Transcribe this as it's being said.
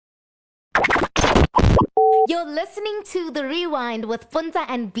You're listening to The Rewind with Puntsa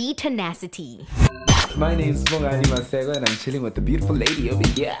and BeeTenacity. My name's Bongani Masego and I'm chilling with the beautiful lady over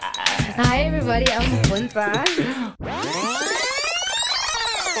here. Hi everybody, I'm Puntsa.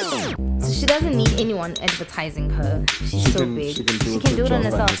 So she doesn't need anyone advertising her. She's so big. She can do it on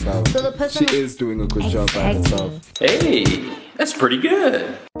herself. So the person she is doing a good job by herself. Hey, that's pretty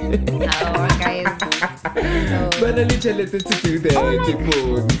good. Oh, guys. But I literally to do that. I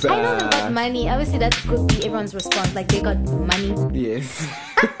know they got money. Obviously, that could be everyone's response. Like, they got money. Yes.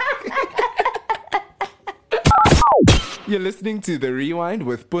 You're listening to The Rewind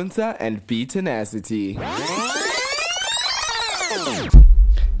with Puntsa and BeeTenacity.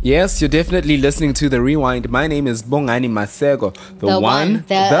 Yes, you're definitely listening to The Rewind. My name is Bongani Masego, the one,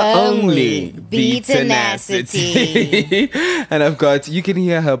 the only, BeeTenacity. And I've got, you can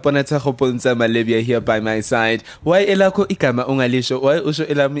hear her, Ponatago Puntsa Malebia here by my side. Why elako ikama ungalisho? Why usho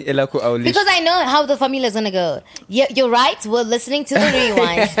elami elako aulisho? Because I know how the formula is gonna go. You're right. We're listening to The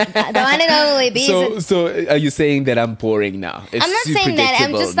Rewind. The one and only So are you saying that I'm boring now? It's I'm not saying that.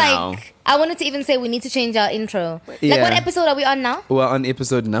 I'm just now. like, I wanted to even say we need to change our intro. Yeah. Like, what episode are we on now? We're on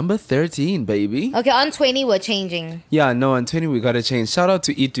episode number 13, baby. Okay, on 20 we're changing. Yeah, no, on 20 we gotta change. Shout out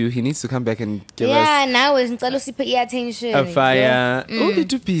to Itu. He needs to come back and give us now we're attention. a fire. Oh,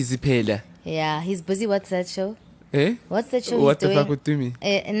 Itu busy pela. Yeah, he's busy. What's that show? Eh? What's that show What he's the doing? fuck with me?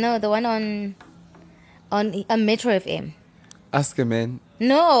 No, the one on Metro FM. Ask a man.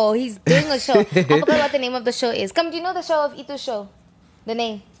 No, he's doing a show. I forgot what the name of the show is. Come, do you know the show of Itu's show? The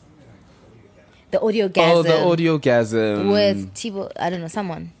name? The Audiogasm. Oh, the Audiogasm. With Tibo, I don't know,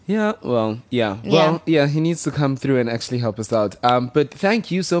 someone. Yeah, yeah, he needs to come through and actually help us out. But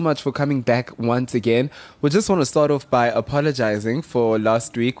thank you so much for coming back once again. We just want to start off by apologizing for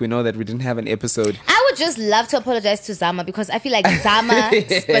last week. We know that we didn't have an episode. I would just love to apologize to Zama because I feel like Zama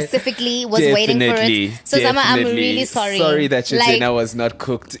specifically was waiting for it. So Zama, I'm really sorry. Sorry that your dinner was not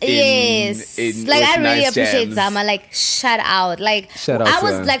cooked in. Yes. Like, I really appreciate jams. Zama. Like, shout out. Like, I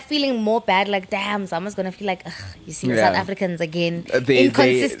was like feeling more bad. Like, damn, Zama's gonna feel like, you see, South Africans again.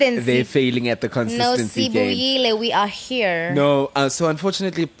 Inconsistency. They're failing at the consistency game. No, we are here. No, so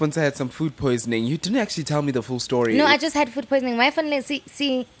unfortunately, Puntsa had some food poisoning. You didn't actually tell me the full story. No, I just had food poisoning. My family, see,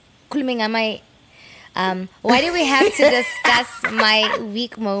 why do we have to discuss my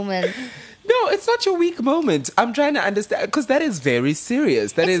weak moments? No, it's not your weak moment. I'm trying to understand because that is very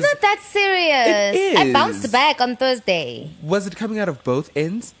serious. It's not that serious. It is. I bounced back on Thursday. Was it coming out of both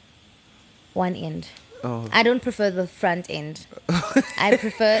ends? One end. Oh. I don't prefer the front end. I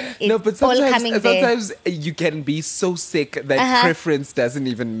prefer it no, but all coming there. Sometimes you can be so sick that preference doesn't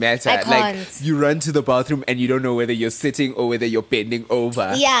even matter. I can't. Like, you run to the bathroom and you don't know whether you're sitting or whether you're bending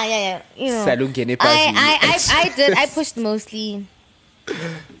over. Yeah. You know, I pushed mostly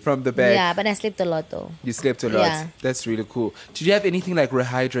from the back. Yeah, but I slept a lot though. You slept a lot. Yeah. That's really cool. Did you have anything like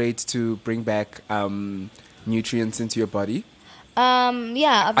Rehydrate to bring back nutrients into your body?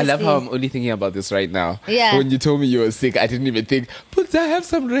 Yeah, obviously. I love how I'm only thinking about this right now. Yeah. When you told me you were sick, I didn't even think, but I have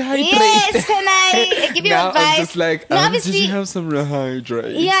some Rehydrate. Yes, can I give you advice? I'm just like, did you have some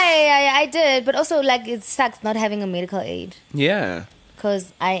Rehydrate? Yeah, I did. But also, like, it sucks not having a medical aid. Yeah.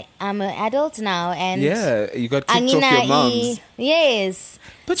 Because I am an adult now and... Yeah, you got kicked off your mom's. Yes.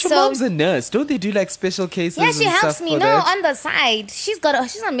 But your mom's a nurse. Don't they do, like, special cases and stuff? Yeah, she helps me. No, on the side. She's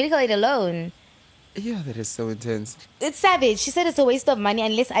on medical aid alone. Yeah, that is so intense. It's savage. She said it's a waste of money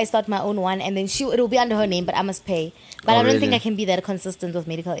unless I start my own one and then it'll be under her name, but I must pay. But I don't think I can be that consistent with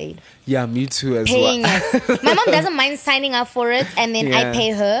medical aid. Yeah, me too as Paying well. it. My mom doesn't mind signing up for it and then I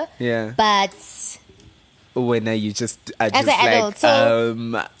pay her. Yeah. But when you just are as just an adult, so I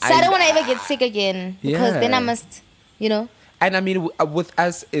don't want to ever get sick again because then I must, And I mean, with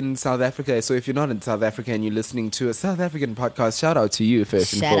us in South Africa, so if you're not in South Africa and you're listening to a South African podcast, shout out to you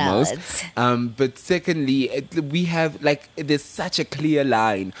first and foremost. But secondly, we have, like, there's such a clear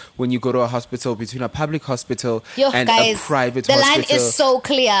line when you go to a hospital between a public hospital and a private hospital. The line is so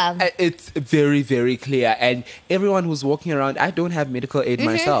clear. It's very, very clear. And everyone who's walking around, I don't have medical aid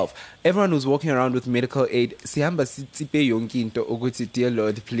myself. Everyone who's walking around with medical aid, sihamba sitsipe yonke into ukuthi, dear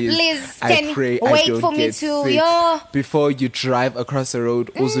Lord, please, I pray I don't get sick. Before you drive across the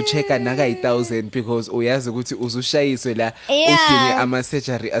road, uzucheka naga 1,000 because uyazi ukuthi uzushayiswe la udinge ama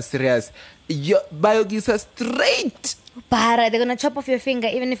surgery as serious. Bayogisa straight Bara, they're gonna chop off your finger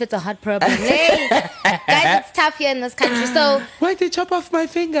even if it's a heart problem. Hey, guys, it's tough here in this country. So why'd they chop off my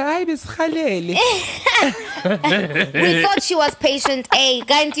finger? I miss Khaleli. We thought she was patient A.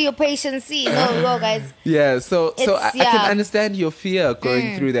 Go into your patient C. No, guys. Yeah, so I can understand your fear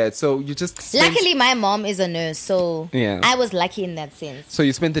going through that. So you just luckily my mom is a nurse, so I was lucky in that sense. So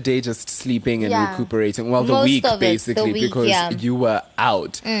you spent the day just sleeping and recuperating. Well, the week basically because you were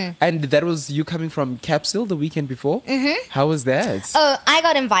out. And that was you coming from Capsule the weekend before. How was that? Oh, I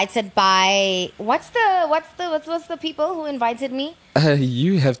got invited by what's the people who invited me?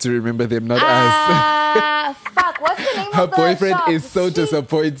 You have to remember them, not us. Fuck, what's the name Her of the boyfriend shop? is so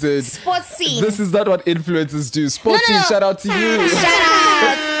disappointed. Sports Scene. This is not what influencers do. Sports Scene, shout out to you. Shout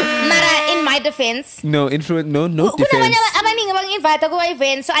out. Mara, in my defense. No defense.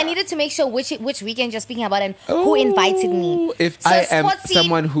 So I needed to make sure which weekend you're speaking about and who invited me. If I am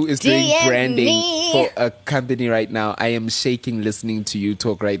someone who is doing branding for a company right now, I am shaking listening to you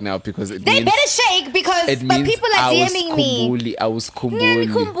talk right now because they better shake because the people are DMing me. I was kumbuli.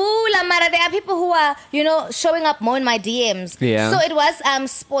 Mara, there are people who are, showing up more in my DMs. Yeah. So it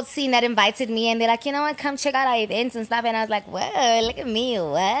was Sports Scene that invited me and they're like, you know what, come check out our events and stuff. And I was like, whoa, look at me,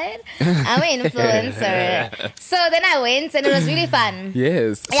 what? I'm an influencer. So then I went and it was really fun.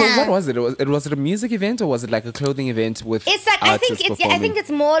 Yes. So what was it? Was it a music event or was it like a clothing event with It's like I think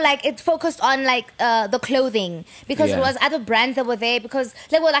it's more like it focused on like the clothing because it was other brands that were there because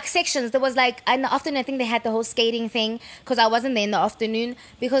there were like sections. There was like in the afternoon I think they had the whole skating thing because I wasn't there in the afternoon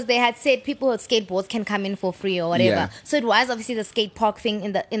because they had said people with skateboards can come in for free or whatever. Yeah. So it was obviously the skate park thing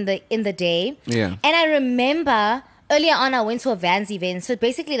in the day. Yeah. And I remember earlier on, I went to a Vans event. So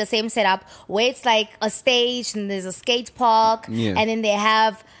basically the same setup where it's like a stage and there's a skate park. Yeah. And then they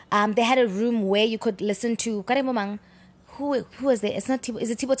had a room where you could listen to... Who was there? It's not Tibo. Is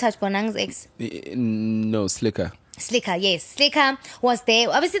it Tibo Touch, Bonang's ex? No, Slicker. Slicker, yes. Slicker was there.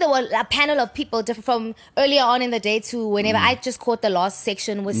 Obviously, there were a panel of people different from earlier on in the day to whenever. I just caught the last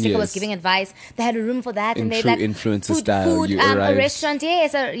section where Slicker was giving advice. They had a room for that. In and they true had influencer style, you arrived. A restaurant,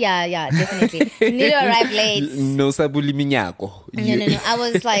 yes. Definitely. You need to arrive late. No sabuli minyako. No. I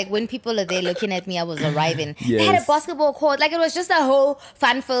was like, when people are there looking at me, I was arriving. Yes. They had a basketball court. Like, it was just a whole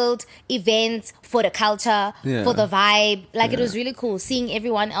fun-filled event for the culture, for the vibe. Like, it was really cool seeing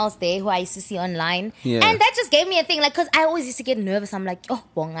everyone else there who I used to see online. Yeah. And that just gave me a thing. Like, because I always used to get nervous. I'm like, oh,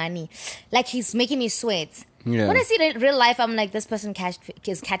 Bongani. Like, he's making me sweat. Yeah. When I see real life, I'm like, this person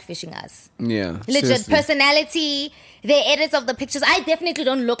is catfishing us. Yeah. Legit. Seriously. Personality, the edits of the pictures. I definitely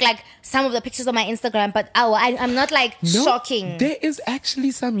don't look like some of the pictures on my Instagram, but I'm not like shocking. There is actually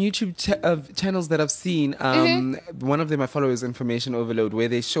some YouTube channels that I've seen. One of them I follow is Information Overload, where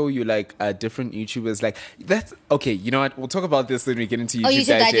they show you like different YouTubers. Like, that's okay. You know what? We'll talk about this when we get into YouTube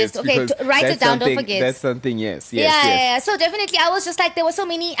Digest. Okay, write it down. Don't forget. That's something. Yes. Yeah. So definitely, I was just like, there were so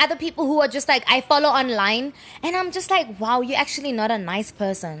many other people who were just like, I follow online. And I'm just like, wow, you're actually not a nice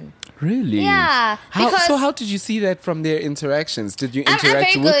person. Really? Yeah. So how did you see that from their interactions? Did you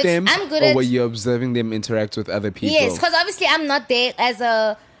interact with them? I'm good or were you observing them interact with other people? Yes, because obviously I'm not there as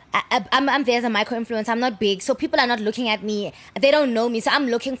a... I'm there as a micro-influencer. I'm not big. So people are not looking at me. They don't know me. So I'm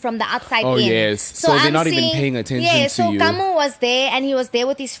looking from the outside in. Oh, yes. So they're not even paying attention to you. So Kamu was there and he was there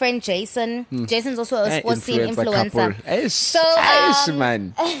with his friend Jason. Jason's also a sports scene influencer. So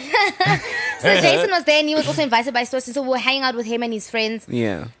Jason was there and he was also invited by Sports Scene. So we were hanging out with him and his friends.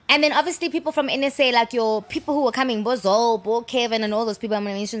 Yeah. And then obviously people from NSA, like your people who were coming, Bozo, Bo, Kevin, and all those people, I'm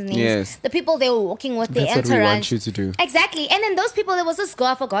going to mention names. Yes. The people they were walking with, they That's what we want you to do. Exactly. And then those people, there was this girl,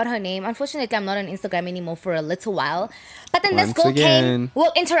 I forgot her name. Unfortunately, I'm not on Instagram anymore for a little while. But then this girl came, we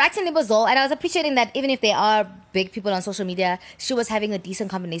were interacting with Bozo, and I was appreciating that even if they are big people on social media, she was having a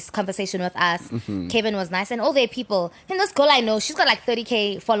decent conversation with us. Mm-hmm. Kevin was nice, and all their people. And this girl I know, she's got like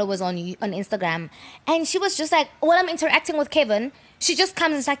 30K followers on Instagram. And she was just like, while I'm interacting with Kevin, she just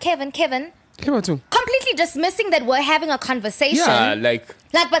comes and is like, Kevin. Completely dismissing that we're having a conversation. Yeah, like,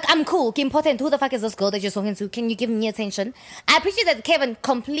 but I'm cool. Important. Who the fuck is this girl that you're talking to? Can you give me attention? I appreciate that Kevin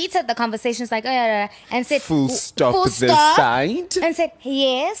completed the conversation. It's like, and said, full stop. Side? And said,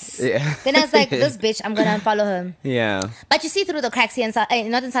 yes. Yeah. Then I was like, this bitch, I'm going to unfollow her. Yeah. But you see through the cracks here,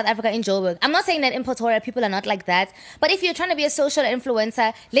 not in South Africa, in Joburg. I'm not saying that in Pretoria people are not like that. But if you're trying to be a social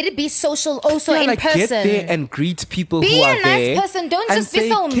influencer, let it be social also in person. Get there and greet people who are there. Be a nice person. Don't just be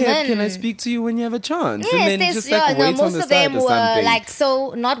so mean. Can I speak to you when you have a chance? Yes, and then just like wait most on the of them were like so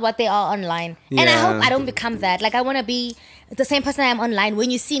not what they are online. And I hope I don't become that. Like, I want to be the same person I am online.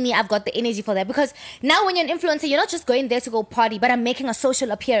 When you see me, I've got the energy for that. Because now when you're an influencer, you're not just going there to go party, but I'm making a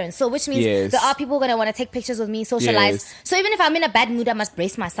social appearance. So which means there are people going to want to take pictures with me, socialize. So even if I'm in a bad mood, I must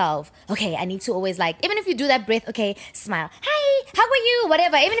brace myself. Okay, I need to always even if you do that breath, okay, smile. Hi, how are you?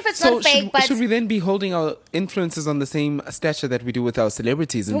 Whatever. Even if it's not fake. But should we then be holding our influencers on the same stature that we do with our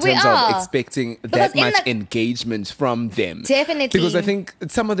celebrities in terms of expecting that much engagement from them? Definitely. Because I think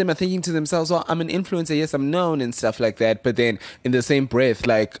some of them are thinking to themselves, well, I'm an influencer, yes, I'm known and stuff like that. But then in the same breath,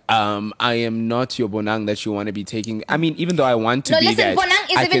 I am not your bonang that you want to be taking. I mean, even though I want to be that. No, listen, bonang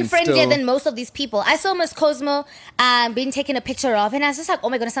is even friendlier than most of these people. I saw Miss Cosmo being taken a picture of, and I was just like, oh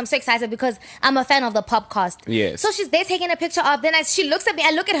my goodness, I'm so excited because I'm a fan of the podcast. Yes. So she's there taking a picture of, then she looks at me,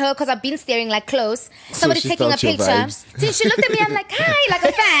 I look at her because I've been staring close. Somebody's taking a picture. So she looked at me, I'm like, hi, like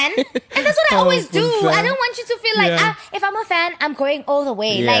a fan. And that's what I always do. I don't want you to feel like, if I'm a fan, I'm going all the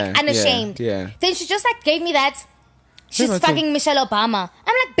way, unashamed. Then she just gave me that. She's fucking Michelle Obama.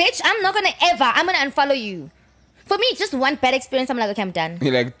 I'm like, bitch, I'm not gonna I'm gonna unfollow you. For me, just one bad experience, I'm like, okay, I'm done.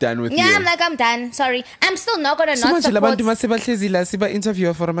 You're like, done with you? Yeah, I'm like, I'm done. Sorry. I'm still not gonna not support.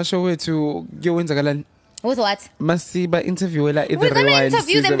 Interview for my show to with what? We're gonna interview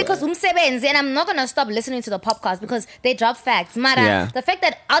them because umsebenzi, and I'm not gonna stop listening to the podcast because they drop facts. Mara, the fact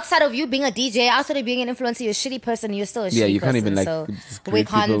that outside of you being a DJ, outside of being an influencer, you're a shitty person, you're still a shitty person. Yeah, you can't even so we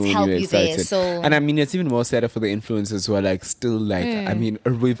can't help you there. So, and I mean, it's even more sad for the influencers who are still I mean,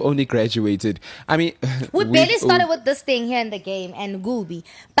 we've only graduated. I mean, we barely started with this thing here in the game and Gooby,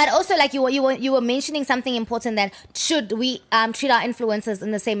 but also you were mentioning something important, that should we treat our influencers in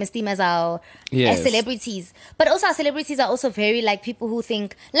the same esteem as our celebrities. But also our celebrities are also very people who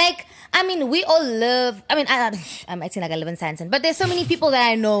think I mean, we all live. I mean, I'm acting like I live in Santon, but there's so many people that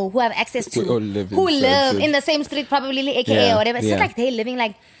I know who have access to who live in the same street, probably AKA or whatever. It's not like they're living how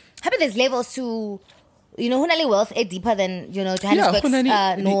about there's levels to Hunali wealth is deeper than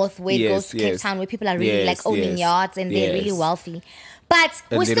Johannesburg north, where it goes to Cape Town, where people are really owning yachts and they're really wealthy. But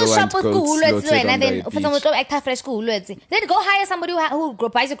we still shop with kuhulwetsi, and then for someone to act fresh kuhulwetsi. Then go hire somebody who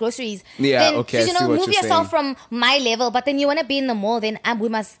buys your groceries. Yeah, then, move yourself from my level. But then you want to be in the mall. Then we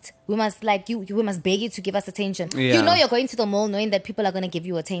must beg you to give us attention. Yeah. You're going to the mall knowing that people are going to give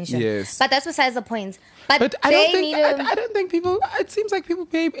you attention. Yes. But that's besides the point. But I don't think people. It seems like people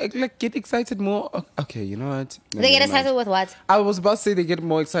get excited more. Okay, you know what? They get excited with what? I was about to say they get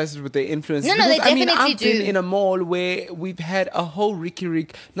more excited with their influence. No, they definitely I've do. been in a mall where we've had a whole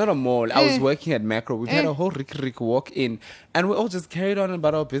not a mall. I was working at Macro. We've had a whole Rick walk in, and we all just carried on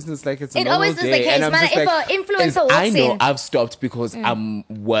about our business like it's a normal day. It always is the case, man. If an influencer walks in, I know I've stopped because I'm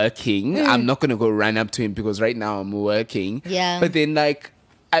working. I'm not gonna go run up to him because right now I'm working. Yeah. But then I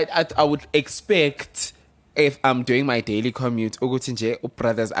would expect, if I'm doing my daily commute,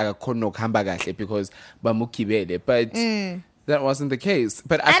 brothers because but. That wasn't the case.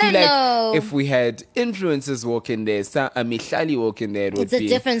 But I feel like if we had influencers walk in there, Mihlali walk in there, it's a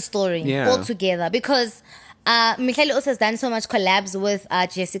different story altogether. Because Mihlali also has done so much collabs with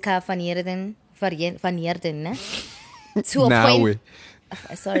Jessica Van Heerden to a point.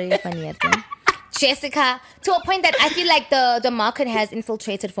 Sorry, Van Heerden. Jessica, to a point that I feel like the market has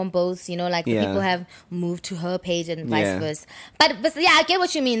infiltrated from both, the people have moved to her page and vice versa. But yeah, I get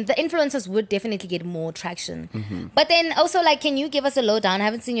what you mean. The influencers would definitely get more traction. Mm-hmm. But then also, can you give us a lowdown? I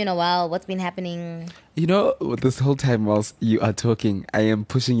haven't seen you in a while. What's been happening? This whole time whilst you are talking, I am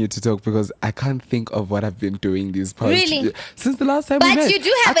pushing you to talk because I can't think of what I've been doing these past really since the last time we met. But you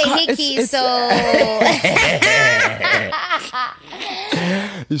do have a hickey, so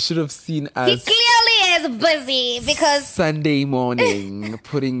you should have seen us. He clearly is busy because Sunday morning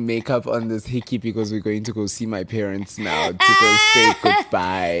putting makeup on this hickey because we're going to go see my parents now to go say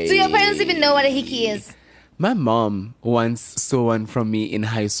goodbye. So your parents even know what a hickey is? My mom once saw one from me in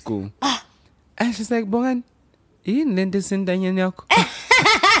high school. And she's like, Bongan, and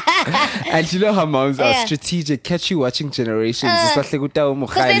you know how moms are strategic. Catch you watching Generations. Because they saw it the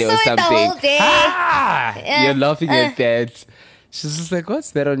whole day. You're laughing at that. She's just like,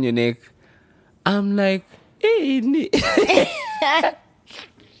 what's that on your neck? I'm like, hey.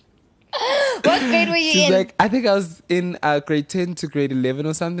 What grade were you in? She's like, I think I was in grade 10 to grade 11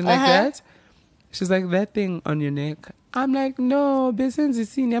 or something like that. She's like, that thing on your neck. I'm like, no, besenzi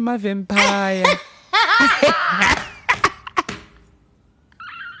sini ama vampire. What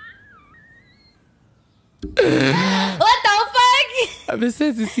the fuck?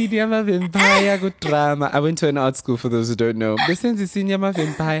 Besenzi sini ama vampire, good drama. I went to an art school for those who don't know. Besenzi sini ama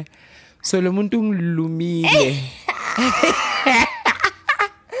vampire. So lo muntu ngilumile.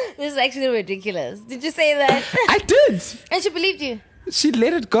 This is actually ridiculous. Did you say that? I did. And she believed you. she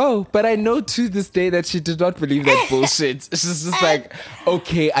let it go. But I know to this day that she did not believe that bullshit. She's just like,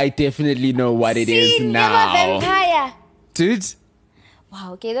 okay, I definitely know what it is now. Vampire. Dude.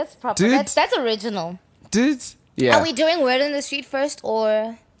 Wow, okay, that's proper. That's original. Dude. Yeah. Are we doing Word on the Street first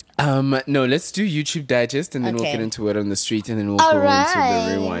or? No, let's do YouTube Digest and then we'll get into Word on the Street and then we'll go into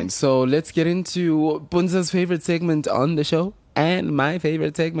the rewind. So let's get into Puntsa's favorite segment on the show and my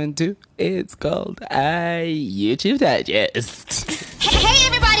favorite segment too. It's called YouTube Digest. Hey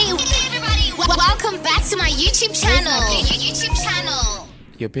everybody! Welcome back to my YouTube channel.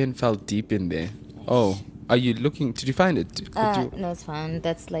 Your pen fell deep in there. Oh, are you looking? Did you find it? No, it's fine.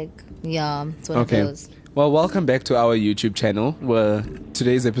 That's like, it's one of those. Well, welcome back to our YouTube channel, where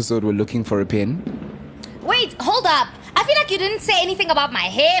today's episode we're looking for a pen. Wait, hold up. I feel like you didn't say anything about my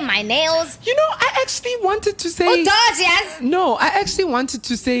hair, my nails. You know, I actually wanted to say... Oh, dodge, yes? No, I actually wanted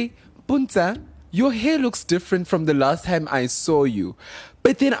to say, Puntsa, your hair looks different from the last time I saw you.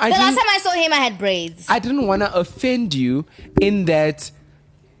 But then last time I saw him, I had braids. I didn't want to offend you in that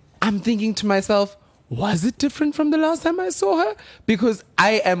I'm thinking to myself, was it different from the last time I saw her? Because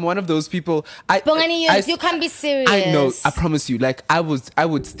I am one of those people. Bongani, you can't be serious. I know. I promise you. Like I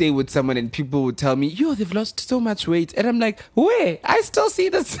would stay with someone and people would tell me, "Yo, they've lost so much weight," and I'm like, "Where? I still see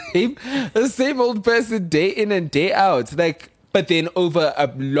the same old person day in and day out." Like, but then over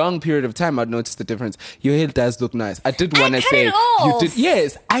a long period of time, I'd notice the difference. Your hair does look nice. I did want to say you did.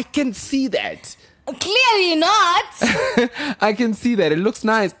 Yes, I can see that. Clearly not. I can see that. It looks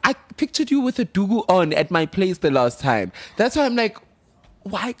nice. I pictured you with a dugu on at my place the last time. That's why I'm like,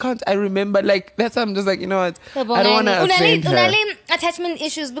 why can't I remember? Like, that's why I'm just like, you know what? I don't want to offend her. Attachment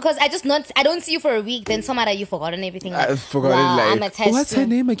issues because I don't see you for a week. Then somehow you've forgotten everything. Like, I've forgotten. I'm attached. What's her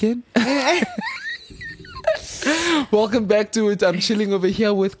name again? Welcome back to it. I'm chilling over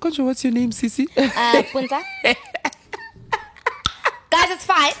here with Konjo. What's your name, Sisi? Puntsa. Guys, it's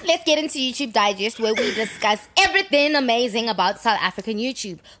fine. Let's get into YouTube Digest where we discuss everything amazing about South African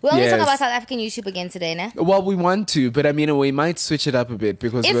YouTube. We only talk about South African YouTube again today, ne? Well, we want to, but I mean, we might switch it up a bit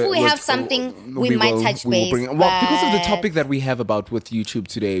because if we have something, we might touch base. Because of the topic that we have about with YouTube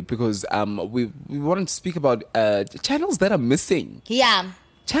today, because we want to speak about channels that are missing. Yeah.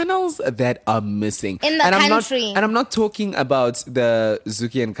 Channels that are missing in the country. I'm not talking about the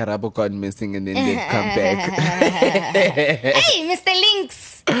Zuki and Karabo gone missing and then they've come back. Hey, Mr.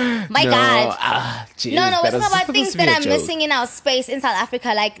 Links! My God! Geez, no, we're talking about things that are missing in our space in South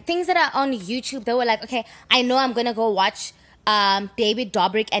Africa, like things that are on YouTube. They were like, okay, I know I'm gonna go watch David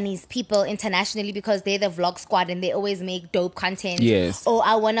Dobrik and his people internationally because they're the vlog squad and they always make dope content. Yes. Or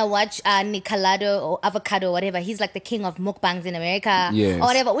I want to watch Nicolado or Avocado or whatever. He's like the king of mukbangs in America. Yes. Or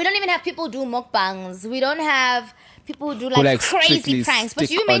whatever. We don't even have people do mukbangs. We don't have people who do like crazy pranks. But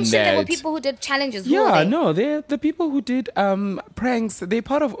you mentioned there were people who did challenges. Yeah, no, they're the people who did pranks. They're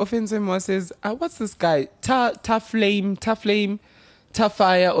part of Offensive Moses. What's this guy? Tough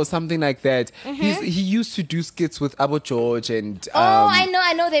Fire or something like that. Mm-hmm. He used to do skits with Abo George and I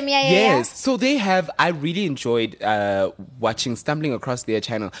know them. Yeah. So they have. I really enjoyed watching, stumbling across their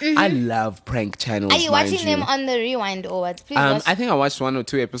channel. Mm-hmm. I love prank channels. Are you watching them on the Rewind or what? Please watch. I think I watched 1 or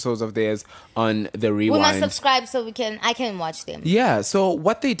 2 episodes of theirs on the Rewind. We must subscribe so I can watch them. Yeah. So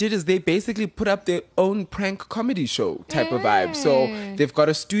what they did is they basically put up their own prank comedy show type of vibe. So they've got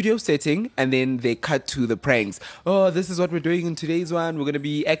a studio setting and then they cut to the pranks. Oh, this is what we're doing in today's one. We're going to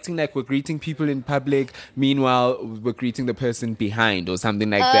be acting like we're greeting people in public. Meanwhile, we're greeting the person behind or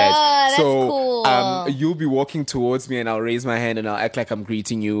something like that. That's so cool. You'll be walking towards me and I'll raise my hand and I'll act like I'm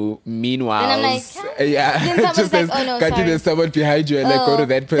greeting you. Meanwhile, then I'm like, yeah, just like, there's someone behind you and like go to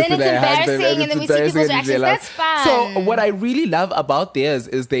that person. Then it's embarrassing and then we see people's reactions. That's fun. So what I really love about theirs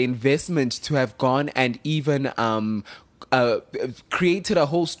is the investment to have gone and even created a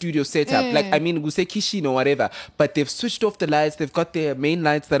whole studio setup. Like, I mean, we say Kishin or whatever, but they've switched off the lights. They've got their main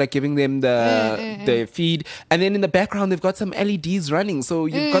lights that are giving them the feed. And then in the background, they've got some LEDs running. So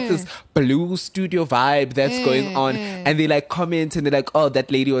you've got this blue studio vibe that's going on. And they like comment and they're like, oh,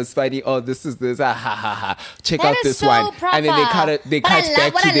 that lady was funny. Oh, this is this. Ha ha ha. Check out this one. Proper. And then they cut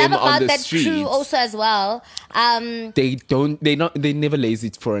back to them on the street. Crew also as well. They never lazy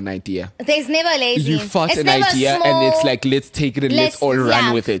for an idea. There's never lazy. You fought an idea and it's like, let's take it and let's all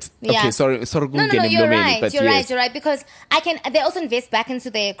run with it. Yeah. Okay, sorry. No, you're right. You're right. Because they also invest back into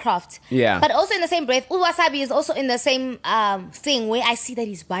their craft. Yeah. But also in the same breath, Wasabi is also in the same thing where I see that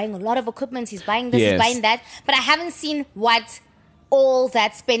he's buying a lot of equipment. He's buying this, he's buying that. But I haven't seen what all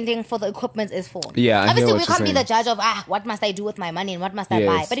that spending for the equipment is for. Yeah, obviously we can't be the judge of what must I do with my money and what must I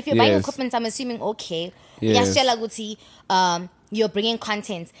buy. But if you're buying equipment, I'm assuming you're bringing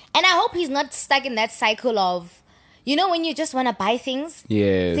content. And I hope he's not stuck in that cycle of, You know, when you just want to buy things,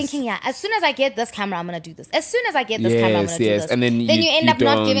 thinking, as soon as I get this camera, I'm going to do this. As soon as I get this camera, I'm going to do this. And then you end up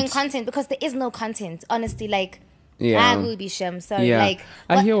not giving content because there is no content. Honestly, like, I will be shame. Sorry, like,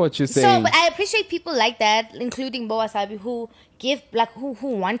 I hear what you're saying. So, but I appreciate people like that, including Bo Wasabi, who give, like, who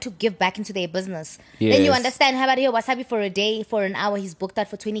want to give back into their business. Then you understand. How about here, Wasabi for a day, for an hour, he's booked out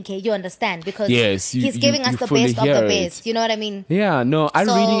for 20K. You understand because he's giving us the best of the best. You know what I mean? Yeah, no,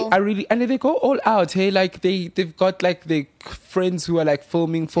 I really, and they go all out. Hey, like they've got like the friends who are like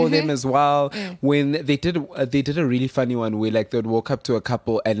filming for them as well. When they did a really funny one where like they'd walk up to a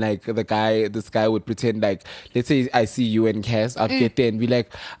couple and like this guy would pretend like, let's say I see you and Cass, I'd get there and be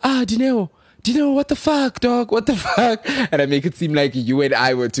like, Dineo, what the fuck, dog? What the fuck? And I make it seem like you and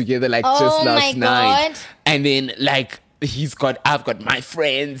I were together like just last night. And then like I've got my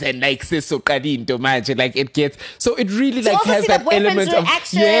friends and like Siso Kadinto Magic. Like it gets, so it really like has that element of,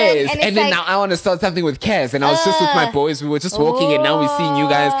 and then now I want to start something with Cass. And I was just with my boys, we were just walking and now we're seeing you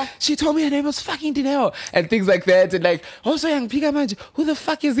guys. She told me her name was fucking Dineo and things like that. And like, also young Pika Magic, who the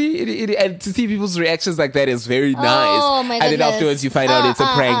fuck is he? And to see people's reactions like that is very nice. And then afterwards you find out it's a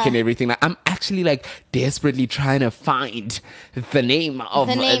prank and everything. Like I'm actually like desperately trying to find the name of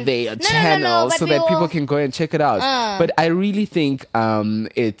their channel so that people can go and check it out. But I really think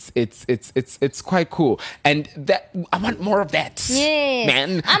it's quite cool, and that I want more of that. Yes,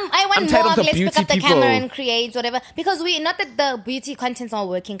 man. I want more of let's pick up the camera and create whatever, because we not that the beauty content's not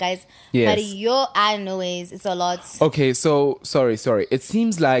working, guys. But I know it's a lot. Okay, so sorry. It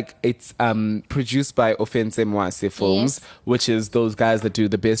seems like it's produced by Offense Mwase Films, which is those guys that do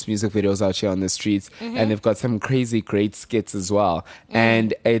the best music videos out here on the streets, and they've got some crazy great skits as well.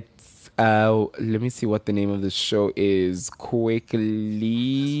 And it's let me see what the name of the show is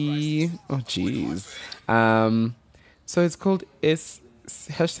quickly. Oh jeez. So it's called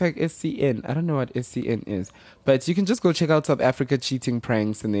 #SCN. I don't know what SCN is, but you can just go check out South Africa cheating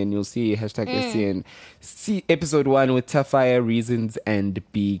pranks, and then you'll see #SCN. See episode 1 with Tafaya, Reasons, and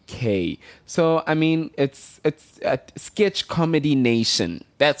BK. So I mean, it's a sketch comedy nation.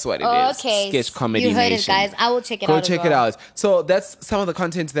 That's what it is. Okay, sketch comedy you heard nation. it, guys. I will check it out. Go check it out. So that's some of the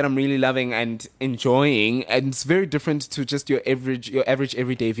content that I'm really loving and enjoying, and it's very different to just your average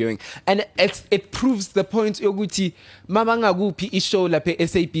everyday viewing. And it proves the point yokuthi mama ngakuphi ishow lapha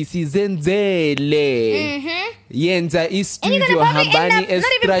SABC zenzele. Yenza istudio hambani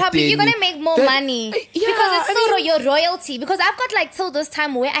not even probably you're gonna make more money because it's sort of your royalty. Because I've got like till this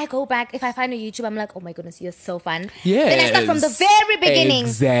time where I go back, if I find a YouTube, I'm like, oh my goodness, you're so fun. Then I start from the very beginning.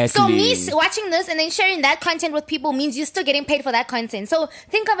 Exactly. So me watching this and then sharing that content with people means you're still getting paid for that content. So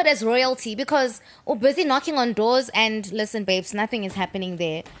think of it as royalty, because we're busy knocking on doors and listen, babes, nothing is happening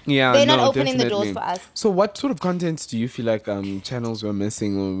there. They're not opening the doors for us. So what sort of content do you feel like channels were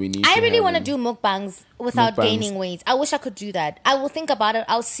missing or we need? I really want to do mukbangs without gaining weight. I wish I could do that. I will think about it.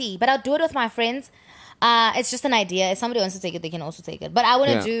 I'll see, but I'll do it with my friends. It's just an idea. If somebody wants to take it, they can also take it. But I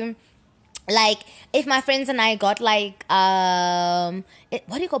want to do, like, if my friends and I got like what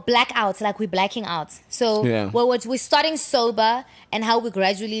do you call blackouts? Like we're blacking out. So we're starting sober, and how we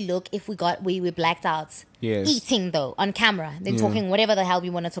gradually look if we blacked out. Eating though on camera, then talking whatever the hell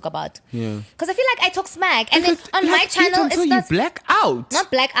we want to talk about. Because I feel like I talk smack, and then on my channel it's you black out. Not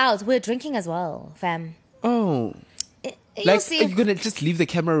black out. We're drinking as well, fam. Oh. Like, are you gonna just leave the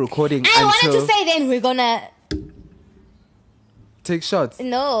camera recording? I wanted to say then we're gonna take shots.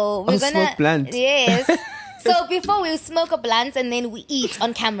 No, we're gonna smoke blunt. Yes. So before we smoke a blunt and then we eat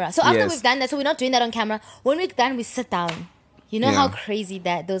on camera. So after we've done that, so we're not doing that on camera. When we're done, we sit down. You know how crazy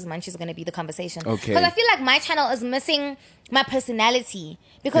that those munchies are gonna be, the conversation. Okay. Because I feel like my channel is missing my personality,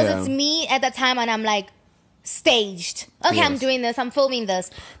 because it's me at that time and I'm like staged. Okay, I'm doing this, I'm filming this.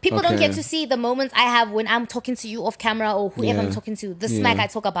 People don't get to see the moments I have when I'm talking to you off camera or whoever I'm talking to, the smack I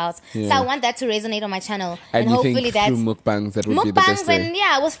talk about. So I want that to resonate on my channel, and hopefully that's through mukbangs, that would be the best way.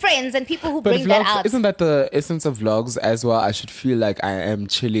 And with friends and people who but bring vlogs, that out. Isn't that the essence of vlogs as well? I should feel like I am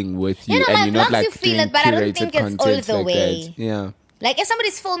chilling with you, and you're not like you feel it, but I don't think it's all the way. That. Like, if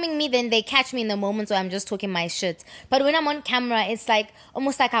somebody's filming me, then they catch me in the moments where I'm just talking my shit. But when I'm on camera, it's like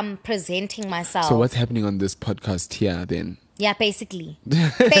almost like I'm presenting myself. So what's happening on this podcast here then? Yeah, basically.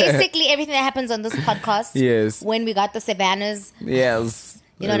 Basically, everything that happens on this podcast. Yes. When we got the Savannas. Yes.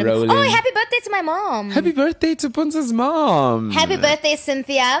 You know what I mean? Oh, happy birthday to my mom. Happy birthday to Puntsa's mom. Happy birthday,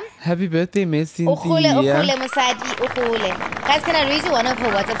 Cynthia. Happy birthday, Miss Cynthia. Guys, can I read you one of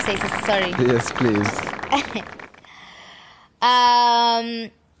her WhatsApp status? Sorry. Yes, please.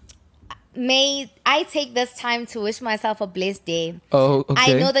 May I take this time to wish myself a blessed day. Oh,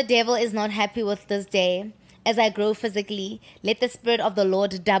 okay. I know the devil is not happy with this day. As I grow physically, let the Spirit of the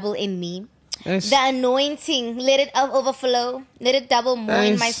Lord double in me. The anointing, let it overflow. Let it double more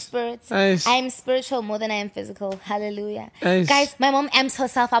in my spirit. I am spiritual more than I am physical. Hallelujah. Guys, my mom amps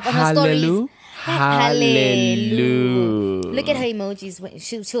herself up on her stories. Hallelujah. Look at her emojis.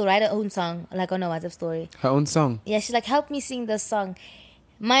 She'll write her own song, like on her WhatsApp story. Her own song? Yeah, she's like, help me sing this song.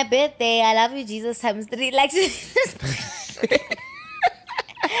 My birthday, I love you, Jesus times 3. Like,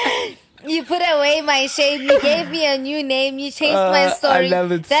 you put away my shame. You gave me a new name. You changed my story. I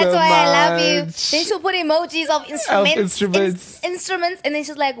love it. That's so why much. I love you. Then she'll put emojis of instruments. And then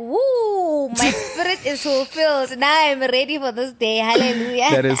she's like, woo, my spirit is fulfilled. Now I'm ready for this day. Hallelujah.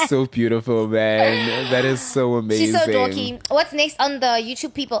 That is so beautiful, man. That is so amazing. She's so dorky. What's next on the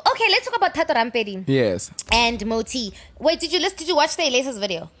YouTube people? Okay, let's talk about Tato Rampedi. Yes. And Moti. Wait, did you watch the latest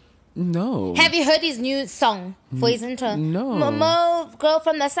video? No. Have you heard his new song for his intro? No. Momo, girl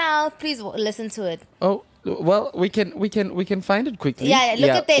from the south, please listen to it. Oh, well, we can find it quickly. Yeah,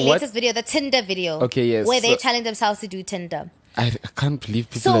 look at their latest video, the Tinder video. Okay, yes. Where they challenge themselves to do Tinder. I can't believe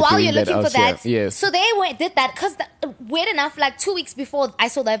people so are while doing you're looking that for that, yes. So they did that because weird enough, like 2 weeks before I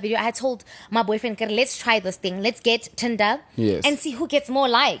saw that video, I told my boyfriend, let's try this thing. Let's get Tinder and see who gets more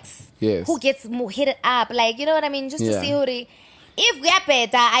likes. Yes. Who gets more hit it up. Like, you know what I mean? Just to see who they... If we are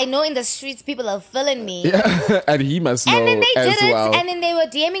better, I know in the streets people are feeling me. Yeah, and he must know. And then they did it, well. and then they were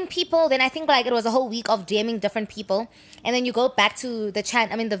DMing people. Then I think like it was a whole week of DMing different people. And then you go back to the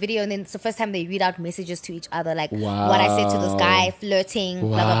the video, and then it's the first time they read out messages to each other, like what I said to this guy, flirting,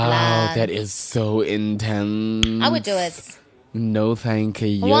 blah blah blah. That is so intense. I would do it. No, thank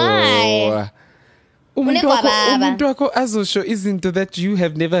you. Why? Umuntu wakho azosho izinto that you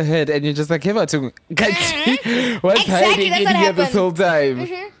have never heard, and you're just like, what's hiding in here this whole time?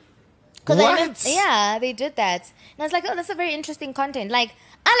 What? They did that. And I was like, oh, that's a very interesting content. Like,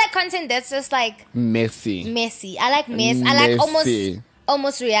 I like content that's just like messy. I like mess. I like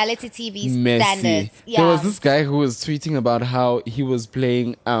almost reality TV standards. Yeah. There was this guy who was tweeting about how he was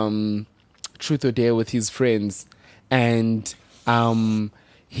playing Truth or Dare with his friends, and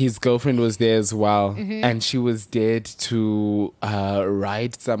his girlfriend was there as well, and she was dared to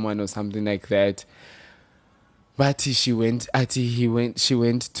ride someone or something like that. But she went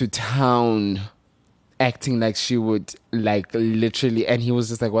to town, acting like she would, like, literally, and he was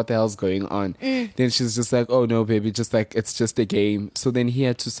just like, what the hell's going on? Then she's just like, oh no baby, just like, it's just a game. So then he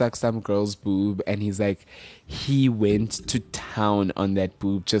had to suck some girl's boob, and he's like, he went to town on that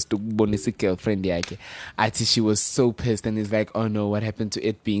boob just to bonus a girlfriend yake. She was so pissed, and he's like, oh no, what happened to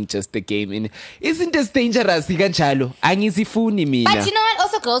it being just a game? And isn't this dangerous? But you know what,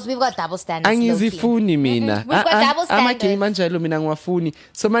 also girls, we've got double standards. We've got double standards.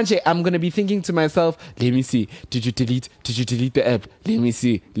 So manje, I'm gonna be thinking to myself, let me see, did you delete the app? Let me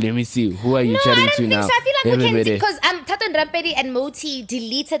see, who are you chatting to now? So I feel like we can, because Tato Rampedi and Moti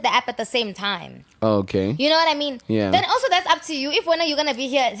deleted the app at the same time. Oh, okay. You know what I mean? Yeah. Then also that's up to you. If when are you gonna be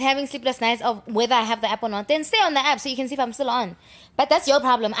here having sleepless nights of whether I have the app or not, then stay on the app so you can see if I'm still on. But that's your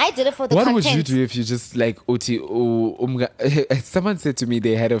problem. I did it for the content. What would you do if you just like someone said to me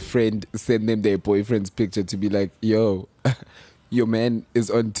they had a friend send them their boyfriend's picture to be like, yo, your man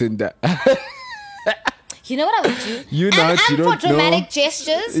is on Tinder. You know what I would do? You don't know. For dramatic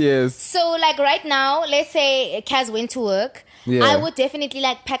gestures. Yes. So like right now, let's say Kaz went to work. Yeah. I would definitely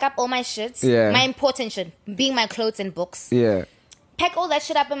like pack up all my shit. Yeah. My important shit, being my clothes and books. Yeah. Pack all that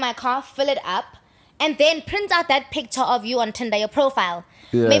shit up in my car, fill it up, and then print out that picture of you on Tinder, your profile.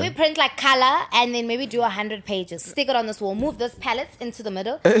 Yeah. Maybe print like color, and then maybe do 100 pages. Stick it on this wall. Move this palettes into the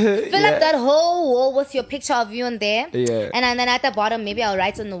middle. Fill up that whole wall with your picture of you in there. Yeah. And then at the bottom, maybe I'll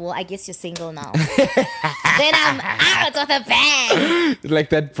write on the wall, I guess you're single now. Then I'm out with a bang. Like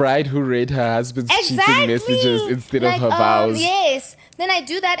that bride who read her husband's cheating messages instead of her vows. Yes. Then I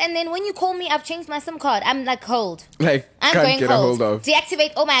do that, and then when you call me, I've changed my SIM card. I'm like cold. Like, I'm can't going get cold. A hold of.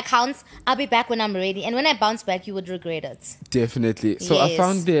 Deactivate all my accounts. I'll be back when I'm ready. And when I bounce back, you would regret it. Definitely. So yes. I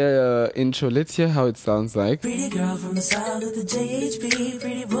found the intro. Let's hear how it sounds like. Pretty girl from the south of the JHP.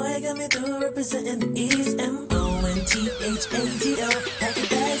 Pretty boy got me through representing the East. MONTHATO. Happy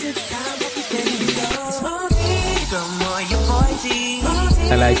days, it's time. Happy days, go. Smokey, the more you party.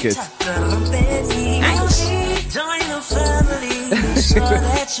 I like it. Join the family. So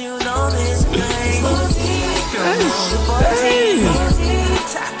that you know this place.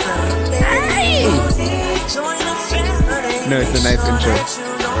 No, it's a nice intro.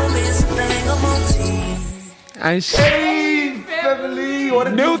 Hey, family!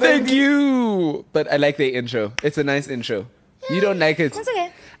 No, thank you! But I like the intro. It's a nice intro. You don't like it. That's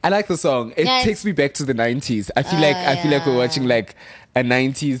okay. I like the song. It takes me back to the 90s. I feel like we're watching like a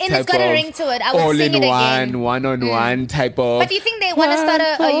 90s and type it's got of a ring to it. I would sing it again. One-on-one type of. But do you think they want to start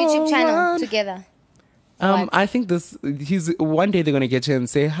a YouTube channel together? I think one day they're gonna get you and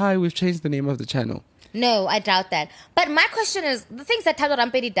say, "Hi, we've changed the name of the channel." No, I doubt that. But my question is, the things that Tado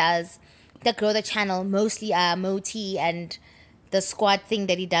Rampedi does that grow the channel mostly are Moti and the squad thing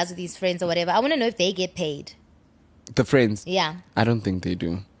that he does with his friends or whatever. I want to know if they get paid. The friends? Yeah. I don't think they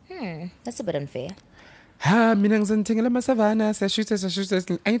do. That's a bit unfair. Mina ngizonithengela amasavana, siyashuta,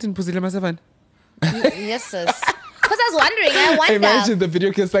 angithi niphuzile amasavana. Yes, sis. Because I wonder. Imagine the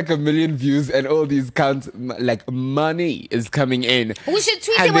video gets like 1 million views and all these counts, like money is coming in. We should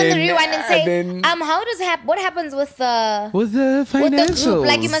tweet him on the rewind and say, how does what happens with the financials? With the group?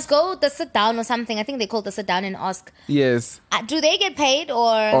 Like you must go the sit down or something. I think they call the sit down and ask. Yes. Do they get paid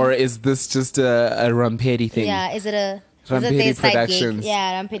or is this just a Rampedi thing? Yeah, is it a Rampedi Productions?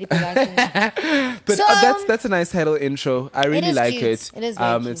 Yeah, Rampedi Productions. But that's a nice title intro. I really like cute. it. It is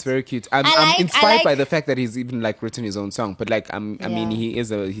very cute. It's very cute. I'm inspired by the fact that he's even like written his own song. But like I mean he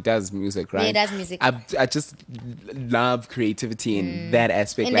does music, right? Yeah, he does music. I just love creativity in that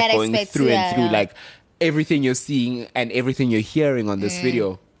aspect, like going through and through, like everything you're seeing and everything you're hearing on this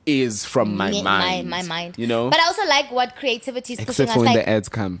video is from my mind. My mind. You know? But I also like what creativity is pushing us. Except for when the ads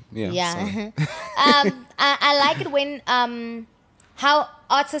come. Yeah. I like it when how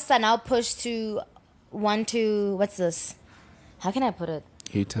artists are now pushed to want to, what's this? How can I put it?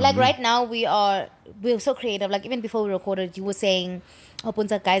 Like right now we're so creative. Like even before we recorded, you were saying, "Oh,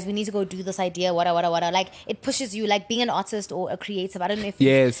 Puntsa, guys, we need to go do this idea." What. Like it pushes you, like being an artist or a creative. I don't know if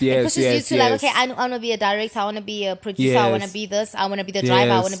it pushes you to like, okay, I want to be a director. I want to be a producer. I want to be this. I want to be the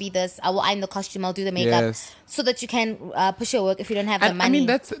driver. I want to be this. I will iron the costume. I'll do the makeup, so that you can push your work if you don't have the money. I mean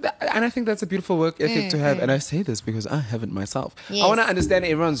and I think that's a beautiful work ethic to have. And I say this because I have it myself. I want to understand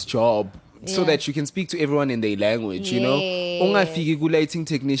everyone's job. So that you can speak to everyone in their language, you know. Ungafiki ku lighting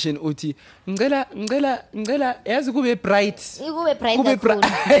technician uthi ngicela yazi kube bright. Kube bright.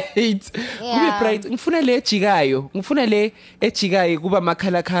 Ngifuna le ejikayo. Ngifuna le ejikayo kuba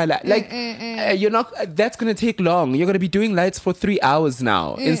makhalakhala. Like you're not, that's going to take long. You're going to be doing lights for 3 hours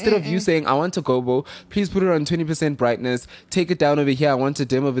now. Instead of you saying, "I want a gobo, please put it on 20% brightness. Take it down over here. I want a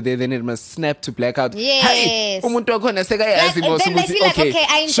dim over there." Then it must snap to blackout. Yes. Umuntu wakhona sekayazi Then they feel like, okay,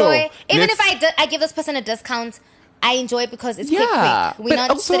 I enjoy. Even if I give this person a discount, I enjoy it because it's quick. We're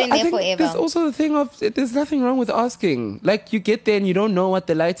not sitting there forever. There's also the thing of, there's nothing wrong with asking. Like you get there and you don't know what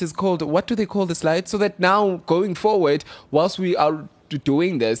the light is called. What do they call this light? So that now going forward, whilst we are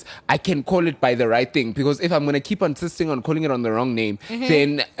doing this, I can call it by the right thing. Because if I'm going to keep insisting on calling it on the wrong name,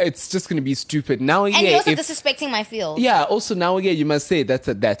 then it's just going to be stupid. Now, and you're also disrespecting my field. Yeah. Also now, you must say that's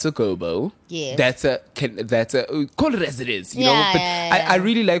a gobo. Yes. That's a call it as it is, you know. But I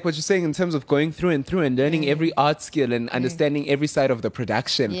really like what you're saying in terms of going through and learning every art skill and understanding every side of the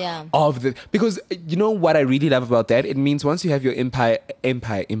production of the, because you know what I really love about that? It means once you have your empire.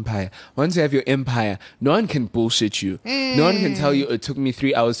 Once you have your empire, no one can bullshit you. No one can tell you it took me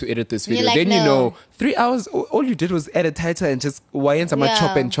 3 hours to edit this video. Like, then you know 3 hours. All you did was add a title and just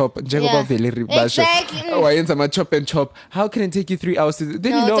chop and chop. Exactly. Chop and chop. How can it take you 3 hours to?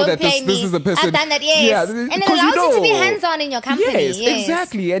 Then you know that this is the person. I've done that, yes. Yeah, and it allows you to be hands-on in your company. Yes,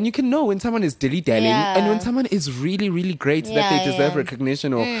 exactly. And you can know when someone is dilly-dallying and when someone is really, really great that they deserve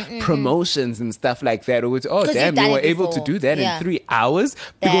recognition or promotions and stuff like that. Or damn, you were able to do that in 3 hours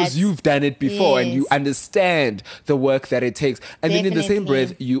because you've done it before and you understand the work that it takes. And then in the same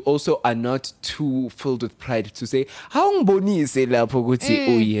breath, you also are not too filled with pride to say, how ngibonise lapho ukuthi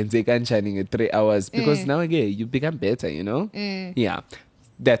uyenze kanjani in 3 hours, because now again you become better, you know.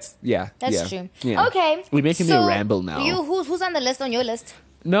 That's true. Yeah. Okay, we're making me ramble now. Who's on the list, on your list?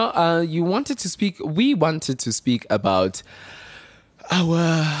 No, we wanted to speak about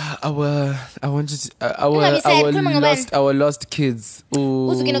our lost kids.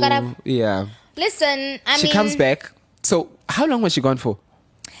 Zuki Karabo. Yeah. Listen, she comes back. So how long was she gone for?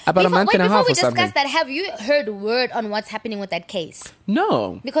 About a month and a half or something. Before we discuss that, have you heard word on what's happening with that case?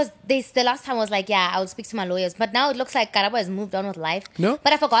 No. Because the last time was like, I'll speak to my lawyers. But now it looks like Karabo has moved on with life. No.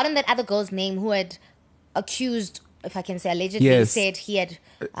 But I've forgotten that other girl's name who had accused, if I can say allegedly, said he had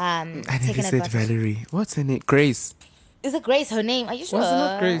I never taken said advantage. Valerie. What's her name? Grace. Is it Grace, her name? Are you sure? Was it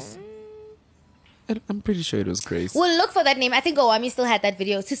not Grace? I'm pretty sure it was Grace. We'll look for that name. I think Owami still had that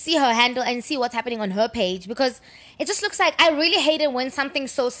video to see her handle and see what's happening on her page, because it just looks like, I really hate it when something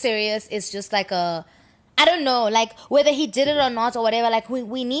so serious is just like I don't know, like whether he did it or not or whatever. Like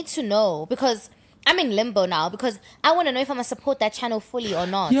we need to know, because I'm in limbo now because I want to know if I'm going to support that channel fully or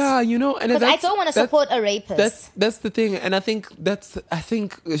not. Yeah, and because I don't want to support a rapist. That's the thing, and I think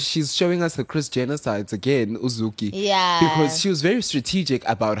she's showing us the Chris genocides again, Uzuki. Yeah, because she was very strategic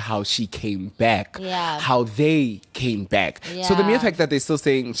about how she came back. Yeah, how they came back. Yeah. So the mere fact that they're still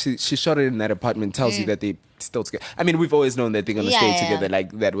saying she shot it in that apartment tells you that they still together. I mean, we've always known that they're going to stay together.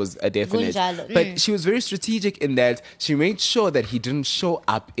 Like, that was a definite. But she was very strategic in that she made sure that he didn't show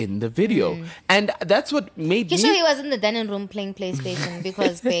up in the video. And that's what made me... sure he was in the dining room playing PlayStation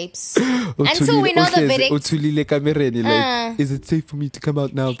because, babes... Until we know the verdict... Like, is it safe for me to come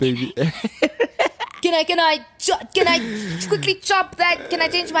out now, baby? Can I quickly chop that? Can I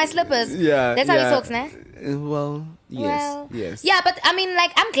change my slippers? Yeah. That's how he talks, nah? Well, yes. Yeah, but I mean,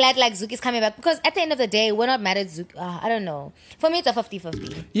 like, I'm glad, like, Zuki's coming back because at the end of the day, we're not mad at Zuki. I don't know. For me, it's a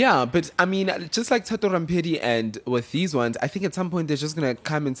 50-50. Yeah, but I mean, just like Tato Rampedi and with these ones, I think at some point they're just going to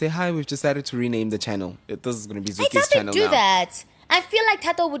come and say, hi, we've decided to rename the channel. This is going to be Zuki's channel now. I do that. I feel like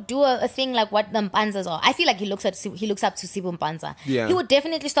Tato would do a thing like what the Mpanzas are. I feel like he looks up to Sibu Mpanza. Yeah. He would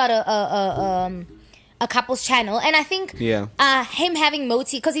definitely start a couple's channel, and I think him having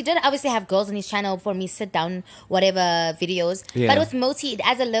Moti, because he did obviously have girls on his channel for me sit down whatever videos, but with Moti it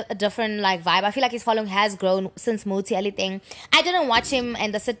adds a different like vibe. I feel like his following has grown since Moti everything. I didn't watch him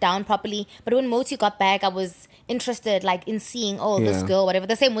and the sit down properly, but when Moti got back I was interested like in seeing this girl whatever.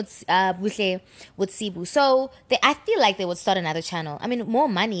 The same with Sibu. So I feel like they would start another channel. I mean, more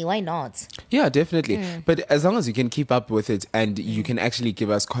money, why not? Yeah, definitely. But as long as you can keep up with it and you can actually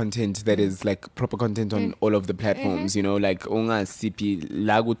give us content that is like proper content on all of the platforms, you know, like unga sipi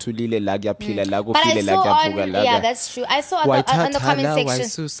lagu tulile lagya pila lagu file lagya puga laga. Yeah, that's true. I saw on the comment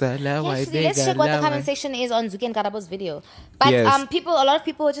section. Actually, let's check what the comment section is on Zuki and Karabo's video. But a lot of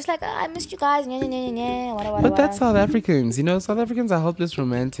people were just like, I missed you guys. But that's South Africans, you know. South Africans are hopeless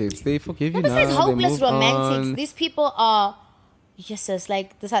romantics. They forgive you now. This is hopeless romantics. On. These people are just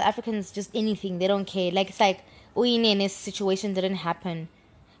like the South Africans. Just anything, they don't care. Like it's like in this situation didn't happen.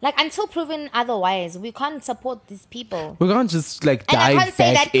 Like until proven otherwise, we can't support these people. We can't just like dive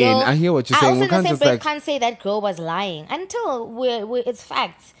back in. I hear what you're saying. We can't say that girl was lying until it's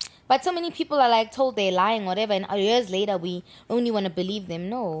facts. But so many people are like told they're lying, whatever, and years later we only want to believe them.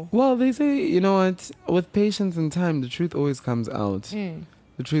 No. Well, they say, you know what? With patience and time, the truth always comes out.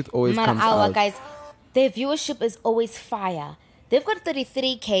 The truth always comes out. Guys, their viewership is always fire. They've got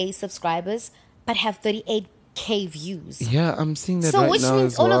 33k subscribers, but have 38k views. Yeah, I'm seeing that right now. So which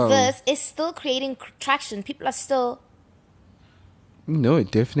means all of this is still creating traction. People are still... No,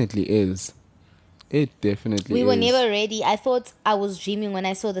 it definitely is. It definitely We were never ready. I thought I was dreaming when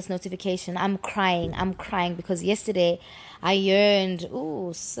I saw this notification. I'm crying because yesterday I yearned.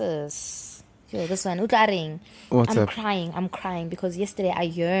 Ooh, sis. Yo, this one. I'm crying because yesterday I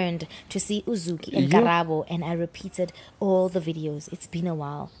yearned to see Zuki and Karabo, and I repeated all the videos. It's been a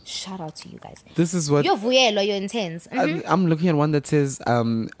while. Shout out to you guys. This is what... You're vuyelo, you're intense. I'm looking at one that says,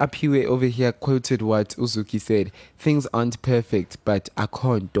 Apiwe over here quoted what Zuki said. Things aren't perfect, but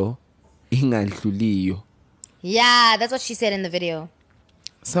akonto. Yeah, that's what she said in the video.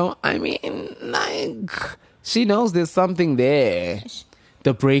 So, I mean, like, she knows there's something there.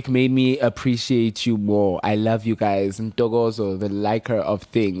 The break made me appreciate you more. I love you guys. Ntogozo, the liker of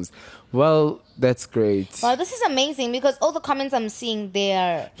things. Well, that's great. Well, this is amazing because all the comments I'm seeing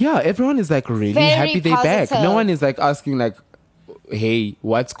there. Yeah, everyone is like really happy they're back. No one is like asking like, hey,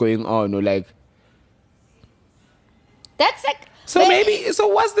 what's going on? Or like... That's like... So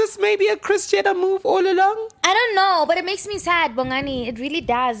was this maybe a Chris Jenner move all along? I don't know, but it makes me sad, Bongani. It really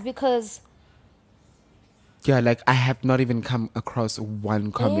does because... Yeah, like I have not even come across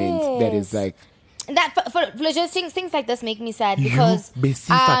one comment that is like... That for just things like this make me sad because...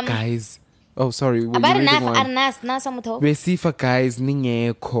 Besifa guys. Oh, sorry. Besifa guys,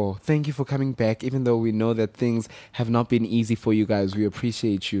 ningeko. Thank you for coming back, even though we know that things have not been easy for you guys. We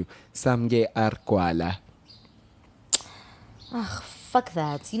appreciate you. Samge arkwala. Oh, fuck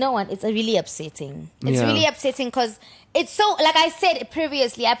that. You know what? It's really upsetting. It's really upsetting because it's so, like I said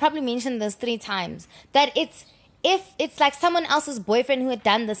previously, I probably mentioned this 3 times, that if it's like someone else's boyfriend who had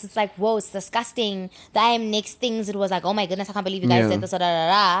done this, it's like, whoa, it's disgusting. The I am next things, it was like, oh my goodness, I can't believe you guys did this,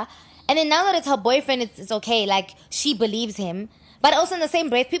 And then now that it's her boyfriend, it's okay. Like, she believes him. But also in the same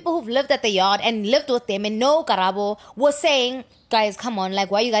breath, people who've lived at the yard and lived with them and know Karabo were saying, guys, come on,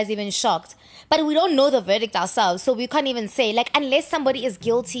 like, why are you guys even shocked? But we don't know the verdict ourselves, so we can't even say, like, unless somebody is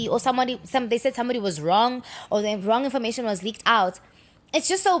guilty or they said somebody was wrong or the wrong information was leaked out, it's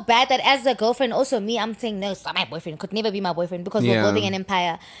just so bad that as a girlfriend, also me, I'm saying, no, it's not my boyfriend. Could never be my boyfriend because we're building an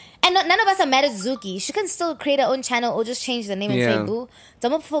empire. And none of us are mad at Zuki. She can still create her own channel or just change the name and say, boo,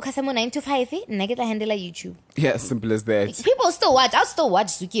 don't focus on 9 to 5, negative handle YouTube. Yeah, simple as that. People still watch. I'll still watch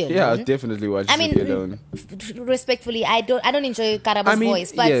Zuki alone. Yeah, I'll definitely watch Zuki alone. Respectfully, I don't enjoy Karabo's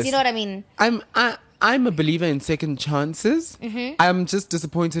voice, but you know what I mean? I'm a believer in second chances. I'm just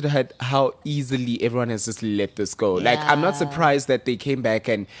disappointed at how easily everyone has just let this go. Like, I'm not surprised that they came back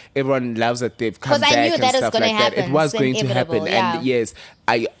and everyone loves that they've come back and stuff like that. It was going to happen. Yeah. And yes,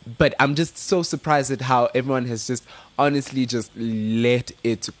 but I'm just so surprised at how everyone has just honestly just let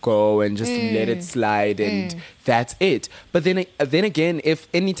it go and just let it slide and that's it. But then again, if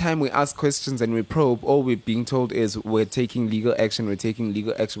anytime we ask questions and we probe, all we're being told is we're taking legal action,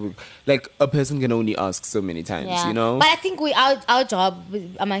 like a person can only ask so many times, you know? But I think our job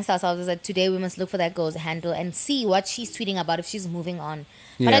amongst ourselves is that today we must look for that girl's handle and see what she's tweeting about if she's moving on.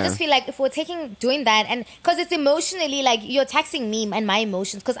 But I just feel like if we're doing that, and because it's emotionally, like, you're taxing me and my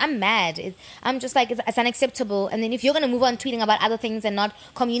emotions, because I'm mad. I'm just like, it's unacceptable. And then if you're going to move on tweeting about other things and not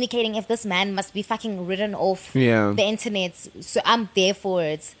communicating if this man must be fucking written off the internet, so I'm there for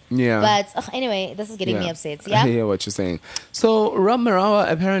it. Yeah. But anyway, this is getting me upset. Yeah. I hear what you're saying. So Rob Marawa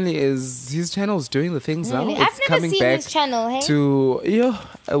apparently his channel's doing the things really? now. I've never seen his channel, hey? To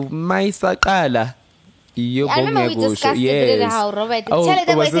my Sakala. I remember we discussed it. How Robert.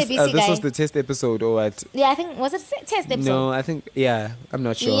 This was the test episode or what? Yeah, I think was it test episode? No, I think I'm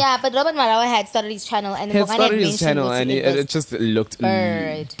not sure. Yeah, but Robert Marawa had started his channel and it just looked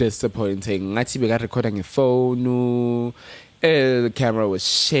disappointing. Ngathi we got recording a phone. The camera was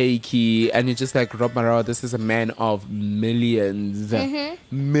shaky, and you're just like, Rob Marawa, this is a man of millions.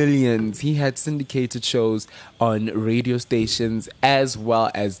 Millions. He had syndicated shows on radio stations as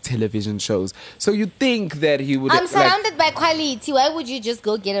well as television shows. So you'd think that he would... I'm surrounded by quality. Why would you just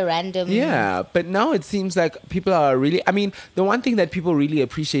go get a random... Yeah, but now it seems like people are really... I mean, the one thing that people really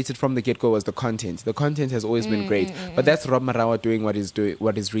appreciated from the get-go was the content. The content has always been great. But that's Rob Marawa doing what he's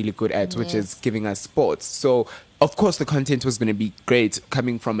really good at, which is giving us sports. So... Of course, the content was going to be great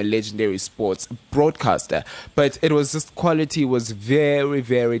coming from a legendary sports broadcaster, but it was just quality was very,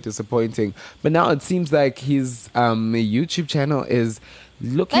 very disappointing. But now it seems like his YouTube channel is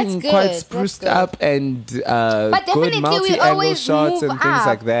looking quite spruced up and good multi-angle shots and things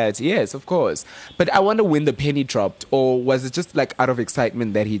like that. Yes, of course. But I wonder when the penny dropped, or was it just like out of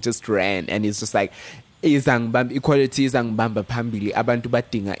excitement that he just ran and he's just like, equality izangibamba phambili abantu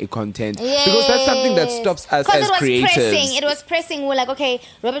badinga content, because that's something that stops us as creators. It was pressing. We're like, okay,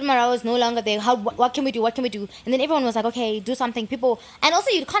 Robert Marawa is no longer there. What can we do? And then everyone was like, okay, do something. People, and also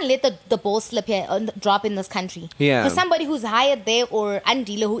you can't let the ball slip here and drop in this country. Yeah, because somebody who's hired there or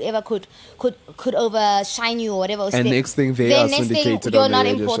Andila, whoever could overshine you or whatever. And next thing they are syndicated you're on not the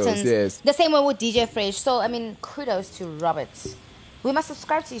important. Shows, yes. The same way with DJ Fresh. So I mean, kudos to Robert. We must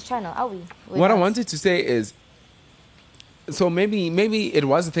subscribe to his channel, are we? What I wanted to say is, so maybe it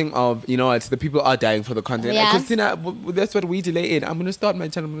was a thing of, it's the people are dying for the content. Yeah. Because that's what we delay in. I'm going to start my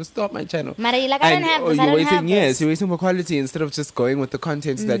channel. Mara, you're like, I don't have this. You're waiting for quality instead of just going with the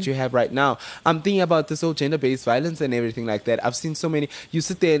content that you have right now. I'm thinking about this whole gender-based violence and everything like that. I've seen so many. You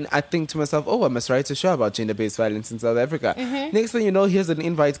sit there and I think to myself, I must write a show about gender-based violence in South Africa. Next thing you know, here's an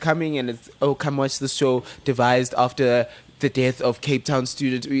invite coming and it's, come watch this show devised after the death of Cape Town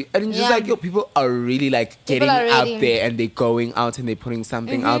student, and just like people are really like getting out there and they're going out and they're putting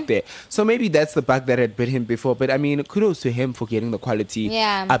something out there. So maybe that's the bug that had bit him before. But I mean, kudos to him for getting the quality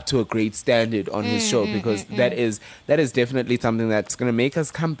up to a great standard on his show, because that is definitely something that's gonna make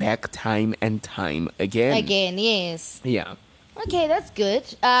us come back time and time again. Yes. Yeah. Okay, that's good.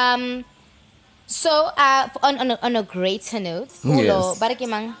 So on a greater note,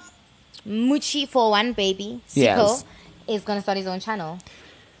 Barakimang Muchi for one baby, Siko, is going to start his own channel.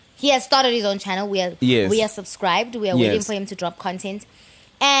 He has started his own channel. We are subscribed. We are waiting for him to drop content.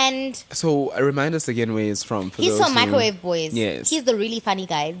 And so remind us again where he's from. He's from Microwave Boys. Yes. He's the really funny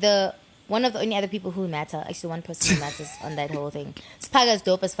guy. One of the only other people who matter. Actually, one person who matters on that whole thing. Spaga is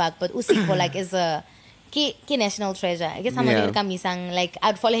dope as fuck, but Usiko is a key national treasure. I guess like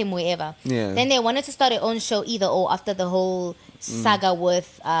I'd follow him wherever. Yeah. Then they wanted to start their own show either or after the whole saga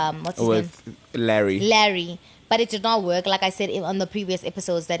with what's his name? Larry. But it did not work. Like I said on the previous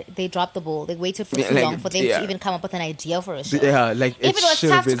episodes, that they dropped the ball. They waited for too long for them to even come up with an idea for a show. Yeah, like if it was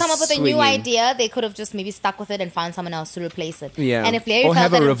tough to come up with a new idea, they could have just maybe stuck with it and found someone else to replace it. Yeah. And if Larry or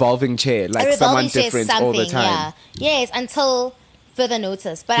have a revolving chair, like someone different all the time. Yeah. Yes, until further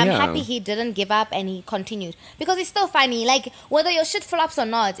notice. But I'm happy he didn't give up and he continued. Because he's still funny. Like, whether your shit flops or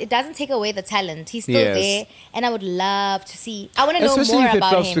not, it doesn't take away the talent. He's still there. And I would love to see. I want to know more about him. Especially if it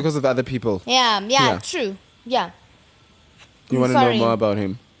flops because of other people. Yeah, true. Yeah. You want to know more about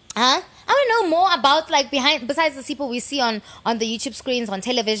him? Huh? I want to know more about, like, besides the people we see on the YouTube screens, on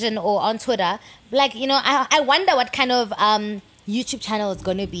television, or on Twitter. Like, you know, I wonder what kind of YouTube channel it's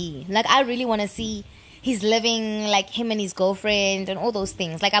going to be. Like, I really want to see his living, like, him and his girlfriend and all those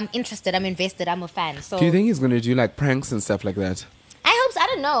things. Like, I'm interested, I'm invested, I'm a fan. So, do you think he's going to do, like, pranks and stuff like that? I hope so. I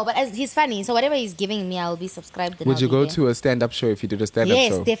don't know, but he's funny. So whatever he's giving me, I'll be subscribed. Would you go to a stand-up show if you did a stand-up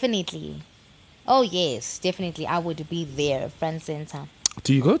show? Yes, definitely. Oh, yes, definitely. I would be there, front center.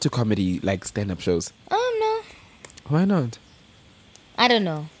 Do you go to comedy, like stand-up shows? No. Why not? I don't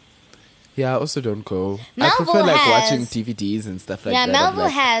know. Yeah, I also don't go. Melville I prefer like watching DVDs and stuff like that. Yeah, Melville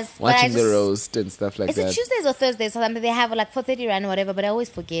has. Watching the roast and stuff like that. Is it Tuesdays or Thursdays or something? They have like 4:30 run or whatever, but I always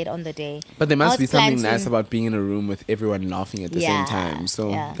forget on the day. But there must be something nice about being in a room with everyone laughing at the same time.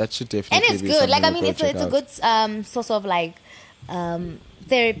 So that should definitely be. And it's good. Like, I mean, it's a good source of like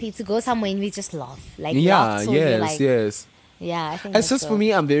therapy to go somewhere and we just laugh. Like, yes. Yeah, I think it's just for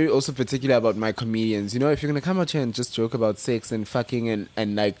me, I'm very also particular about my comedians. You know, if you're going to come out here and just joke about sex and fucking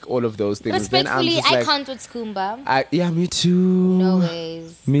and like all of those things, respectfully, then I'm just I can't with Skumba. Yeah, me too. No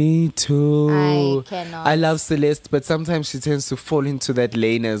ways. Me too. I cannot. I love Celeste, but sometimes she tends to fall into that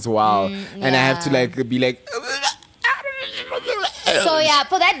lane as well. And I have to like be like... So yeah,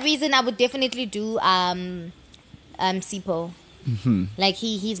 for that reason, I would definitely do Sipo. Mm-hmm. Like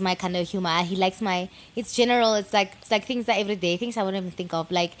he's my kind of humor. He likes it's general. It's like things that everyday things I wouldn't even think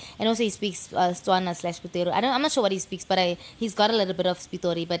of. Like, and also he speaks Tswana/Pitoro. I'm not sure what he speaks, but he's got a little bit of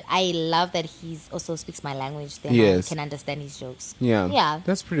Spitori. But I love that he's also speaks my language. Then I can understand his jokes. Yeah,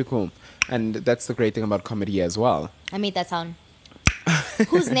 that's pretty cool. And that's the great thing about comedy as well. I made that sound.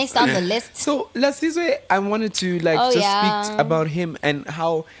 Who's next on the list? So Lasizwe, I wanted to speak about him and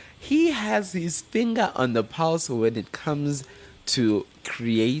how he has his finger on the pulse when it comes to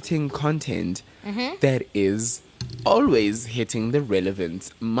creating content that is always hitting the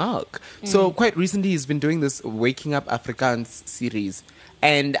relevant mark. So quite recently he's been doing this Waking Up Afrikaans series.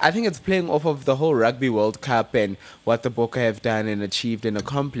 And I think it's playing off of the whole Rugby World Cup and what the Bokke have done and achieved and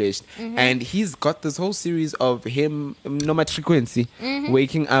accomplished. And he's got this whole series of him, Noma Frequency,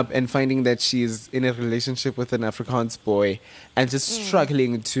 waking up and finding that she's in a relationship with an Afrikaans boy and just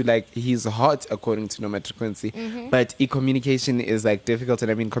struggling to, like, he's hot according to Noma Frequency. But communication is, like, difficult. And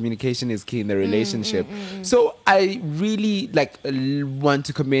I mean, communication is key in the relationship. So I really, want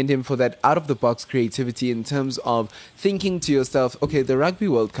to commend him for that out-of-the-box creativity in terms of thinking to yourself, okay, the Rugby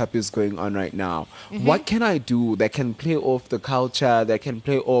World Cup is going on right now. What can I do that can play off the culture, that can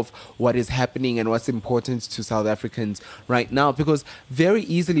play off what is happening and what's important to South Africans right now? Because very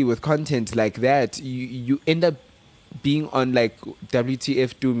easily with content like that, you end up being on like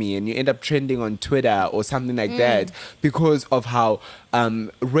WTF Do Me and you end up trending on Twitter or something like that because of how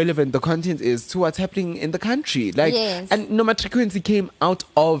relevant the content is to what's happening in the country. Like, and Noma Frequency came out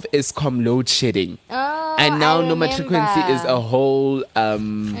of ESCOM load shedding. And now Noma Frequency is a whole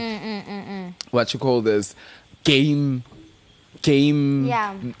what you call this game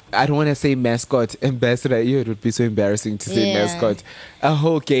I don't want to say mascot, ambassador. It would be so embarrassing to say mascot. A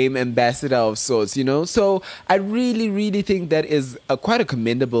whole game ambassador of sorts, you know. So I really, really think that is quite a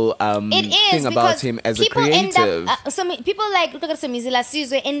commendable thing about him as a creative. People like look at Mizila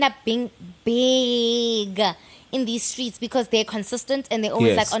Sizwe end up being big in these streets because they're consistent and they're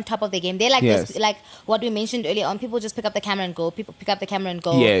always like on top of the game. They're like this, like what we mentioned earlier on. People just pick up the camera and go. People pick up the camera and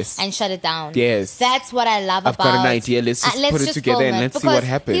go and shut it down. That's what I love about. I've got an idea. Let's just put it together and let's see what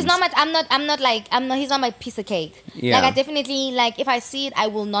happens. He's not my, he's not my piece of cake. Like I definitely if I see it, I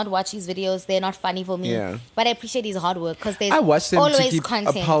will not watch his videos. They're not funny for me. But I appreciate his hard work because there's always to keep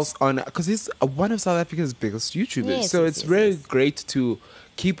content. A pulse on because he's one of South Africa's biggest YouTubers. So it's very great to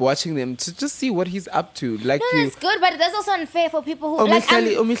keep watching them to just see what he's up to. Like it's good, but that's also unfair for people who makeup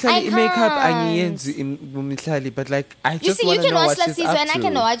but like I just want to know what she's up to. And I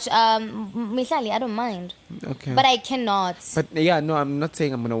can watch Mihlali, I don't mind. Okay. But I cannot. But I'm not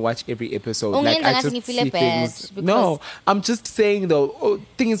saying I'm gonna watch every episode. Like I just see things. No, I'm just saying though.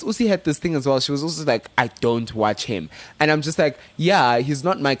 Thing is, Usi had this thing as well. She was also like, I don't watch him, and I'm just like, he's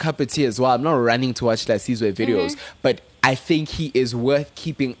not my cup of tea as well. I'm not running to watch Lasizwe videos, but I think he is worth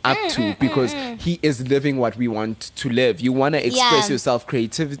keeping up to because he is living what we want to live. You want to express yourself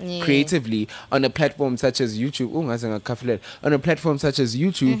creatively on a platform such as YouTube, on a platform such as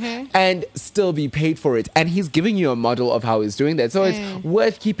YouTube, and still be paid for it. And he's giving you a model of how he's doing that. So it's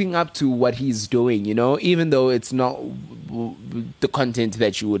worth keeping up to what he's doing, you know, even though it's not the content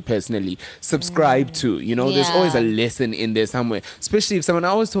that you would personally subscribe to, you know. There's always a lesson in there somewhere, especially if someone, I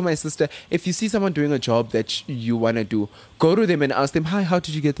always told my sister, if you see someone doing a job that you want to do, go to them and ask them, hi, how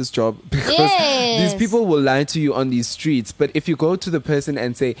did you get this job? Because these people will lie to you on these streets. But if you go to the person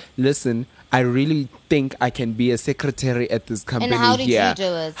and say, listen, I really think I can be a secretary at this company. And how did you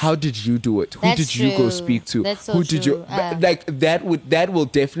do it? How did you do it? Who did you go speak to? That's so Who did true. you like? That will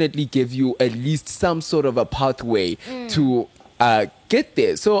definitely give you at least some sort of a pathway to get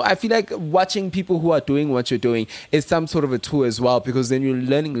there. So I feel like watching people who are doing what you're doing is some sort of a tool as well, because then you're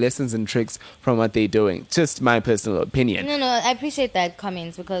learning lessons and tricks from what they're doing. Just my personal opinion. No, I appreciate that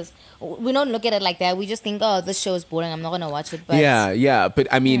comments, because we don't look at it like that. We just think, oh, this show is boring, I'm not gonna watch it. But yeah. But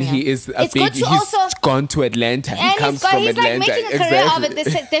I mean, he is he's gone to Atlanta. He comes from Atlanta. He's like making a career of it.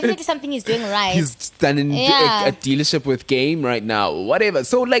 There's definitely something he's doing right. He's done a dealership with Game right now, whatever.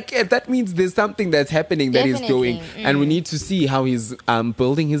 So like that means there's something that's happening that he's doing, and we need to see how he's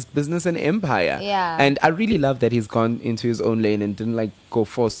building his business and empire. Yeah. And I really love that he's gone into his own lane and didn't like go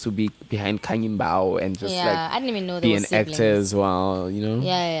forced to be behind Kanye Bao and just I didn't even know be an actor as well, you know.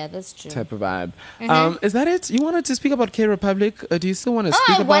 Yeah, that's true. Type of vibe. Is that it? You wanted to speak about K Republic? Do you still want to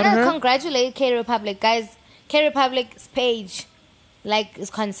speak about her? I want to congratulate K Republic, guys. K Republic's page, like, is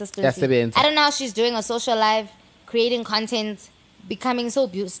consistency. I don't know how she's doing a social life, creating content, becoming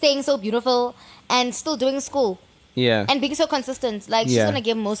staying so beautiful, and still doing school. Yeah. And being so consistent. Like, she's going to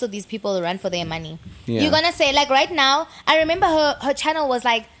give most of these people a run for their money. Yeah. You're going to say, like, right now, I remember her channel was,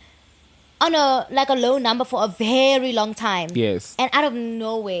 like, on a low number for a very long time. Yes. And out of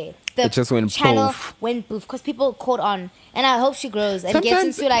nowhere, the it just went channel poof. went poof because people caught on. And I hope she grows and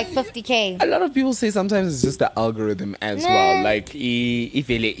gets into, like, 50K. A lot of people say sometimes it's just the algorithm as well. Like,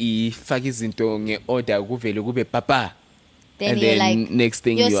 ifake izinto nge-order kuvele kube papa. Then and then like, next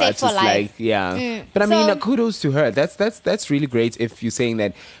thing you are just like, But I mean, kudos to her. That's really great if you're saying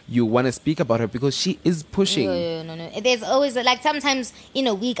that you want to speak about her, because she is pushing. No. There's always, like, sometimes in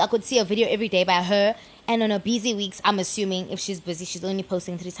a week I could see a video every day by her. And on her busy weeks, I'm assuming if she's busy, she's only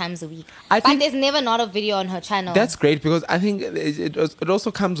posting 3 times a week. But there's never not a video on her channel. That's great, because I think it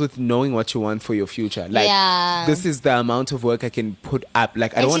also comes with knowing what you want for your future. Like, this is the amount of work I can put up.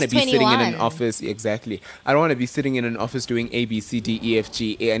 Like, I don't want to be 21. Sitting in an office. Exactly. I don't want to be sitting in an office doing A, B, C, D, E, F,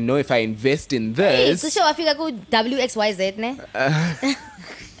 G. I know if I invest in this... Hey, I feel like W, X, Y, Z, ne?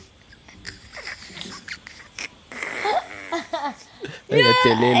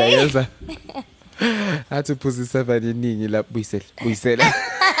 Athi phuzisa abaningi la buyisela.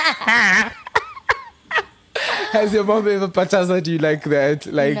 Has your mom ever patazed you like that?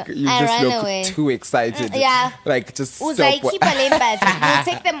 Like, no, you just look too excited. Yeah. Like, just stop. We'll take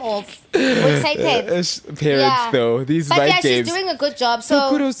them off. We're excited. Parents, though. These but games. She's doing a good job. So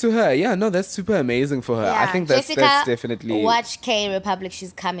kudos to her. Yeah, no, that's super amazing for her. I think that's definitely... watch K Republic.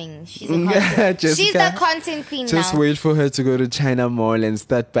 She's coming. She's the content queen now. Just wait for her to go to China Mall and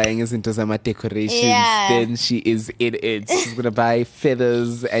start buying us into some decorations. Yeah. Then she is in it. She's going to buy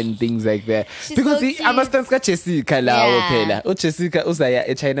feathers and things like that. Because I must ask Jessica lawo phela. Jessica uzaya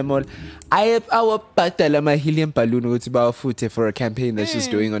eChina Mall. Our batala helium balloon ukuthi bawafuthe for a campaign that she's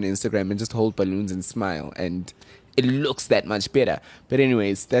doing on Instagram, and just hold balloons and smile, and it looks that much better. But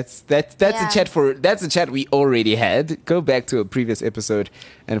anyways, that's a chat we already had. Go back to a previous episode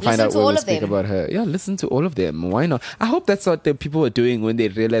and find out where we speak about her. Yeah, listen to all of them. Why not? I hope that's what the people were doing when they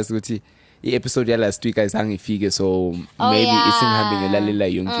realized ukuthi the episode last week ayizange, so maybe isinghambe ngelalela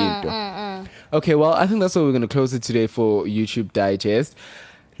yonke into. Okay, well, I think that's what we're going to close it today for YouTube Digest.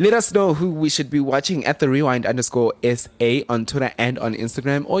 Let us know who we should be watching at @rewind_SA on Twitter and on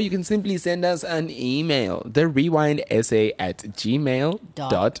Instagram, or you can simply send us an email,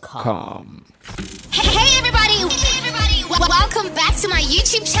 therewindsa@gmail.com. Hey everybody! Welcome back to my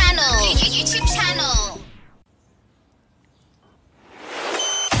YouTube channel.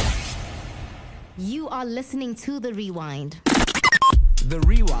 You are listening to The Rewind. The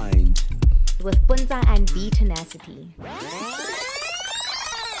Rewind. With Puntsa and BeeTenacity.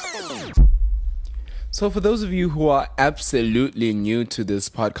 So for those of you who are absolutely new to this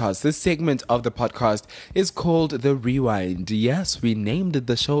podcast, this segment of the podcast is called The Rewind. Yes, we named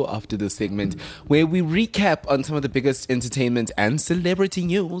the show after this segment where we recap on some of the biggest entertainment and celebrity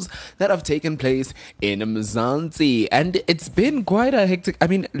news that have taken place in Mzansi. And it's been quite a hectic... I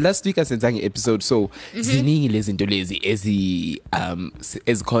mean, last week I sent an episode, so ziningi lezinto lezi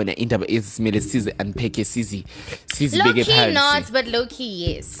ezikhona indaba ezimele size unpack sizi low-key not, but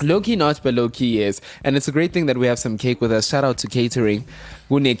low-key yes. Low-key not, but low-key yes. And it's a great thing that we have some cake with us. Shout out to catering.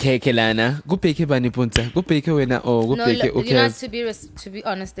 Gune cake lana. Gupeke bani punta. Gupeke wena oh gupeke okay. You know, to be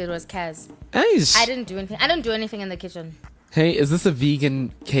honest, it was Kaz. Aish. I didn't do anything. I don't do anything in the kitchen. Hey, is this a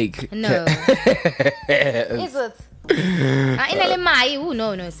vegan cake? No. Is it?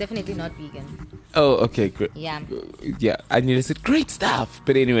 No, it's definitely not vegan. Oh, okay, great. Yeah. I nearly said great stuff.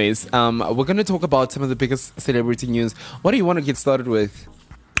 But anyways, we're gonna talk about some of the biggest celebrity news. What do you want to get started with?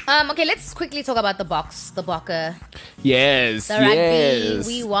 Okay, let's quickly talk about the bocker. Yes. The rugby.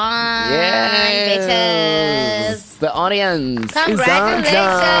 We won. Yes. Bitches. The audience. Congratulations.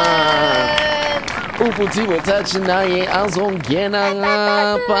 Uputi watch naye azongena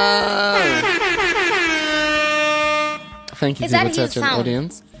ngapha. Thank you, Tibo Touch and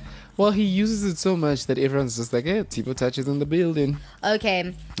audience. Well, he uses it so much that everyone's just like, hey, Tibo Touch is in the building.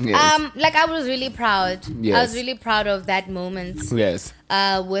 Okay. Yes. I was really proud. Yes. I was really proud of that moment. Yes.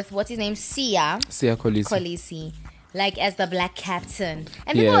 With what's his name? Sia Kolisi. Like as the black captain.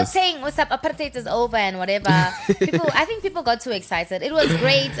 And people were saying, what's up, apartheid is over and whatever. I think people got too excited. It was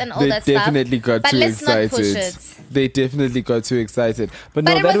great and all that stuff. They definitely got too excited. But let's not push it. They definitely got too excited. But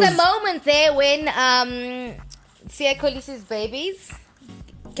no, it was a moment there when Sia Kolisi's babies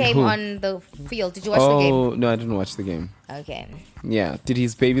came on the field. Did you watch the game? Oh, no, I didn't watch the game. Okay. Yeah. Did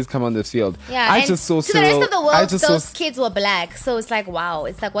his babies come on the field? Yeah. I just saw to the rest of the world, those kids were black. So it's like, wow.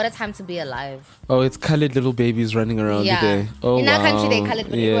 It's like, what a time to be alive. Oh, it's colored little babies running around there. Oh, in our country, they're colored,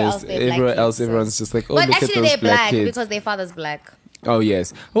 but everywhere else, everyone's just like, oh, but look actually, at those they're black kids. because their father's black. Oh,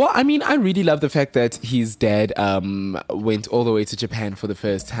 yes. Well, I mean, I really love the fact that his dad went all the way to Japan for the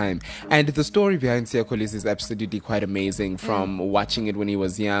first time. And the story behind Sia Kolisi is absolutely quite amazing. From watching it when he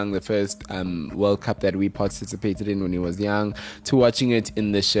was young, the first World Cup that we participated in when he was young, to watching it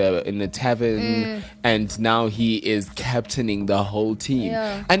in the show, in the tavern. And now he is captaining the whole team.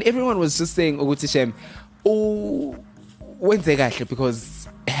 Yeah. And everyone was just saying, oh, when's because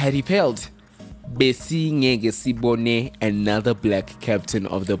had he failed, Besingege another black captain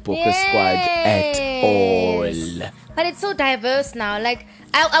of the Boca squad at all. But it's so diverse now. Like,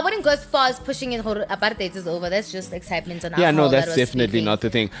 I wouldn't go as far as pushing it apartheid is over. That's just excitement on our Yeah, no, that's definitely not the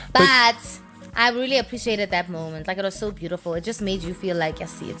thing. But I really appreciated that moment. Like, it was so beautiful. It just made you feel like,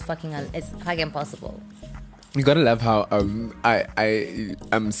 yes, it's fucking possible. You gotta love how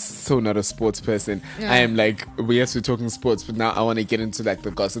I'm so not a sports person. I am like, yes, we're talking sports, but now I want to get into like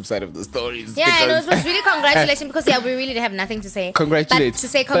the gossip side of the stories. Yeah, and it was really congratulations because we really have nothing to say. Congratulate. But to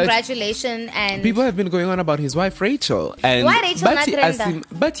say congratulations and people have been going on about his wife Rachel. And why Rachel not Brenda?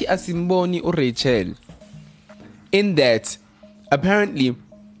 Bati asimboni u Rachel. In that, apparently,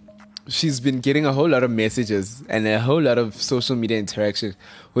 she's been getting a whole lot of messages and a whole lot of social media interaction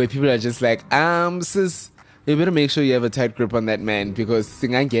where people are just like, sis, you better make sure you have a tight grip on that man because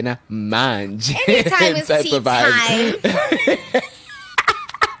singangena manje. Anytime is tea time.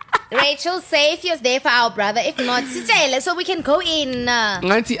 Rachel, say if you're there for our brother. If not, so we can go in.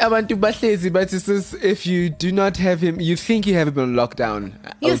 If you do not have him, you think you have him on lockdown.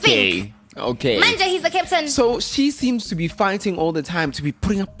 You think? Okay. Manja, he's the captain. So she seems to be fighting all the time, to be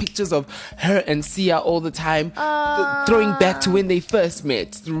putting up pictures of her and Sia all the time, throwing back to when they first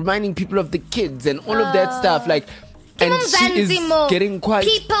met, reminding people of the kids and all of that stuff. Like, and she is getting quite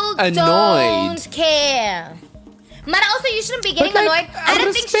annoyed. Don't care. Mara, also, you shouldn't be getting annoyed. I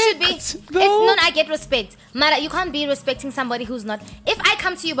don't think she should be. I get respect. Mara, you can't be respecting somebody who's not. If I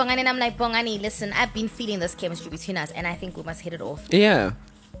come to you, Bongani, and I'm like, Bongani, listen, I've been feeling this chemistry between us, and I think we must hit it off. Yeah.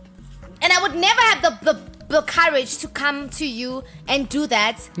 And I would never have the courage to come to you and do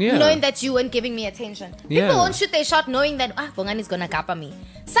that, knowing that you weren't giving me attention. People won't shoot their shot knowing that Bongani's gonna kappa me.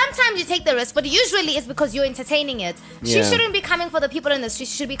 Sometimes you take the risk, but usually it's because you're entertaining it. She shouldn't be coming for the people in the street.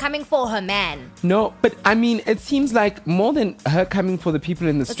 She should be coming for her man. No, but I mean, it seems like more than her coming for the people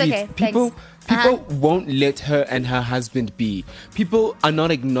in the streets, people won't let her and her husband be. People are not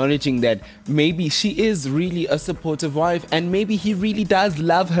acknowledging that maybe she is really a supportive wife and maybe he really does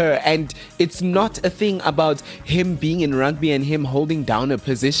love her, and it's not a thing about him being in rugby and him holding down a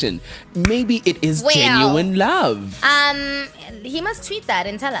position. Maybe it is genuine love. He must tweet that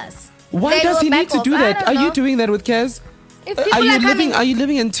and tell us. Why does he need to do that? Are you doing that with Kez? If people Are you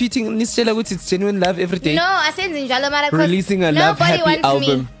living and tweeting Nishtela with its genuine love every day? No, I said in releasing a love happy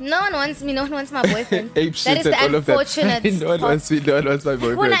album. No one wants me. No one wants my boyfriend. Ape That is the unfortunate. No one wants me. No one wants my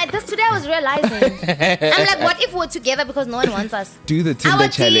boyfriend. Today I was realizing. I'm like, what if we're together because no one wants us? Do the Tinder Our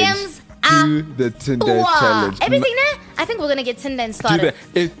challenge. DMs do the Tinder challenge. Everything now. I think we're gonna get Tinder and started.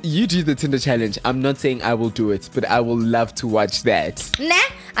 If you do the Tinder challenge, I'm not saying I will do it, but I will love to watch that. Nah,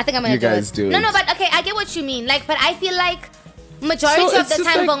 I think I'm gonna You guys do it. No, but okay, I get what you mean. Like, but I feel like majority So of the it's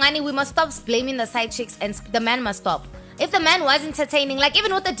time, just Bongani, we must stop blaming the side chicks and the man must stop. If the man was entertaining, like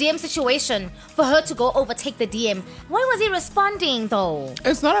even with the DM situation, for her to go overtake the DM, why was he responding though?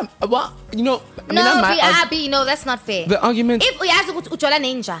 It's not a well, you know. No, that's not fair. The argument. If uyazi ukuthi ujola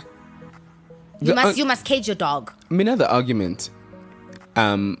ninja, you must cage your dog. The argument.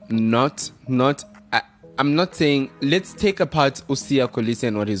 I'm not saying let's take apart Usia Kolisi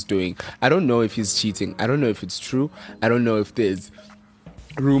and what he's doing. I don't know if he's cheating. I don't know if it's true. I don't know if there's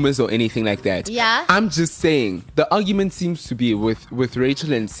rumors or anything like that. Yeah. I'm just saying the argument seems to be with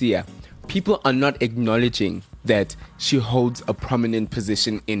Rachel and Sia. People are not acknowledging that she holds a prominent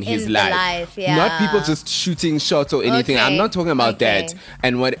position in his life. Yeah. Not people just shooting shots or anything. Okay. I'm not talking about Okay. that.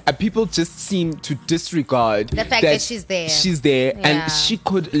 And what people just seem to disregard The fact that she's there. She's there, Yeah. and she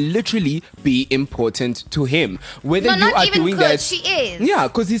could literally be important to him. Whether No, you not are even doing could, that, she is. Yeah,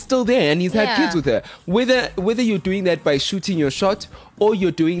 because he's still there and he's had Yeah. kids with her. Whether you're doing that by shooting your shot, or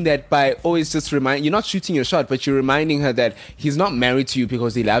you're doing that by always just you're not shooting your shot, but you're reminding her that he's not married to you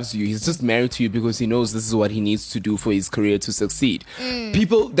because he loves you. He's just married to you because he knows this is what he needs to do for his career to succeed.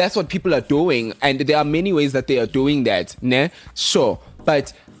 That's what people are doing, and there are many ways that they are doing that. Né? Sure,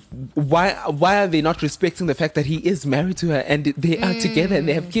 but why are they not respecting the fact that he is married to her and they are together and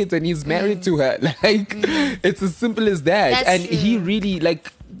they have kids and he's married to her? Like, it's as simple as that. That's and true. he really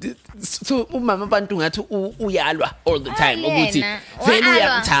like. So umama bantu ngathi uyalwa all the time ukuthi yena. vele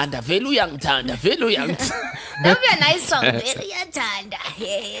Wayalwa. uyangithanda That would be a nice song. Vele uyathanda,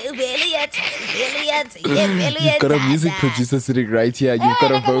 yeah, vele uyathanda, vele uyathanda, yeah, vele You've got a uyathanda. music producer sitting right here. You've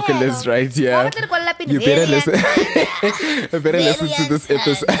got a look at vocalist him. right here. Why would they call up in You better vele listen. uyathanda? You better Vele listen to this uyathanda.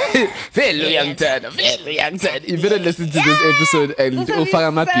 episode. Vele uyangithanda. You better listen to this episode and This will be ufaka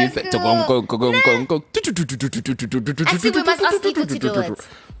ama beats. so cool. Actually, we must ask Ito to do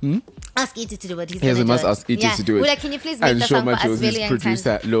it. Ask Ito to do it. He's Yes, we gonna must do it. ask Ito Yeah. to do it. Wula, can you please make And the show song for Macho us? his Vele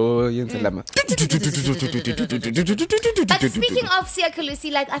producer. Lo yenza lama. But speaking of Sia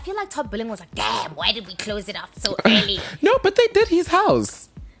Khaleesi, like I feel like Top Billing was like, damn, why did we close it off so early? No, but they did his house.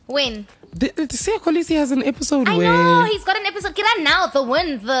 When? Sia Kolisi has an episode I where know he's got an episode. Get on now,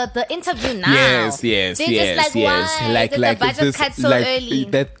 the interview now. Yes. They're just like, why did the budget cut so early?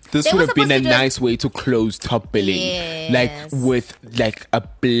 This They would were have been a supposed to do it- nice way to close Top Billing. Yes. Like with like a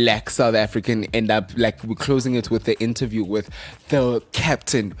black South African end up like we're closing it with the interview with the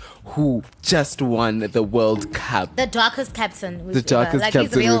captain who just won the World Cup. The darkest captain. The darkest like,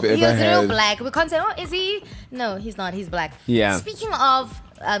 captain he's real, we've he's ever real had. black. We can't say, oh, is he? No, he's not. He's black. Yeah. Speaking of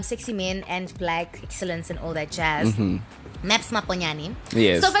sexy men and black excellence and all that jazz. Maps Maponyani.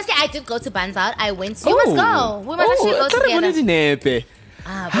 Yes. So firstly, I did go to Buns Out. I went. You must go. We must actually go together.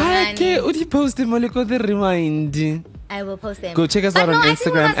 Hi, Bongani. Udi post the remind. I will post them. Go check us But out no, on I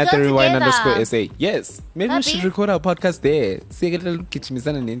think we Instagram must at go the rewind together. _SA. Yes, maybe we should Happy? record our podcast there.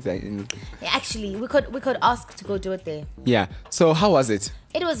 Actually, we could ask to go do it there. Yeah. So how was it?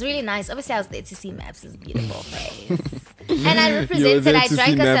 It was really nice. Obviously, I was there to see Maps' beautiful face. And I You were represented, there I to drank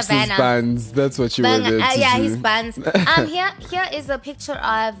see a Maps' Savannah. buns. That's what you were there to Yeah, see. his buns. Here is a picture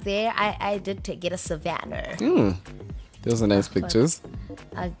of there. I did get a Savannah. Those are nice pictures.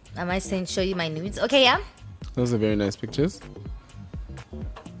 I might show you my nudes. Okay, yeah? Those are very nice pictures.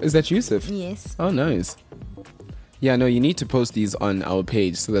 Is that Yusuf? Yes. Oh, nice. Yeah, no, you need to post these on our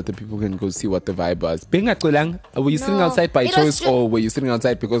page so that the people can go see what the vibe was. Were you sitting No, outside by it was choice ju- or were you sitting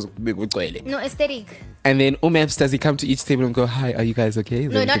outside because No, aesthetic. And then Maps, does he come to each table and go, hi, are you guys okay?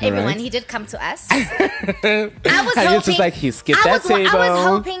 Is No, not everything all everyone. right?" He did come to us. I was And hoping. it's just like he skipped I that table. was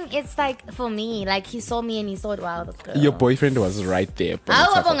hoping it's like for me. Like he saw me and he thought, wow, this girl. Your boyfriend was right there.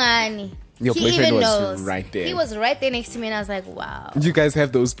 Awa Bongani. Your He boyfriend even was knows. right there. He was right there next to me, and I was like, wow. You guys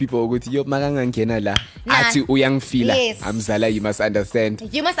have those people with yo magangangena la. Nah. Ati uyang fila. Yes. Amzala, you must understand.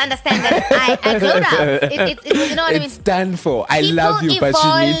 You must understand that I glowed up. It was, you know what I mean? It's done for. I People love you, but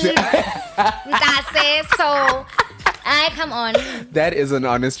you need to. That's it. So, come on. That is an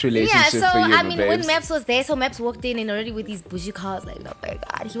honest Yeah, relationship so for you, I mean, when babes. Maps was there, so Maps walked in and already with these bougie cars, like, oh my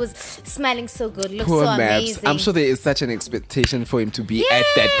god, he was smelling so good, looked Poor so Maps. amazing. I'm sure there is such an expectation for him to be at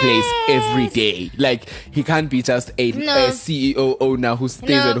that place every Yes. day. Like he can't be just a CEO owner who stays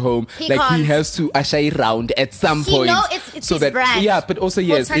No, at home. he Like he can't. has to usher around at some point. No, It's his brand. Yeah, but also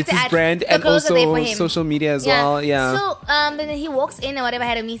yes, it's his brand and also social media as well. Yeah. So then he walks in and whatever. I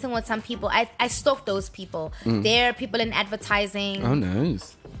had a meeting with some people. I stalked those people. They're people in advertising. Oh,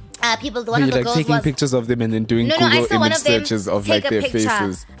 nice. People, one of the girls taking was pictures of them and then doing Google image searches of like their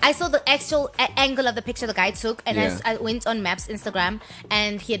faces. I saw the actual angle of the picture the guy took, and I went on Maps Instagram,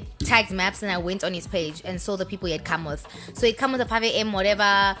 and he had tagged Maps, and I went on his page and saw the people he had come with. So he'd come with a 5 a.m.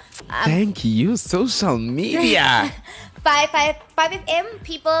 whatever. Thank you, social media. 5 FM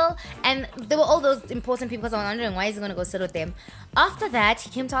people, and there were all those important people. So I was wondering why is he going to go sit with them. After that, he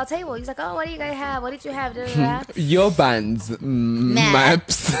came to our table. He's like, "Oh, what do you guys have? What did you have?" Your bands,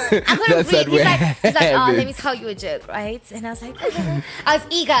 Maps. I'm gonna read. He's like, "Oh, let me tell you a joke, right?" And I was like, I was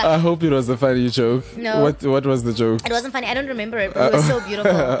eager. I hope it was a funny joke. No. What was the joke? It wasn't funny. I don't remember it, but it was so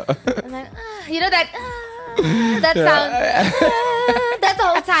beautiful. I'm like, you know that. That sound. That's the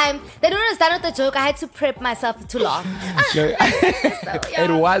whole time. They don't understand the joke. I had to prep myself to laugh.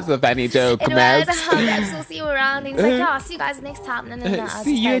 It was a funny joke, Maps. Maps will see you around. And he's like, yeah, I'll see you guys next time. No.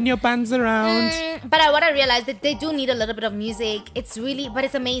 See you and your bands around. But what I realized that they do need a little bit of music. It's really, but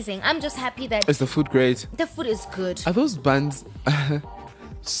it's amazing. I'm just happy that. Is the food great? The food is good. Are those buns?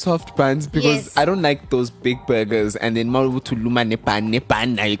 Soft buns, because I don't like those big burgers and then no. Everything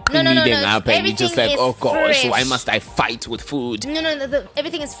and you're just like, oh gosh, fresh. Why must I fight with food? No,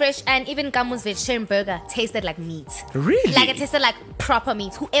 everything is fresh, and even Gamu's vegetarian burger tasted like meat. Really? Like it tasted like proper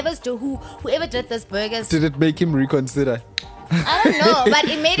meat. Whoever did those burgers, did it make him reconsider? I don't know, but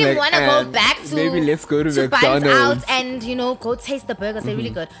it made him want to go back to maybe let's go to McDonald's McDonald's and go taste the burgers. They're really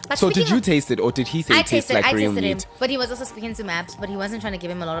good. But so did you taste it, or did he say it tastes like real meat? Him, but he was also speaking to Maps, but he wasn't trying to give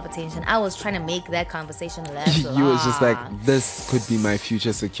him a lot of attention. I was trying to make that conversation last. You was just like, this could be my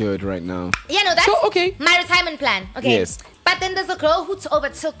future secured right now. Yeah, no, that's okay. My retirement plan. Okay. Yes. But then there's a girl who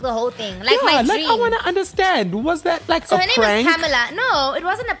overtook the whole thing. Like my dream. I want to understand. Was that like a prank? So her name is Pamela. No, it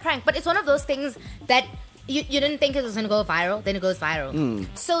wasn't a prank, but it's one of those things that you didn't think it was going to go viral, then it goes viral.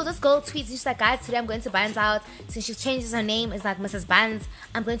 So this girl tweets, she's like, guys, today I'm going to Bands out. So she changes her name, it's like Mrs. Bands.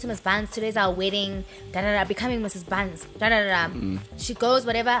 I'm going to Miss Bands, today's our wedding, becoming Mrs. Bands, She goes,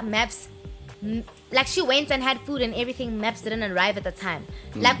 whatever, Maps, like she went and had food and everything, Maps didn't arrive at the time.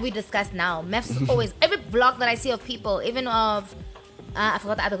 Like we discussed now, Maps is always, every vlog that I see of people, even of, I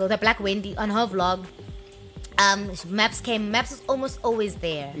forgot the other girl, the Black Wendy, on her vlog, Maps was almost always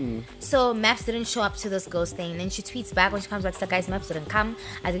there. So Maps didn't show up to this ghost thing. And then she tweets back when she comes back, she's like, guys, Maps didn't come.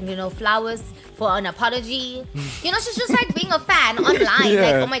 I think, flowers for an apology. She's just like being a fan online.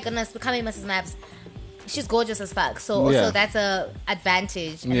 Like, oh my goodness, becoming Mrs. Maps. She's gorgeous as fuck. So also that's a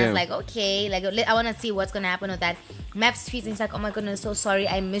advantage. And I was like, okay, like I want to see what's going to happen with that. Maps tweets and she's like, oh my goodness, so sorry,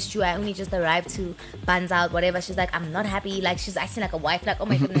 I missed you. I only just arrived to Buns Out, whatever. She's like, I'm not happy. Like she's acting like a wife. Like, oh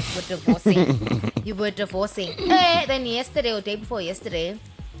my goodness, we're divorcing. You were divorcing. Then yesterday or day before yesterday,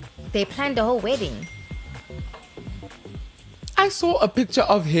 they planned the whole wedding. I saw a picture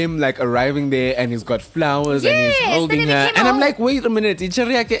of him like arriving there and he's got flowers and he's holding her. And I'm like, wait a minute, it's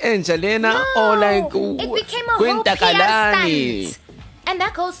Angelina or like it became a whole PR stunt. And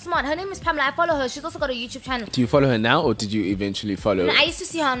that girl's smart. Her name is Pamela. I follow her. She's also got a YouTube channel. Do you follow her now or did you eventually follow her? I used to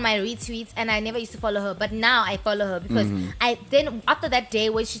see her on my retweets and I never used to follow her. But now I follow her because then after that day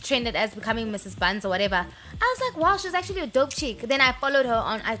when she trended as becoming Mrs. Buns or whatever, I was like, wow, she's actually a dope chick. Then I followed her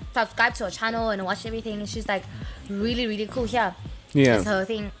I subscribed to her channel and watched everything. And she's like really, really cool. Yeah. That's her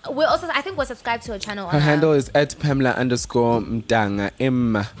thing. I think we're subscribed to her channel. Her handle is at Pamela_Mdanga,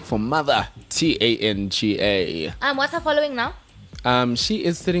 M for mother, TANGA. What's her following now? She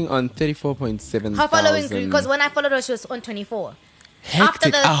is sitting on 34.7. Her following grew because when I followed her, she was on 24.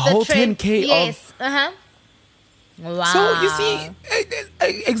 Hectic, a whole 10K. Yes. Wow. So you see,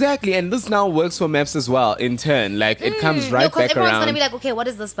 exactly, and this now works for Maps as well. In turn, like it comes right back around. Everyone's gonna be like, okay, what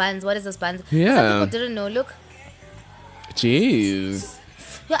is this Buns? What is this Buns? Yeah. Some people didn't know. Look. Jeez.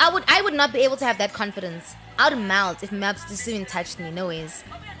 Yeah, I would not be able to have that confidence. I would melt if Maps just even touched me. No ways.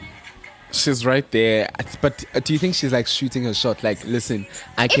 She's right there. But do you think she's like shooting her shot? Like, listen,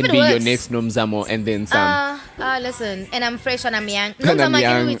 I can be your next Nomzamo and then some. Listen, and I'm fresh and I'm young.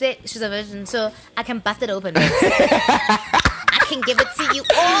 Nomzamo, she's a virgin, so I can bust it open. I can give it to you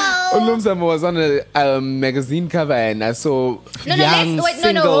all. Nomzamo was on a magazine cover and I saw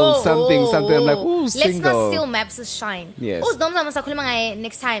single something. I'm like, ooh, single. Let's not steal Maps' shine. Yes. Oh, Nomzamo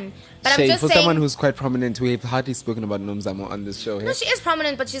next time. But Shame, I'm just for saying, someone who's quite prominent, we've hardly spoken about Nomzamo on this show. No, she is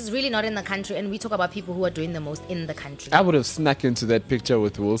prominent, but she's really not in the country. And we talk about people who are doing the most in the country. I would have snuck into that picture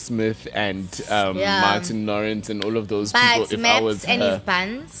with Will Smith and Martin Lawrence and all of those people if Maps I was and her. his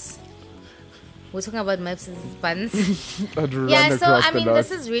buns. we're talking about Maps' buns. Yeah, so I mean,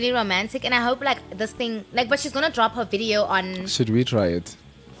 this is really romantic, and I hope like this thing, like, but she's gonna drop her video on. Should we try it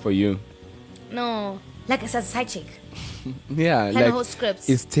for you? No, like as a side chick. Yeah, Kind like of whole scripts.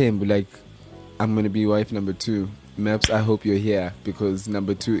 it's Tim. Like, I'm gonna be wife number 2. Maps, I hope you're here because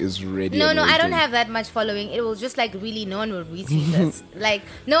number 2 is ready. No, and I don't waiting. have that much following. It will just like really, no one will retweet this. Like,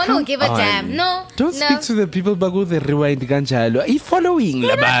 no one will give a damn. No, Don't speak to the people bago the rewind kanjalo. Are you following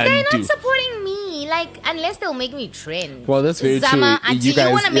they're labantu? not supporting me. Like, unless they'll make me trend. Well, that's very Zama, true. you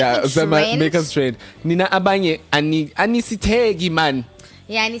wanna make me Zama, trend? make us trend. Nina abanye anisitegi man.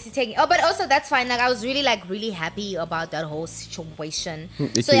 Yeah, I need to take it. Oh, but also that's fine. Like, I was really happy about that whole situation.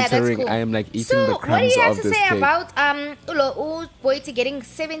 The So yeah, that's catering, cool. I am like eating So the what do crumbs you have of to this say cake. about Ulo Boyti getting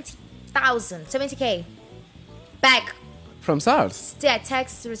 70K back? From SARS? Yeah,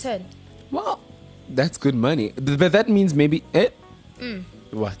 tax return. Well, that's good money. But that means maybe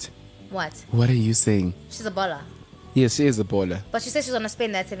What? What? What are you saying? She's a baller. Yes, she is a baller. But she said she's gonna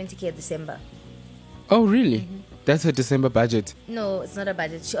spend that 70K in December. Oh, really? That's her December budget. No, it's not a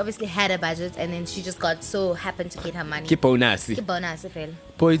budget. She obviously had a budget and then she just happened to get her money. Ke bonus. Ke bonus vele.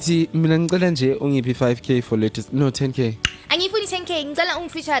 Boyti, mina ngicela nje ungiphi 5K for latest. No, 10K. Angifuni 10K, ngicela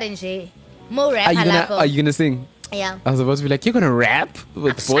ungifeature nje. Mo rap Are lapho. you gonna sing? Yeah. I was about to be like, you're gonna rap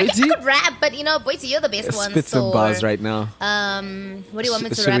with I Boyti? could rap, but you know, Boyti, you're the best one. Spit some bars right now. What do you want me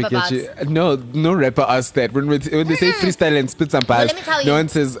to Should rap we get about? you? No rapper asks that. When they say freestyle and spit some bars, let me tell no you. one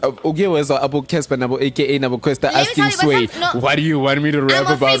says, okay, where's Abu Kesper, Nabo AKA Nabo Costa Let me tell asking you, but Sway, no. what do you want me to rap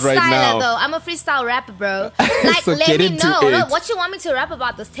I'm a about freestyler right now? though. I'm a freestyle rapper, bro. Like, So let get me into know. it. Look, what you want me to rap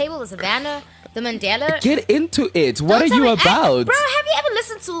about? This table, the Savannah, the Mandela. Get into it. What Don't are tell you me- about? bro? Have you ever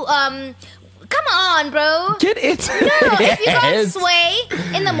listened to Come on, bro. Get into No, if you don't it. sway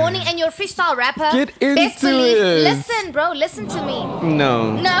in the morning and you're a freestyle rapper, Get into best believe, it. listen, bro, listen to me.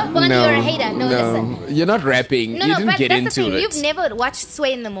 No. No, but you're a hater. No, listen. You're not rapping. No, you no, didn't but get that's the into thing. it. You've never watched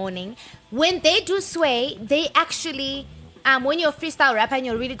Sway in the morning. When they do Sway, they actually, when you're a freestyle rapper and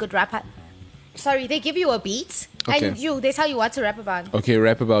you're a really good rapper, sorry, they give you a beat Okay. and they tell you what to rap about. Okay,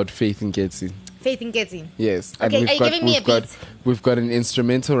 rap about Faith and Getsi. Faith in Getty. Yes. Okay, are you giving me a beat? We've got an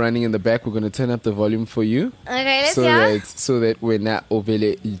instrumental running in the back. We're going to turn up the volume for you. Okay, let's hear. So that when that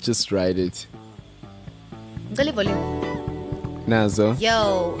ovele, you just ride it. Ngicela volume. Nazo.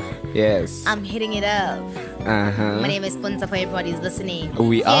 Yo, Yes. I'm hitting it up. Uh-huh. My name is Puntsa for everybody's listening.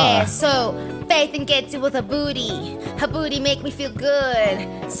 We Yeah, are. so Faith and Getty with her booty. Her booty make me feel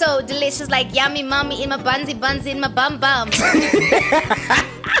good. So delicious like yummy mommy in my bunsy in my bum bum.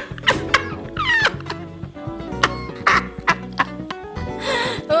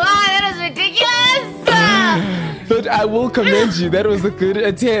 Wow, that is ridiculous. But I will commend you. That was a good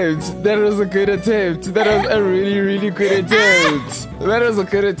attempt. That was a good attempt. That was a really, really good attempt. That was a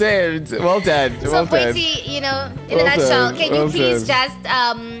good attempt. Well done. So Well done. Boise, in a Well nutshell, done. can you Well please done.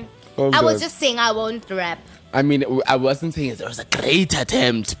 just Well I was done. just saying I won't rap. I mean, I wasn't saying it was a great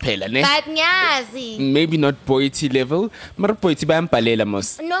attempt, Pela, ne? But nyazi. Maybe not Boyti level, but Boyti bayampalela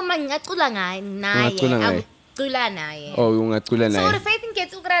mos. No man ngacula ngaye Ungacula ngaye? Angicula naye. Oh, ungacula So naye. the Faith and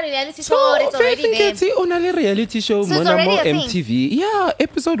Getty ukra reality So, show it's already Faith there. Nketsi unale reality show So it's Mona already Mo a thing? MTV. Yeah,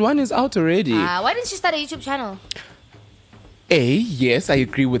 episode 1 is out already. Why didn't she start a YouTube channel? Yes, I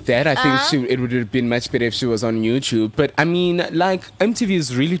agree with that. I think it would have been much better if she was on YouTube. But I mean, like, MTV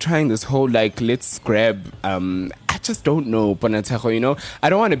is really trying this whole, like, let's grab, I just don't know, Bonataho, you know? I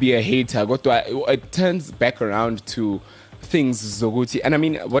don't want to be a hater. It turns back around to things, Zoguti. And I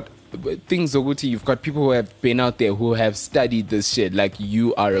mean, things, Zoguti, you've got people who have been out there who have studied this shit. Like,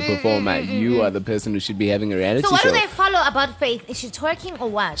 you are a performer. You are the person who should be having a reality So what show. do they follow about Faith? Is she twerking or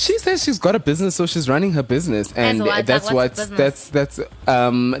what? She says she's got a business, so she's running her business, and So what? that's What's the business? that's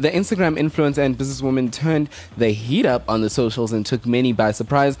the Instagram influencer and businesswoman turned the heat up on the socials and took many by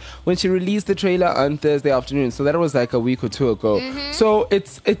surprise when she released the trailer on Thursday afternoon. So that was like a week or two ago. So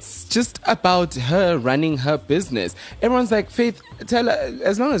it's just about her running her business. Everyone's like, Faith, tell her,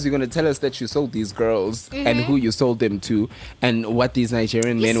 as long as you're gonna tell us that you sold these girls and who you sold them to and what these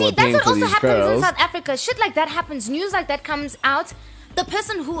Nigerian You men see, were that's paying what for also these happens in girls. South Africa. Shit like that happens. News like that comes out. The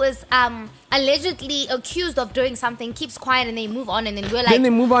person who is allegedly accused of doing something keeps quiet and they move on, and then we're like, Then they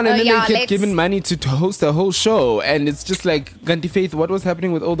move on and then yeah, they get let's- given money to host a whole show. And it's just like, Ganti Faith, what was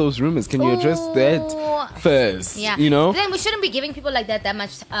happening with all those rumors? Can you address Ooh. that first? Yeah, You know? Then we shouldn't be giving people like that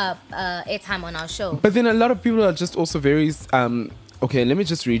much airtime on our show. But then a lot of people are just also very... okay, let me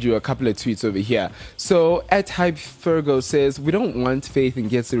just read you a couple of tweets over here. So, at Hype Fergo says, we don't want Faith and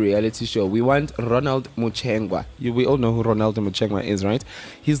Gets a reality show. We want Ronald Muchengwa. We all know who Ronald Muchengwa is, right?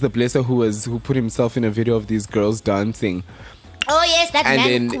 He's the blesser who put himself in a video of these girls dancing. Oh yes, that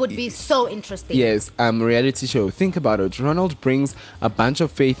And man would be so interesting. Yes, reality show. Think about it. Ronald brings a bunch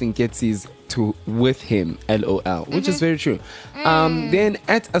of Faith and Getsy's with him, LOL, which is very true. Then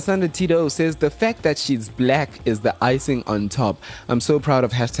at Asanda Tito says the fact that she's black is the icing on top. I'm so proud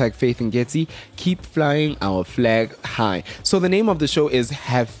of hashtag Faith and Getsy. Keep flying our flag high. So the name of the show is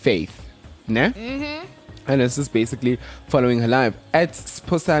Have Faith. Nah? And this is basically following her life. At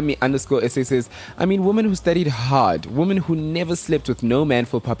Sposami_SA says, I mean, women who studied hard, women who never slept with no man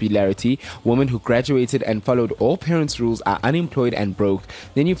for popularity, women who graduated and followed all parents' rules are unemployed and broke.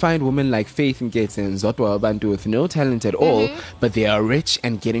 Then you find women like Faith and Gates and Zotwa Abantu with no talent at all, but they are rich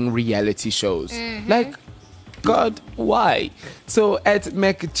and getting reality shows. Like, God, why? So at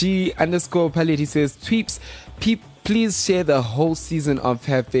MacG_Palette, he says, tweeps, please share the whole season of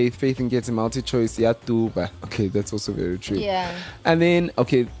Have Faith. Faith and Gets a multi-choice. Okay, that's also very true. Yeah. And then,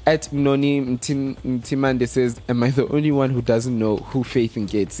 okay, at Noni Mtimande says, am I the only one who doesn't know who Faith and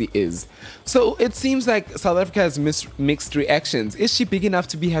Getsi is? So it seems like South Africa has mixed reactions. Is she big enough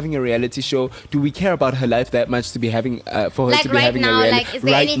to be having a reality show? Do we care about her life that much to be having, for her to be right having now, a reality like, is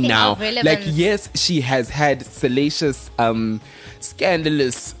there right anything now? of relevance? Like, yes, she has had salacious,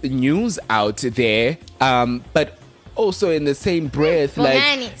 scandalous news out there, but also in the same breath,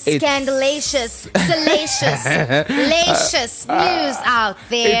 scandalous, salacious, lacious news out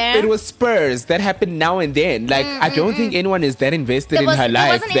there. It was spurs that happened now and then. Like, I don't think anyone is that invested in her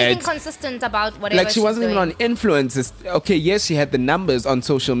life. There wasn't anything consistent about whatever. Like, she wasn't even on influencers. Okay, yes, she had the numbers on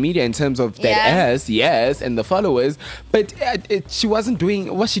social media in terms of that ass, yes, and the followers, but she wasn't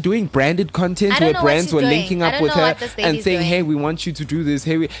doing. Was she doing branded content where brands were linking up with her and saying, "Hey, we want you to do this"?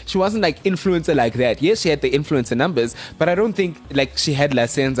 Hey, she wasn't like influencer like that. Yes, she had the influencer numbers, but I don't think like she had La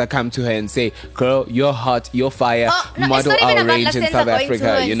Senza come to her and say, "Girl, you're hot, you're fire, model our range in South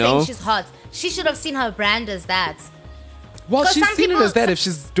Africa." You know, she's hot. She should have seen her brand as that. Well, she's seen it as that if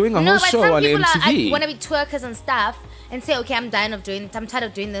she's doing a whole show on MTV. Want to be twerkers and stuff and say, okay, I'm tired of doing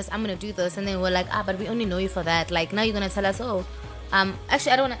this, I'm gonna do this, and then we're like, but we only know you for that. Like, now you're gonna tell us,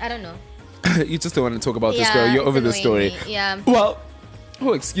 actually, I don't know. You just don't want to talk about this girl. You're over the story. Yeah. Well,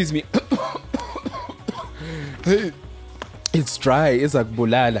 excuse me. It's dry. It's like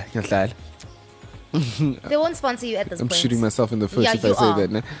bulala. They won't sponsor you at this point. I'm shooting myself in the foot if I say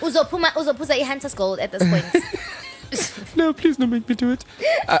that. Nah? Uzopuza Hunter's gold at this point. No, please don't make me do it.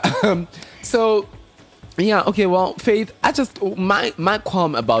 So, yeah, okay, well, Faith, I just, my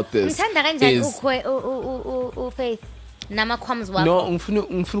qualm about this is... Faith. No,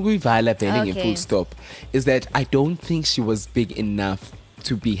 full stop. Is that I don't think she was big enough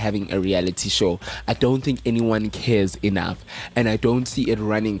to be having a reality show. I don't think anyone cares enough, and I don't see it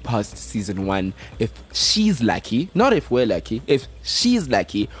running past season 1. If she's lucky, not if we're lucky, if she's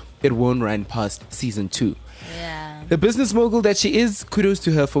lucky, it won't run past season 2. Yeah. The business mogul that she is, kudos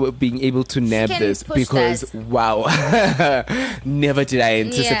to her for being able to nab this, because wow, never did I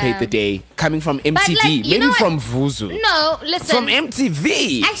anticipate the day coming from MTV, maybe from Vuzu. No, listen, from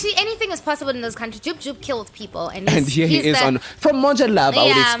MTV. Actually, anything is possible in this country. Jup killed people, and here he is on from Moja Love. I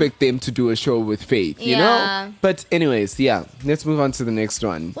would expect them to do a show with Faith, you know. But anyways, let's move on to the next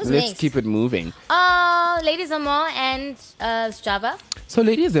one. Let's keep it moving. Lady Zama and Java. So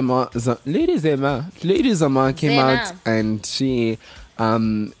Lady Zama came out and she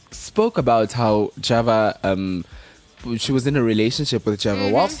spoke about how Java she was in a relationship with Java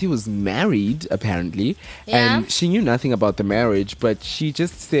whilst he was married, apparently, and she knew nothing about the marriage, but she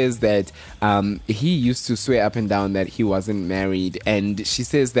just says that he used to swear up and down that he wasn't married, and she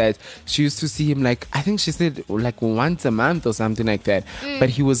says that she used to see him like, I think she said like once a month or something like that,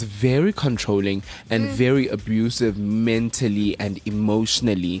 but he was very controlling and very abusive mentally and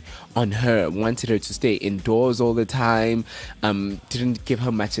emotionally on her, wanted her to stay indoors all the time, didn't give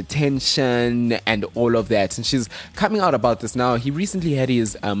her much attention and all of that, and she's coming out about this now. He recently had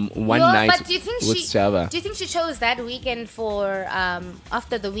his night with Java. Do you think she chose that weekend for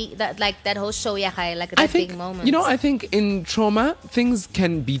after the week that whole show big moment? You know, I think in trauma things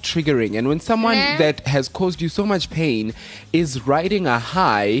can be triggering, and when someone that has caused you so much pain is riding a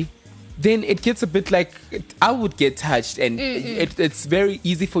high, then it gets a bit like, I would get touched, and it's very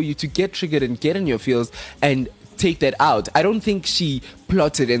easy for you to get triggered and get in your feels and take that out. I don't think she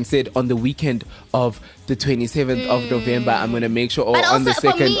plotted and said on the weekend of the 27th of November I'm going to make sure, or on the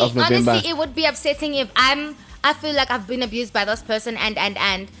 2nd of November. Honestly, it would be upsetting if I feel like I've been abused by this person and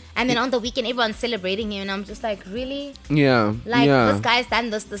And then on the weekend, everyone's celebrating him. And I'm just like, really? Yeah. Like, yeah. this guy's done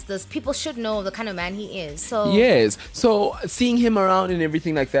this. People should know the kind of man he is. So yes. So seeing him around and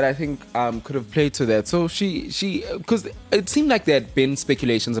everything like that, I think could have played to that. So she because it seemed like there had been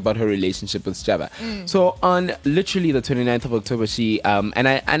speculations about her relationship with Java. So on literally the 29th of October, she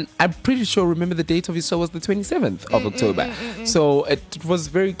and I'm pretty sure, remember the date of his show was the 27th of October. So it was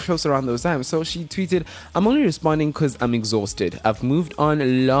very close around those times. So she tweeted, "I'm only responding because I'm exhausted. I've moved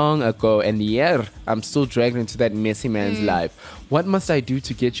on long ago, and yeah, I'm still dragged into that messy man's life. What must I do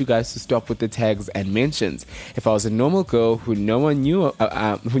to get you guys to stop with the tags and mentions? If I was a normal girl who no one knew,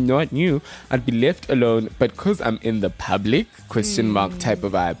 I'd be left alone. But because I'm in the public type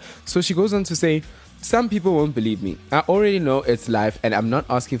of vibe." So she goes on to say, "Some people won't believe me. I already know it's life, and I'm not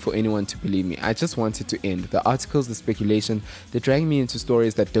asking for anyone to believe me. I just want it to end. The articles, the speculation, they're dragging me into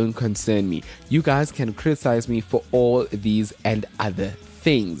stories that don't concern me. You guys can criticize me for all these and other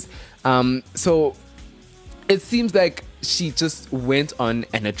things." So it seems like she just went on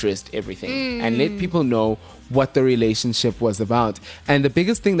and addressed everything and let people know what the relationship was about. And the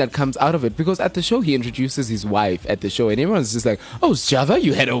biggest thing that comes out of it, because at the show he introduces his wife at the show, and everyone's just like, "Oh, Java,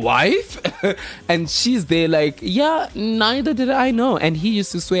 you had a wife?" And she's there like, "Yeah, neither did I know." And he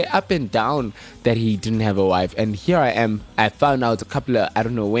used to swear up and down that he didn't have a wife. And here I am, I found out a couple of, I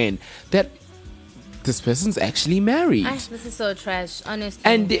don't know when, that this person's actually married. This is so trash, honestly.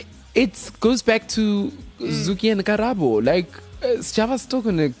 And it goes back to Zuki and Karabo. Like, Java's still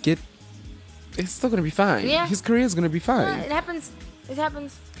gonna get. It's still gonna be fine. Yeah. His career is gonna be fine. It happens. It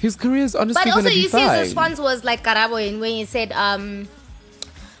happens. His career is honestly But also, gonna be you fine. see his response was like Karabo when he said,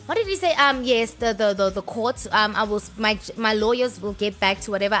 what did he say? Yes, the courts. I will. My lawyers will get back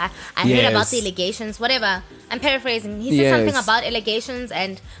to whatever I heard about the allegations. Whatever. I'm paraphrasing. He said something about allegations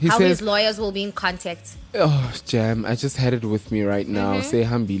and how his lawyers will be in contact. Oh, Jam, I just had it with me right now. Say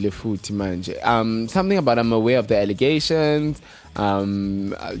hambile futhi manje. Something about I'm aware of the allegations. My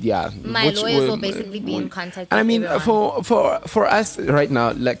lawyers will basically be in contact with I mean, everyone. for us right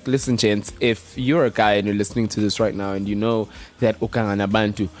now, like, listen, gents, if you're a guy and you're listening to this right now and you know that Okangana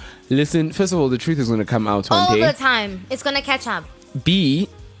Bantu, listen, first of all, the truth is going to come out one day. All the time. It's going to catch up. B,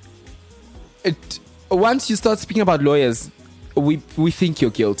 once you start speaking about lawyers, we think you're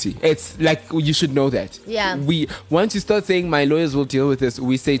guilty. It's like, you should know that. Yeah. Once you start saying my lawyers will deal with this,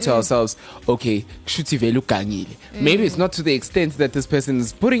 we say to ourselves, okay, maybe it's not to the extent that this person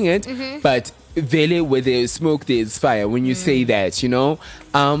is putting it, but vele, where there's smoke, there's fire. When you say that, you know,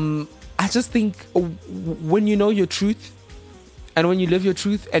 I just think when you know your truth and when you live your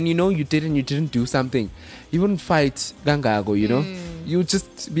truth and you know you did and you didn't do something, you wouldn't fight gangago, you know. You would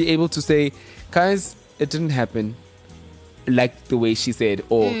just be able to say, guys, it didn't happen like the way she said,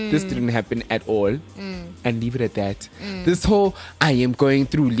 or this didn't happen at all, and leave it at that. This whole I am going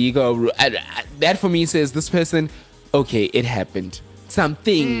through legal, that for me says this person, okay, it happened.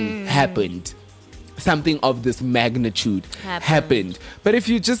 Something happened. Something of this magnitude happened. But if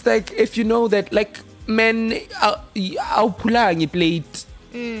you just like, if you know that, like, man, I'll pull out plate.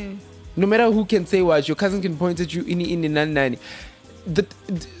 No matter who can say what, your cousin can point at you in nani.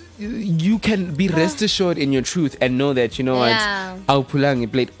 You can be rest assured in your truth and know that, you know what, I'll pull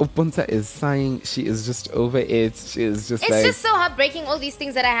out plate. Puntsa is sighing. She is just over it. She is just it's just so heartbreaking, all these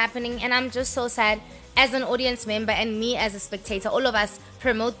things that are happening, and I'm just so sad as an audience member and me as a spectator. All of us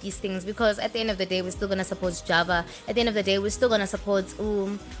promote these things because at the end of the day, we're still going to support Java. At the end of the day, we're still going to support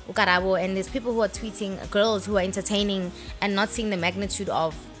Karabo, and there's people who are tweeting girls who are entertaining and not seeing the magnitude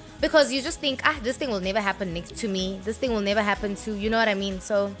of, because you just think, this thing will never happen next to me. This thing will never happen to, you know what I mean?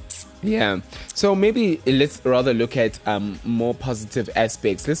 So yeah. So maybe let's rather look at more positive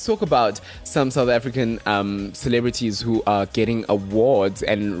aspects. Let's talk about some South African celebrities who are getting awards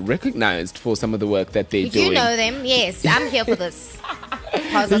and recognized for some of the work that they're doing. You know them, yes. I'm here for this.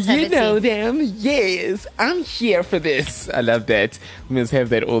 Positivity. You know them, yes. I'm here for this. I love that. We must have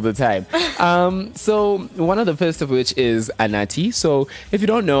that all the time. So one of the first of which is Anati. So if you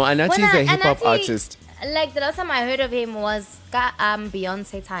don't know, Anati is a hip hop artist. Like, the last time I heard of him was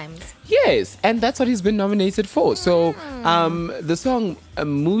Beyonce Times. Yes, and that's what he's been nominated for. So the song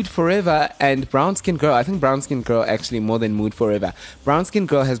Mood Forever and Brown Skin Girl, I think Brown Skin Girl actually more than Mood Forever, Brown Skin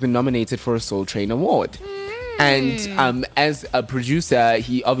Girl has been nominated for a Soul Train Award. And as a producer,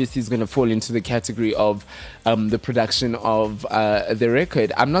 he obviously is going to fall into the category of the production of the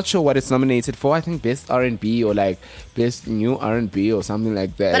record. I'm not sure what it's nominated for. I think Best R&B or like Best New R&B or something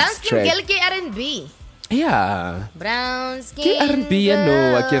like that. Brown Skin Girl ke R&B. Yeah. Brown Skin R&B, Girl.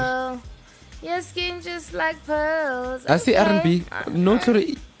 no, Your skin just like pearls. I say R&B. No,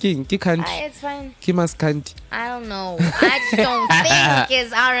 King, it's fine. Kimas can't. I don't know. I just don't think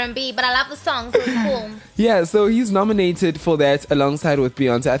it's R&B, but I love the song, so it's cool. Yeah, so he's nominated for that alongside with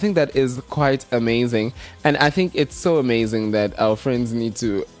Beyonce. I think that is quite amazing. And I think it's so amazing that our friends need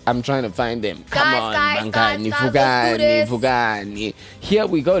to... I'm trying to find them. Come on, guys, let's do this. Here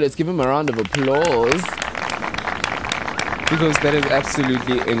we go. Let's give him a round of applause. Because that is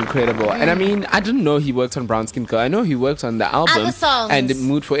absolutely incredible. And I mean, I didn't know he worked on Brown Skin Girl. I know he worked on the album other songs and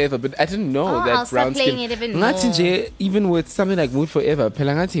Mood Forever, but I didn't know that I'll Brown start Skin. playing it even more. Even with something like Mood Forever,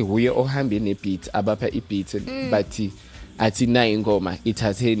 Pelangati huye ohambe ne beat abapha beat but ati na ingoma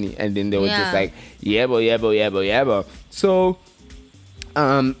ithatheni, and then they were just like yebo. So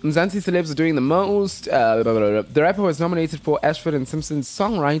Mzansi celebs are doing the most. The rapper was nominated for Ashford and Simpson's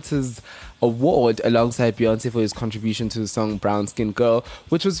Songwriters Award alongside Beyonce for his contribution to the song Brown Skin Girl,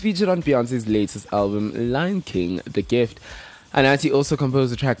 which was featured on Beyonce's latest album, Lion King, The Gift. Anati also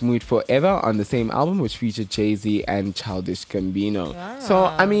composed the track Mood Forever on the same album, which featured Jay-Z and Childish Gambino. Wow. So,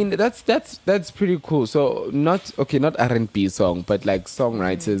 I mean, that's pretty cool. So, not R&B song, but like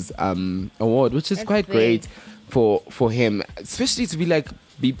Songwriters Award, which is quite great for him, especially to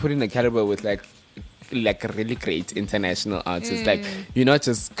be put in a caliber with like really great international artists. Like, you're not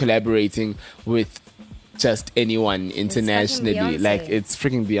just collaborating with just anyone internationally. Like, it's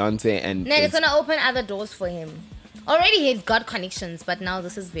freaking Beyonce, and it's gonna open other doors for him. Already he's got connections, but now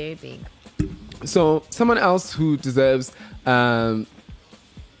this is very big. So someone else who deserves a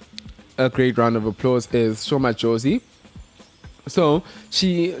great round of applause is Shoma Josie. So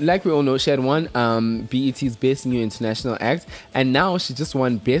she, like we all know, she had won BET's Best New International Act, and now she just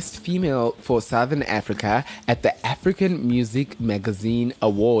won Best Female for Southern Africa at the African Music Magazine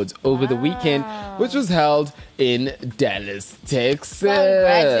Awards over the weekend, which was held in Dallas, Texas.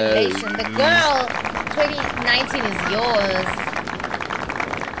 Congratulations. The girl 2019 is yours.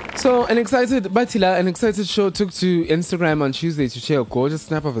 So an excited show took to Instagram on Tuesday to share a gorgeous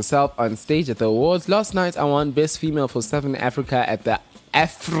snap of herself on stage at the awards. Last night, I won Best Female for Southern Africa at the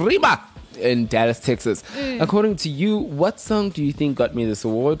Afriba in Dallas, Texas. According to you, what song do you think got me this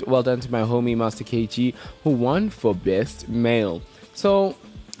award? Well done to my homie Master KG, who won for Best Male. So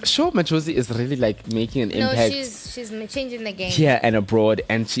Sure, Machozi is really like making an impact. She's changing the game. Here and abroad,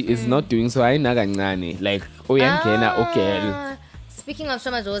 and she is not doing so. Like, okay. Speaking of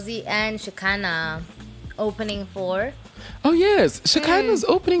Shoma Josie and Shakana opening for... Oh, yes. Shakana's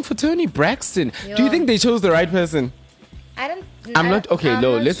opening for Toni Braxton. Yo. Do you think they chose the right person?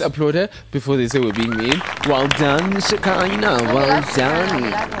 Let's applaud her before they say we're being mean. Well done, Shakana. Well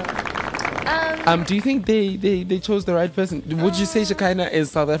done. Do you think they chose the right person? Would you say Shakana is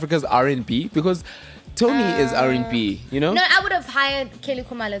South Africa's R&B? Because Toni is R&B, you know? No, I would have hired Kelly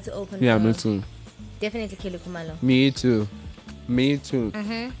Khumalo to open. Yeah, me too. Definitely Kelly Khumalo. Me too.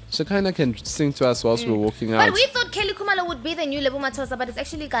 Shakana can sing to us whilst we're walking out. But we thought Kelly Khumalo would be the new Lebo Mathosa, but it's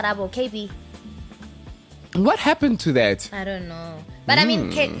actually Karabo, KB. What happened to that? I don't know. But I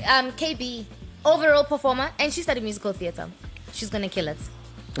mean, KB, overall performer, and she studied musical theatre. She's going to kill it.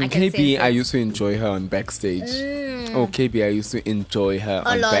 KB, I used to enjoy her on backstage. KB, I used to enjoy her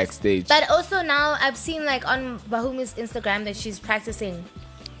on backstage. But also now, I've seen like on Bahumi's Instagram that she's practicing.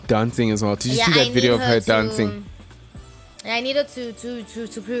 Dancing as well. Did you see that video of her dancing? I need her to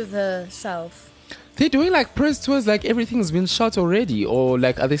prove herself. They're doing like press tours, like everything's been shot already, or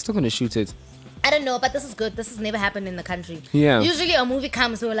like are they still going to shoot it? I don't know, but this is good. This has never happened in the country. Yeah. Usually a movie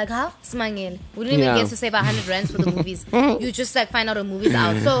comes, we're like, huh? Smangel. We didn't even get to save 100 rands for the movies. You just like find out a movie's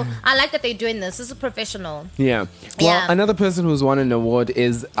out. So I like that they're doing this. This is professional. Yeah. Well, another person who's won an award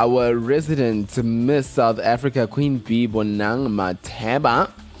is our resident Miss South Africa, Queen Bee Bonang Mateba.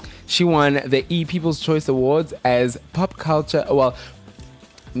 She won the People's Choice Awards as pop culture.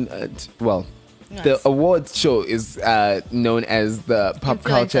 The awards show is known as the pop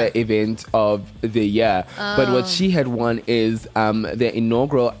culture event of the year. But what she had won is the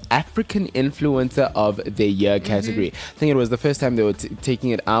inaugural African Influencer of the Year category. I think it was the first time they were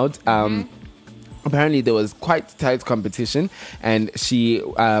taking it out. Apparently there was quite tight competition, and she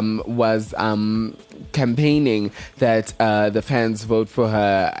was campaigning that the fans vote for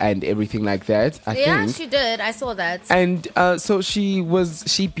her and everything like that. I think she did. I saw that. And so she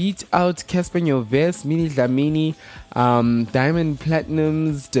beat out Casper Nyovest, Mini Dlamini, Diamond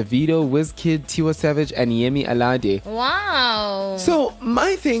Platinums, Davido, Wizkid, Tiwa Savage, and Yemi Alade. Wow. So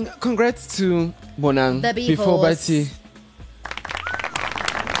my thing, congrats to Bonang. The Bee before Horse. Bati.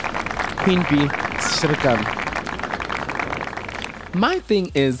 Queen Bee. My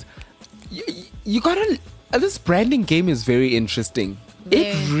thing is, you gotta. This branding game is very interesting.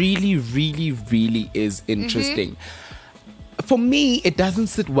 It really, really, really is interesting. For me, it doesn't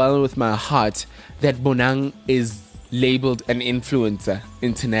sit well with my heart that Bonang is labeled an influencer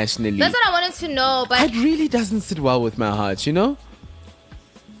internationally. That's what I wanted to know, but it really doesn't sit well with my heart, you know?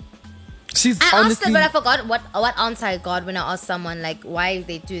 I asked her, but I forgot what answer I got when I asked someone, like, why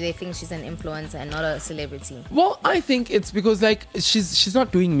do they think she's an influencer and not a celebrity? Well, I think it's because, like, she's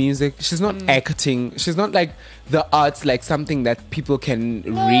not doing music, she's not acting, she's not like the arts, like something that people can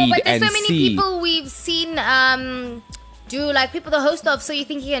read but and there's so many see. people we've seen do, like, people the host of So You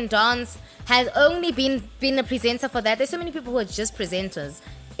Think You Can Dance has only been a presenter for that. There's so many people who are just presenters.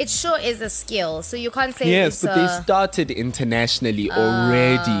 It sure is a skill, so you can't say yes, but they started internationally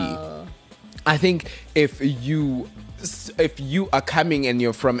already. I think if you are coming and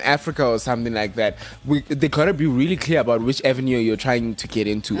you're from Africa or something like that, they gotta be really clear about which avenue you're trying to get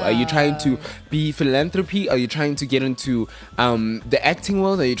into. Are you trying to be philanthropy? Are you trying to get into the acting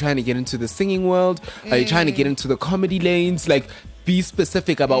world? Are you trying to get into the singing world? Are you trying to get into the comedy lanes? Like, be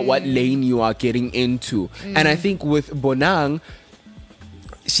specific about what lane you are getting into. And I think with Bonang,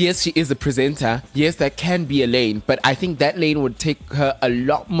 yes, she is a presenter. Yes, that can be a lane, but I think that lane would take her a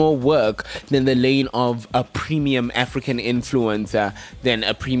lot more work than the lane of a premium African influencer, than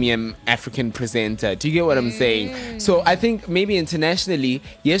a premium African presenter. Do you get what I'm saying? So I think maybe internationally,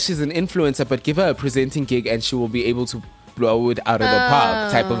 yes, she's an influencer, but give her a presenting gig and she will be able to blow it out of the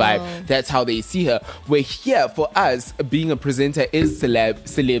park type of vibe. That's how they see her. Where here, for us, being a presenter is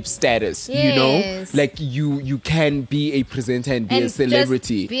celeb status. Yes. You know, like you can be a presenter and be a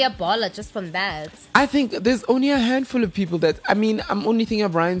celebrity, just be a baller just from that. I think there's only a handful of people that, I mean, I'm only thinking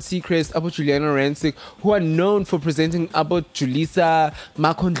of Ryan Seacrest, about Juliana Rancic, who are known for presenting. About Julissa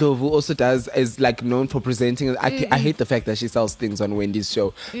Makondlovu also is like known for presenting. I hate the fact that she sells things on Wendy's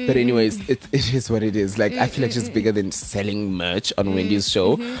show, but anyways, it is what it is. Like, I feel like she's bigger than selling merch on Wendy's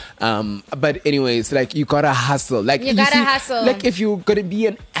show. But anyways, like, you gotta hustle. Like, you gotta hustle. Like, if you're gonna be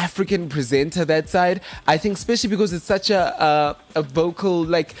an African presenter that side, I think especially because it's such a vocal,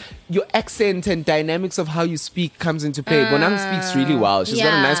 like, your accent and dynamics of how you speak comes into play. Bonang speaks really well. She's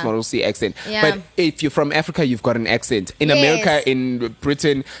got a nice Model C accent. But if you're from Africa, you've got an accent. In America, in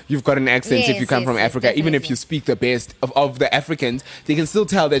Britain, you've got an accent if you come from Africa. Definitely. Even if you speak the best of the Africans, they can still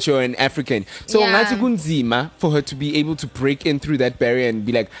tell that you're an African. So ngathi kunzima for her to be able to break in through that barrier and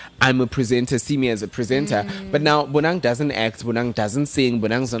be like, I'm a presenter, see me as a presenter. But now Bonang doesn't act, Bonang doesn't sing,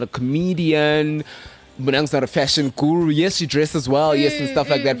 Bonang's not a comedian, Bonang's not a fashion guru. Yes, she dresses well, yes, and stuff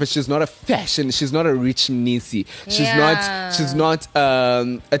like that, but she's not a fashion, she's not a Rich Nisi. She's not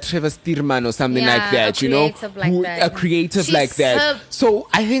a Trevor Stearman or something like that, you know? A creative like that. So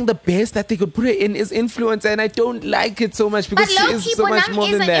I think the best that they could put her in is influencer, and I don't like it so much because she is so much more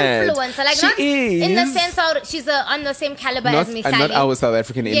than that. Influencer. Like, she not is. in the sense of she's on the same caliber as Miss Sally. Not our South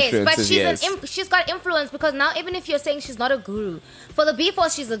African influencers, yes, but she's got influence, because now even if you're saying she's not a guru, for the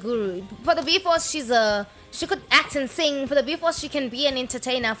B-Force she's a guru. For the B-Force she could act and sing. For the B-Force she can be an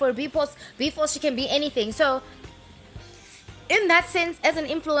entertainer. For B-Force she can be anything. So in that sense, as an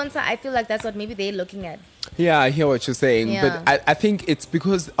influencer, I feel like that's what maybe they're looking at. Yeah, I hear what you're saying, but I think it's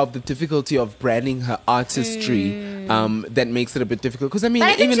because of the difficulty of branding her artistry that makes it a bit difficult. Because I mean, but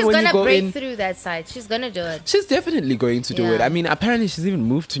I think even she's when you go break through that side. She's gonna do it. She's definitely going to do it. I mean, apparently she's even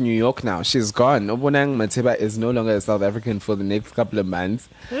moved to New York now. She's gone. Bonang Matiba is no longer a South African for the next couple of months.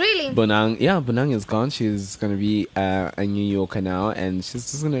 Really? Bonang is gone. She's gonna be a New Yorker now, and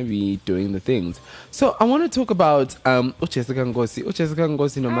she's just gonna be doing the things. So I want to talk about Jessica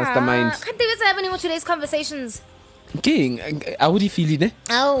Ngosi, no Mastermind. Can't think what's happening with today's conversations. King, how would you feel it?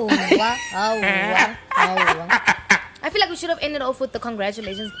 I feel like we should have ended off with the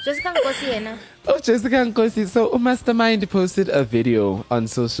congratulations. Jessica Ngosi. Jessica Ngosi. So Mastermind posted a video on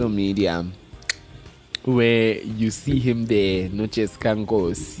social media where you see him there, no Jessica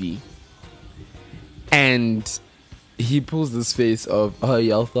Ngosi, and he pulls this face of, oh,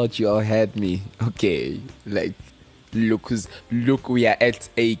 y'all thought y'all had me. Okay, like, look, we are at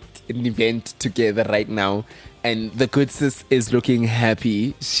an event together right now, and the good sis is looking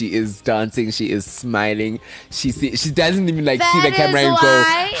happy. She is dancing. She is smiling. She doesn't even like see the camera and go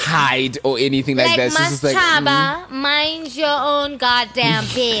hide or anything like that. She's just like, Chaba, mind your own goddamn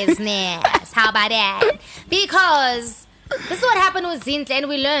business. How about that? Because this is what happened with Zintle, and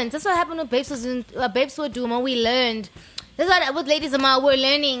we learned. This is what happened with Babes with Duma. We learned. This is what with Ladies Ama we're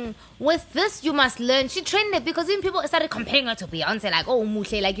learning. With this, you must learn. She trained it because even people started comparing her to Beyonce. Like, oh,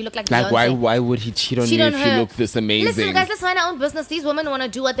 Mushe, like you look like Beyonce. Like, why would he cheat on you if you look this amazing? Listen, guys, let's mind our own business. These women want to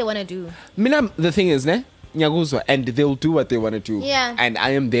do what they want to do. Mina, the thing is, Nyaguzwa, and they'll do what they want to do. Yeah. And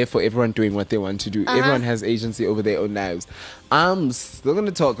I am there for everyone doing what they want to do. Everyone has agency over their own lives. I'm still going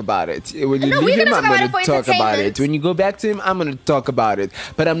to talk about it. When you leave him, I'm going to talk about it. When you go back to him, I'm going to talk about it.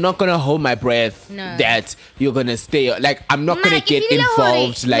 But I'm not going to hold my breath that you're going to stay. Like, I'm not going to get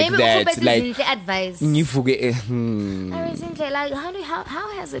involved like that. Like, advice. Like, how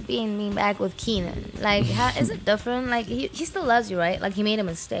has it been me back with Keenan? Like, how is it different? Like, he still loves you, right? Like, he made a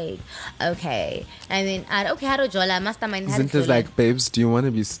mistake. Okay. I mean, how do Jola mastermind? Zinta's like, babes, do you want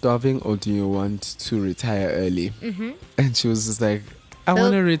to be starving or do you want to retire early? And she was just like, I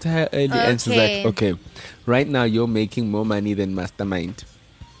want to retire early. Okay. And she's like, okay, right now you're making more money than mastermind,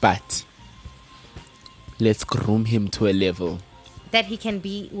 but let's groom him to a level that he can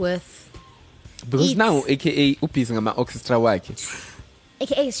be with. Because now AKA upis ngama orchestra wakhe.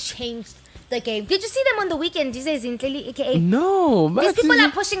 AKA has changed the game. Did you see them on the weekend? These days in clearly AKA. No, these people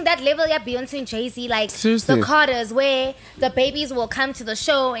are pushing that level. Yeah, Beyonce and Jay-Z, like seriously. The Carters, where the babies will come to the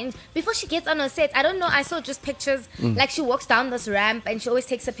show, and before she gets on her set, I don't know. I saw just pictures. Like she walks down this ramp, and she always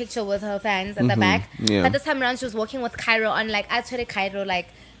takes a picture with her fans at the back. Yeah. But this time around, she was walking with Cairo on like I told Cairo like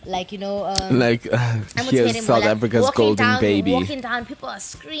you know, here's South Africa's golden baby. Walking down, people are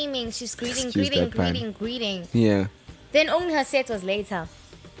screaming. She's greeting. Yeah. Then only her set was later.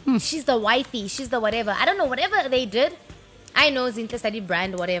 She's the wifey. She's the whatever. I don't know. Whatever they did, I know Zinta studied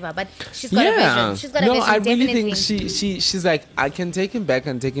brand, whatever. But she's got a vision. She's got a vision. I really think she's like, I can take him back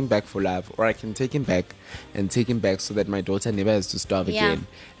and take him back for love, or I can take him back and take him back so that my daughter never has to starve again.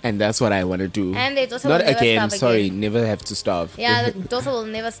 And that's what I want to do. And the daughter not will never again. Starve sorry, again. Never have to starve. Yeah, the daughter will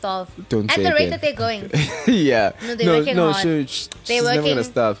never starve. Don't at say the rate again. that they're going. Yeah. No, they're working hard. She's they're never working gonna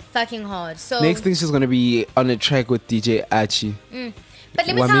starve. Fucking hard. So next thing she's gonna be on a track with DJ Archie. But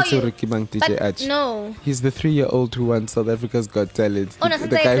let me tell you. DJ no. He's the 3-year-old who won South Africa's Got Talent. Oh, no, the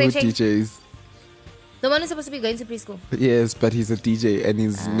guy who DJs. The one who's supposed to be going to preschool. Yes, but he's a DJ and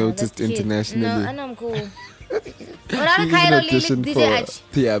he's noticed internationally. No, I know, I'm cool. He's an audition for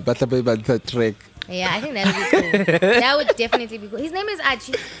Batabai track. Yeah, I think that would be cool. That would definitely be cool. His name is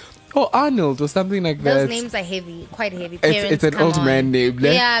Archie. Oh, Arnold or something like that. Those names are heavy, quite heavy. Parents, it's an old man name.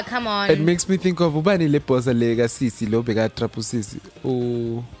 Yeah, come on. It makes me think of Ubani Leposa Lega Sisi Lobega Trapusisi.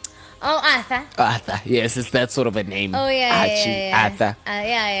 Oh, Arthur. Arthur. Yes, it's that sort of a name. Oh yeah, Archie, Arthur.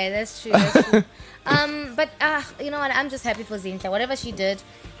 Yeah, that's true. That's true. But you know what? I'm just happy for Zinta. Whatever she did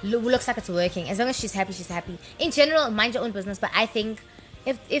looks like it's working. As long as she's happy, she's happy. In general, mind your own business. But I think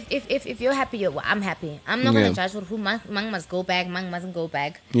if you're happy, I'm happy. I'm not gonna judge who Mang must go back, Mang mustn't go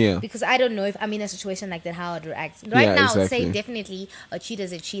back. Yeah. Because I don't know if I'm in a situation like that how I'd react. Right now, exactly. I'd say definitely a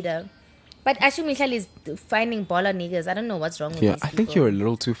cheater's a cheater. But Ashu Michelle is finding baller niggas. I don't know what's wrong with these I think people. you're a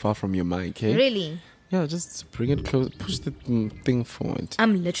little too far from your mic, eh? Really? Yeah, just bring it close. Push the thing forward.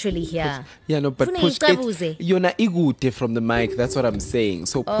 I'm literally here. Yeah, no, but push it. You're not igute from the mic. That's what I'm saying.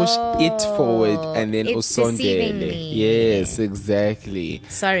 So push it forward and then usondele. Yes, exactly.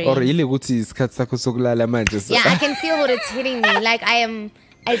 Sorry. Or really good is katsakusokulala manje. Yeah, I can feel what it's hitting me. Like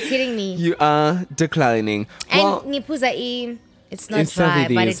it's hitting me. You are declining. And nipuza it's not dry,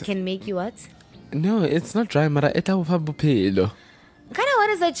 but it can make you what? No, it's not dry, mara eta ufabupelo. Kind of what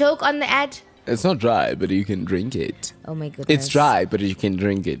is the joke on the ad? It's not dry, but you can drink it. Oh my goodness. It's dry, but you can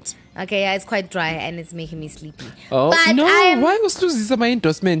drink it. Okay, yeah, it's quite dry and it's making me sleepy. Oh, but no. Why was losing my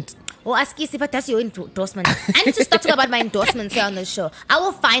endorsement? Oh, Askisi, but that's your endorsement. I need to start talking about my endorsements here on the show. I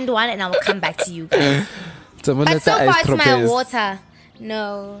will find one and I will come back to you guys. But so far, it's my water.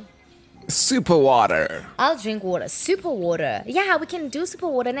 No. Super water. I'll drink water. Super water. Yeah, we can do super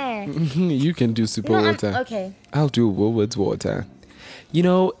water now. You can do super water. Okay. I'll do Woolworth's water. You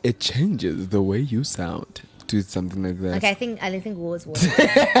know, it changes the way you sound. Do something like that. Okay, I think Woolworth's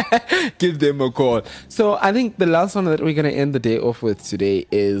water. Give them a call. So I think the last one that we're going to end the day off with today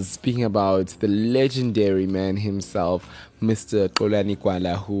is speaking about the legendary man himself, Mr. Xolani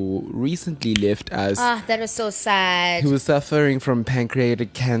Kwala, who recently left us. That was so sad. He was suffering from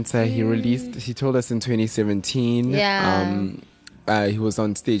pancreatic cancer. He told us in 2017. Yeah. He was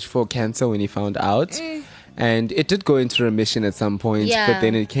on stage 4 cancer when he found out. And it did go into remission at some point, but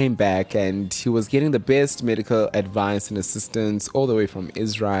then it came back, and he was getting the best medical advice and assistance all the way from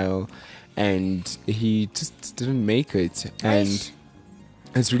Israel, and he just didn't make it. And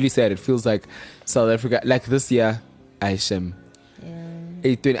it's really sad. It feels like South Africa, like this year, Aishem.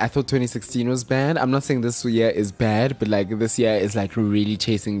 I thought 2016 was bad. I'm not saying this year is bad, but like this year is like really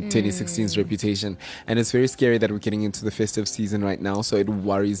chasing 2016's reputation. And it's very scary that we're getting into the festive season right now, so it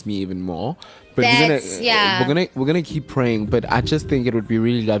worries me even more. But we're gonna keep praying. But I just think it would be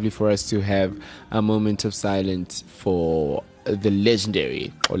really lovely for us to have a moment of silence for the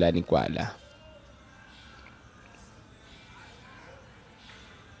legendary Xolani Kwala.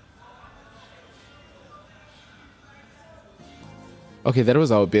 Okay, that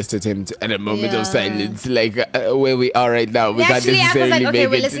was our best attempt at a moment of silence, like where we are right now. We Actually, I was like, okay,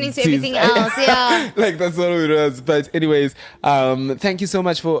 we're listening to everything else. Yeah. Like, that's all it was. But anyways, thank you so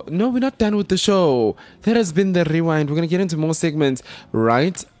much for... No, we're not done with the show. That has been the rewind. We're going to get into more segments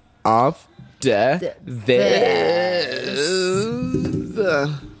right after this.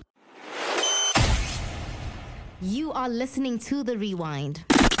 You are listening to The Rewind.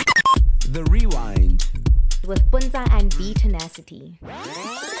 The Rewind. With Puntsa and BeeTenacity.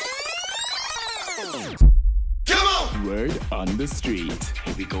 Come on! Word on the street.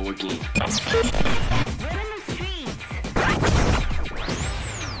 Here we go again.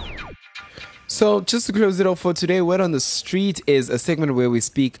 So, just to close it off for today, Word on the Street is a segment where we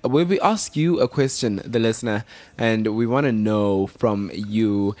ask you a question, the listener, and we want to know from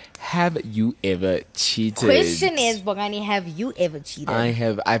you, have you ever cheated? Question is, Bongani, have you ever cheated?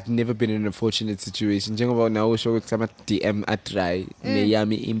 I've never been in a fortunate situation. Njengoba now show some DM atry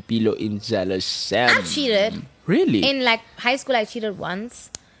neyami impilo injalo sham. I've cheated. Really? In like high school, I cheated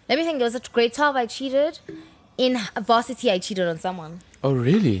once. Let me think. It was at grade 12. I cheated. In varsity, I cheated on someone. Oh,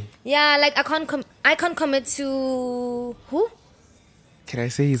 really? Yeah, like I can't commit to who? Can I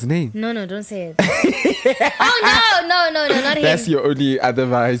say his name? No, don't say it. Oh no, not him. That's your only other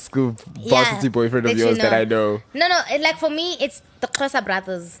high school varsity boyfriend of yours that I know. No, like for me, it's the Xhosa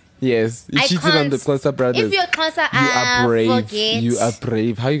brothers. Yes, you cheated on the Xhosa brothers. If you're Xhosa, you are brave. Forget. You are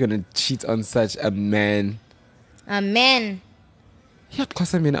brave. How are you gonna cheat on such a man? A man. Yeah,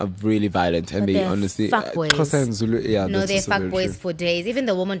 Xhosa men are really violent, and they honestly Xhosa and Zulu. Yeah, no, they're fuckboys for days. Even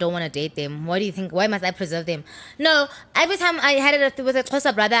the woman don't want to date them. What do you think? Why must I preserve them? No, every time I had it with a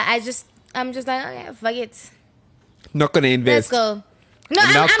Xhosa brother, I'm just like, okay, fuck it. Not gonna invest. Let's go. No,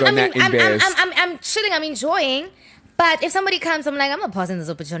 I'm chilling. I'm enjoying. But if somebody comes, I'm like, I'm not passing this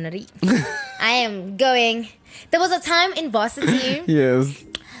opportunity. I am going. There was a time in varsity. Yes.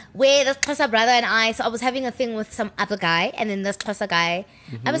 Where this Xhosa brother and I was having a thing with some other guy, and then this Xhosa guy.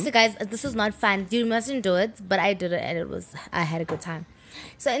 I was like, guys, this is not fun. You mustn't do it, but I did it, and I had a good time.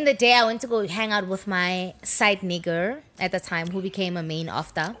 So in the day, I went to go hang out with my side nigger at the time, who became a main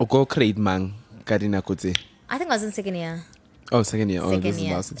after. Oko grade man, Karina Kuti. I think I was in second year. Oh, second year. This is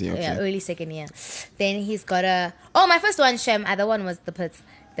varsity. Okay. Yeah, early second year. Then he's got my first one, Shem. Other one was the pits.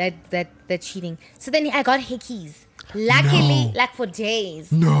 That cheating. So then I got hickeys. Luckily, like for days.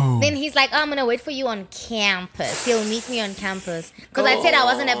 No. Then he's like, I'm gonna wait for you on campus. He'll meet me on campus. Because I said I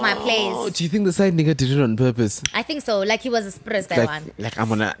wasn't at my place. Oh, do you think the side nigga did it on purpose? I think so. Like he was expressed that one. Like I'm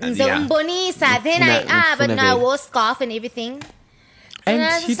gonna. So then I wore scarf and everything.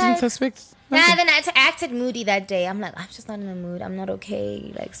 And he didn't suspect. Nah, then I acted moody that day. I'm like, I'm just not in a mood. I'm not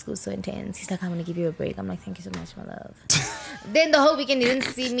okay. Like, school's so intense. He's like, I'm going to give you a break. I'm like, thank you so much, my love. Then the whole weekend, he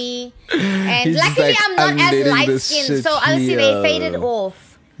didn't see me. And he's luckily, like, I'm not as light-skinned. So, honestly, they faded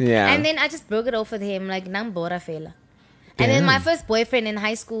off. Yeah. And then I just broke it off with him. Like, nang bora fela. And then my first boyfriend in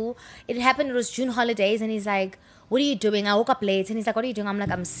high school, it was June holidays. And he's like, what are you doing? I woke up late. And he's like, what are you doing? I'm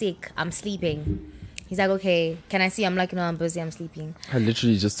like, I'm sick. I'm sleeping. He's like, okay, can I see? I'm like, no, I'm busy. I'm sleeping. I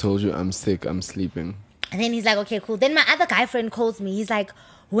literally just told you I'm sick. I'm sleeping. And then he's like, okay, cool. Then my other guy friend calls me. He's like,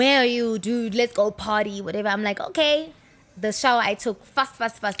 where are you, dude? Let's go party, whatever. I'm like, okay. The shower I took, fast.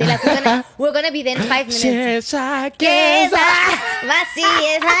 They're like, we're gonna be there in 5 minutes. Literally,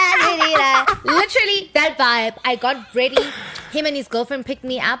 that vibe. I got ready. Him and his girlfriend picked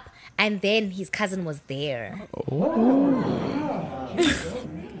me up. And then his cousin was there. Oh.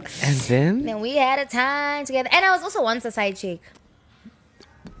 And then? Then we had a time together. And I was also once a side chick.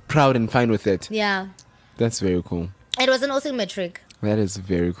 Proud and fine with it. Yeah. That's very cool. It wasn't also metric. That is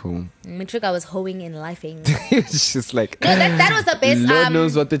very cool. Metric, I was hoeing and lifing. It's just like... No, that was the best. Lord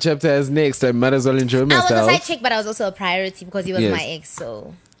knows what the chapter has next. I might as well enjoy myself. I was a side chick, but I was also a priority because he was my ex,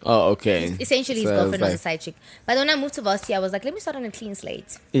 so... Oh, okay. Essentially, his girlfriend was a side chick. But when I moved to varsity, I was like, let me start on a clean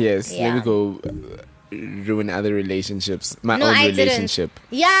slate. Yes, let me go ruin other relationships. My own relationship.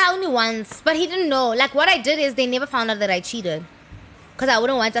 Didn't. Yeah, only once. But he didn't know. Like, what I did is they never found out that I cheated. Because I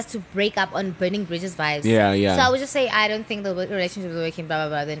wouldn't want us to break up on burning bridges vibes. Yeah. So I would just say, I don't think the relationship is working, blah,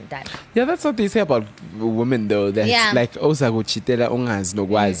 blah, blah, then done. Yeah, that's what they say about women, though. That like, osakuchitela ungazi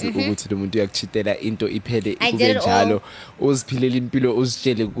nokwazi ukuthi lo muntu uyakuchitela into iphele kube njalo. Uziphilela impilo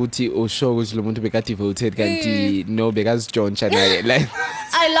uzitshele ukuthi usho ukuthi lo muntu bekade voted kanti no bekazijonsha naye. Like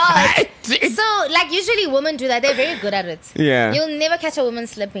a lot. So, like, usually women do that. They're very good at it. Yeah. You'll never catch a woman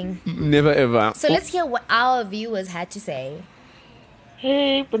slipping. Never ever. So let's hear what our viewers had to say.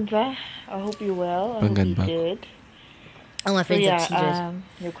 Hey, Puntsa. I hope you're well. I hope you're good. Oh, my friends have cheated.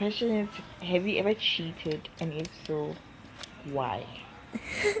 Your question is, have you ever cheated? And if so, why?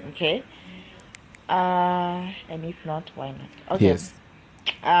 Okay. And if not, why not? Okay. Yes.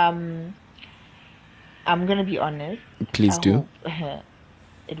 I'm gonna be honest. Please do. Hope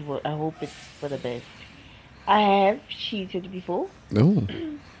it will. I hope it's for the best. I have cheated before, Oh.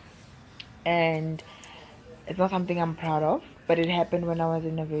 and it's not something I'm proud of. But it happened when I was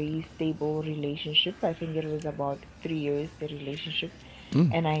in a very stable relationship. I think it was about 3 years the relationship,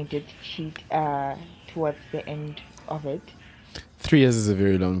 and I did cheat towards the end of it. 3 years is a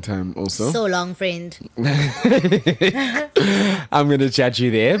very long time also. So long, friend. I'm going to judge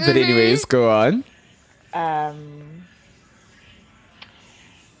you there. But anyways, go on.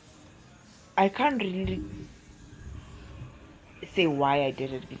 I can't really say why I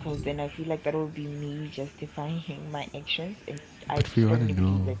did it, because then I feel like that would be me justifying my actions, and I But we wanna firmly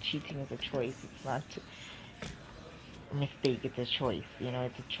believe know. that cheating is a choice. It's not a mistake. It's a choice.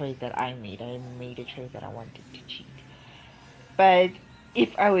 It's a choice that I made. I made a choice that I wanted to cheat. But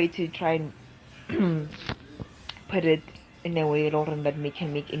if I were to try and put it in a way, Lauren, that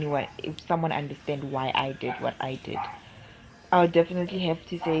can make anyone, if someone understand why I did what I did, I would definitely have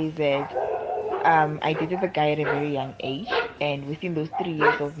to say that I dated the guy at a very young age, and within those 3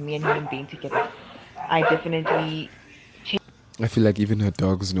 years of me and him being together, I definitely I feel like even her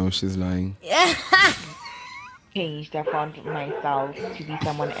dogs know she's lying. changed. I found myself to be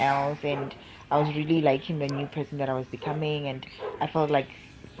someone else, and I was really liking the new person that I was becoming, and I felt like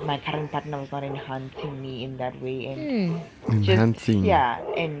my current partner was not enhancing me in that way, and Enhancing.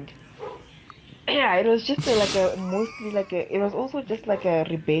 it was just it was also just like a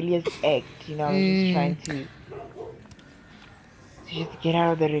rebellious act. I was just trying to just get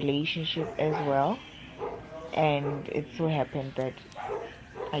out of the relationship as well, and it so happened that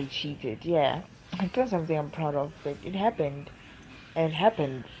I cheated. Yeah, it's not something I'm proud of, but it happened. It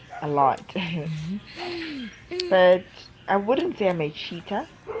happened a lot. But I wouldn't say I'm a cheater,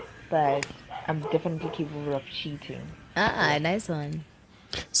 but I'm definitely capable of cheating. Nice one.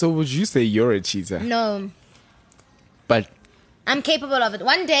 So would you say you're a cheater? No, But I'm capable of it.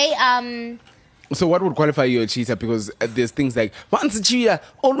 One day, so what would qualify you a cheater? Because there's things like once a cheater,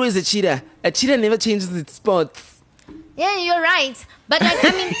 always a cheater. A cheater never changes its spots. yeah, you're right. But like,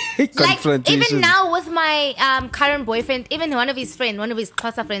 I mean, like Confrontation. even now with my current boyfriend, even one of his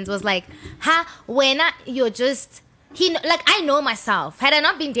closer friends was like, "Ha, when you're just." Like, I know myself. Had I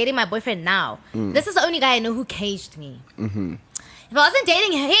not been dating my boyfriend now, this is the only guy I know who caged me. Mm-hmm. If I wasn't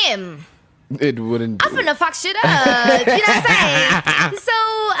dating him, It wouldn't. I'm finna fuck shit up. You know what I'm saying? So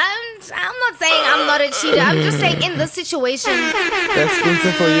I'm not saying I'm not a cheater. I'm just saying in this situation, That's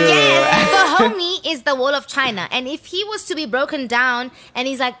good for you. yes, the homie is the wall of China. And if he was to be broken down and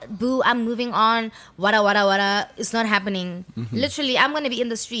he's like, boo, I'm moving on, wada, it's not happening. Literally, I'm going to be in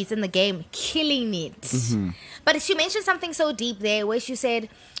the streets, in the game, killing it. But she mentioned something so deep there where she said,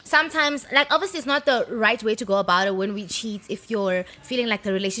 sometimes, like, obviously it's not the right way to go about it when we cheat if you're feeling like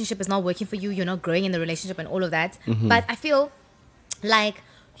the relationship is not working for you, you're not growing in the relationship and all of that. But I feel like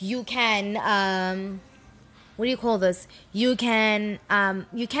you can what do you call this? You can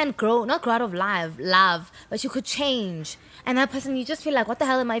grow, not grow out of love, but you could change. And that person, you just feel like, what the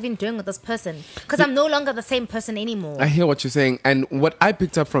hell am I even doing with this person? Because I'm no longer the same person anymore. I hear what you're saying, and what I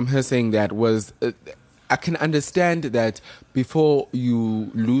picked up from her saying that was, I can understand that before you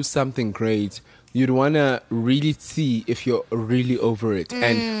lose something great, you'd want to really see if you're really over it.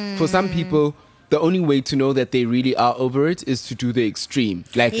 And for some people, the only way to know that they really are over it is to do the extreme,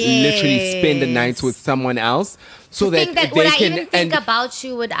 like literally spend the night with someone else, so that think that they would I can even think about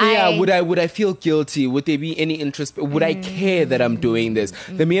you? Would would I feel guilty? Would there be any interest? Would I care that I'm doing this?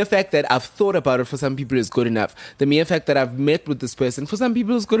 The mere fact that I've thought about it for some people is good enough. The mere fact that I've met with this person for some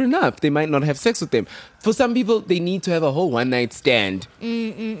people is good enough. They might not have sex with them. For some people, they need to have a whole one night stand.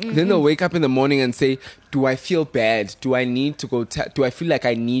 Then they'll wake up in the morning and say, do I feel bad? Do I need to go? Do I feel like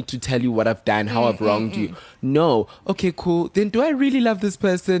I need to tell you what I've done, how I've wronged you? No. Okay, cool. Then do I really love this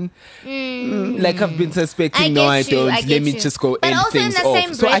person? Like I've been suspecting. No, I don't. Let me just go end things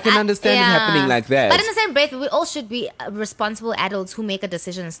off. So I can understand it happening like that. But in the same breath, we all should be responsible adults who make a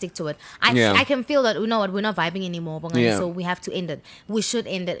decision and stick to it. I can feel that, you know what, we're not vibing anymore. So we have to end it. We should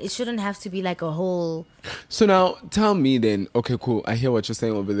end it. It shouldn't have to be like a whole... So now tell me then. Okay, cool. I hear what you're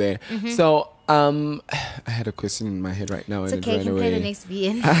saying over there. So I had a question in my head right now. It's and okay, it you ran can away. play the next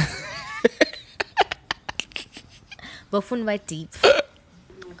VN. Bofun by deep.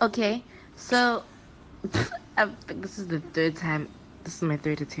 Okay, so I think this is the third time. This is my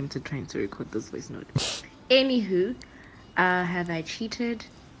third attempt at trying to record this voice note. Anywho, have I cheated?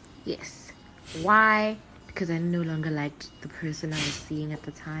 Yes. Why? Because I no longer liked the person I was seeing at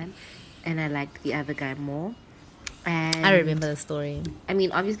the time, and I liked the other guy more. And I remember the story. I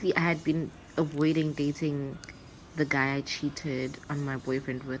mean, obviously, I had been avoiding dating the guy I cheated on my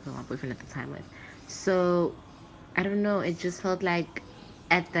boyfriend with, or my boyfriend at the time with. So I don't know, it just felt like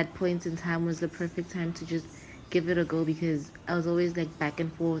at that point in time was the perfect time to just give it a go, because I was always like back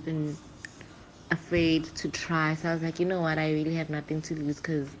and forth and afraid to try. So I was like, you know what, I really have nothing to lose,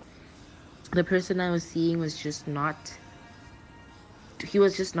 because the person I was seeing was just not, he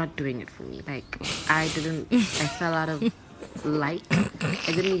was just not doing it for me. Like I fell out of like,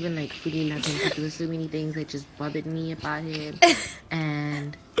 I didn't even like fully love him, because there were so many things that just bothered me about him,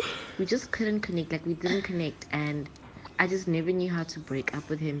 and we just couldn't connect. Like we didn't connect, and I just never knew how to break up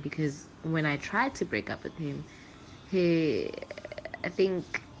with him, because when I tried to break up with him, I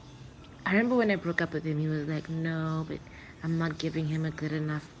remember when I broke up with him, he was like, no, but I'm not giving him a good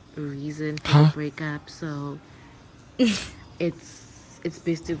enough reason for the breakup, so it's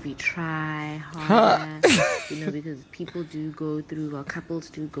best if we try harder, because people do go through, or couples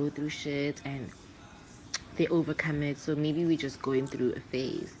do go through shit, and they overcome it, so maybe we're just going through a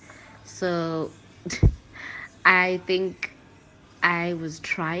phase. So I think I was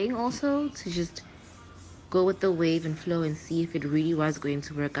trying also to just go with the wave and flow and see if it really was going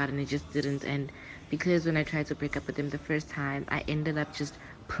to work out, and it just didn't. And because when I tried to break up with him the first time, I ended up just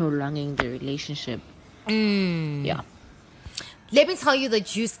prolonging the relationship. Yeah. Let me tell you the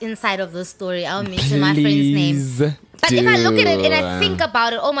juice inside of the story. I'll mention my friend's name. But if I look at it and I think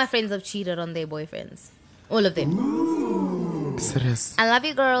about it, all my friends have cheated on their boyfriends. All of them. Serious. I love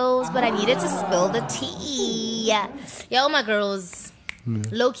you girls, but I needed to spill the tea. Yeah, all my girls,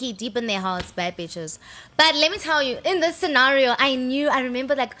 low-key, deep in their hearts, bad bitches. But let me tell you, in this scenario, I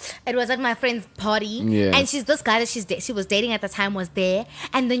remember like it was at my friend's party, and this guy that she was dating at the time was there,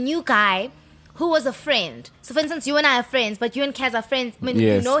 and the new guy who was a friend. So for instance, you and I are friends, but you and Kaz are friends. When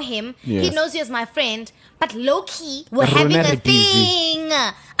you know him, he knows you as my friend, but low-key, we're having a thing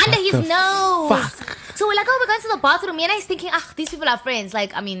under his nose. Fuck. So we're like, oh, we're going to the bathroom. And I was thinking, these people are friends.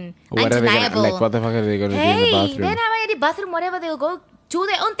 Like, I mean, what undeniable. What the fuck are they going to do in the bathroom? Then I'm at the bathroom, whatever, they'll go do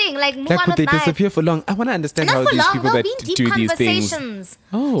their own thing. Like, move on could with they life. disappear for long? I want to understand Not how for these long. people There'll that be deep do these things. conversations.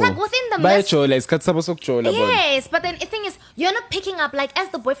 Oh. Like, within the midst. Yes, But then the thing is, you're not picking up, like, as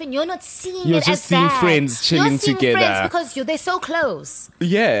the boyfriend, you're not seeing you're it as just seeing that. friends chilling you're seeing together. Friends because they're so close.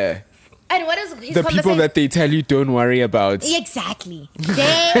 Yeah. And what is his the people that they tell you don't worry about? Exactly.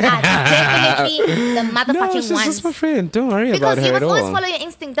 They are definitely the motherfucking no, ones. Just my friend. Don't worry about her at all. Because you must always follow your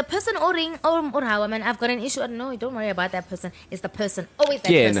instinct. The person or how, I mean, I've got an issue. No, don't worry about that person. It's the person. Always that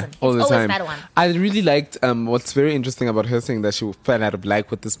person. All the always time. that one. I really liked what's very interesting about her saying that she fell out of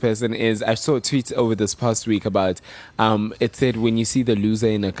like with this person is I saw a tweet over this past week about it said when you see the loser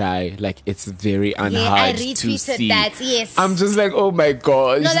in a guy, like it's very unhard to see. That, yes. I'm just like, oh my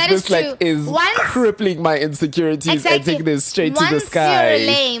gosh. No, that this is true. like is crippling my insecurities and taking this straight to the sky. You're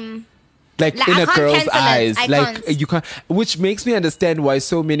lame. Like in a girl's eyes, like you can't, which makes me understand why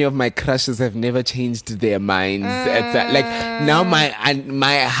so many of my crushes have never changed their minds. Like now,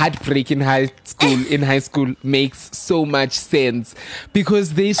 my heartbreak in high school makes so much sense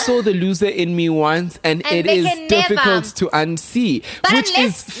because they saw the loser in me once, and it is difficult to unsee, which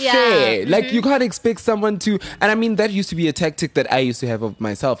is fair. Like you can't expect someone to, and I mean that used to be a tactic that I used to have of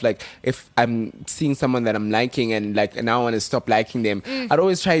myself. Like if I'm seeing someone that I'm liking and like now I want to stop liking them, I'd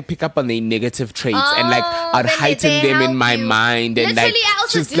always try to pick up on the negative traits and like I'd heighten them in my mind and literally, like I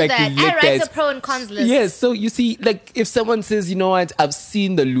also just do like that. I write a pro and cons list. Yes, so you see, like if someone says, you know what, I've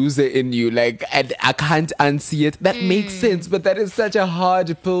seen the loser in you, like and I can't unsee it, that makes sense, but that is such a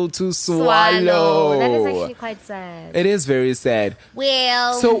hard pill to swallow. That is actually quite sad. It is very sad.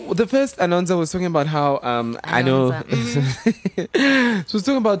 Well, so the first Anonza was talking about how I know she was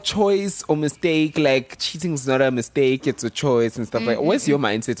talking about choice or mistake, like cheating is not a mistake, it's a choice and stuff like. What's your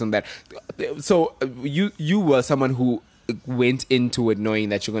mindset on that? So you were someone who went into it knowing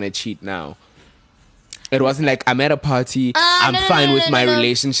that you're gonna cheat now. It wasn't like I'm at a party, I'm fine with my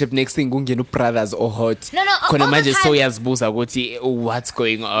relationship. Next thing, brothers or hot. No. All the time, what's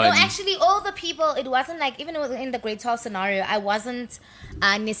going on? No, actually, all the people. It wasn't like even in the grade 12 scenario. I wasn't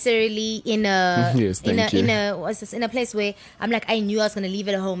necessarily in a in a place where I'm like I knew I was gonna leave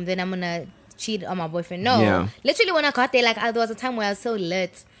it at home. Then I'm gonna cheat on my boyfriend. No, literally when I got there, like there was a time where I was so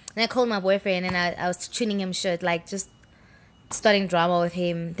lit, and I called my boyfriend and I was tuning him shit, like just starting drama with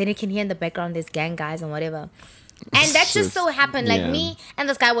him. Then you can hear in the background there's gang guys and whatever. And that just so happened, like me and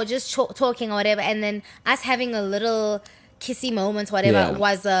this guy were just talking or whatever, and then us having a little kissy moment, whatever,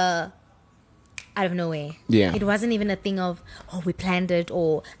 was out of nowhere. Yeah, it wasn't even a thing of we planned it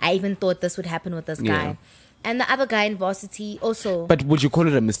or I even thought this would happen with this guy. And the other guy in varsity also. But would you call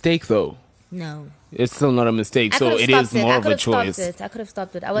it a mistake though? No. it's still not a mistake. So it is more of a choice. I could have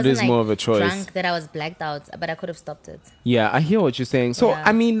stopped it. I wasn't like more of a choice. Drunk that I was blacked out, but I could have stopped it. Yeah, I hear what you're saying. So, Yeah.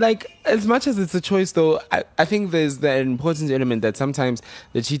 I mean, like, as much as it's a choice, though, I think there's the important element that sometimes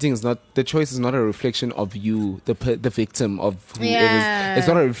the cheating is not, the choice is not a reflection of you, the victim of who it is. It's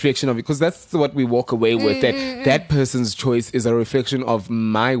not a reflection of it, because that's what we walk away with, that person's choice is a reflection of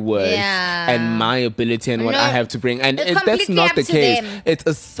my worth and my ability and what I have to bring. And that's not the case. It's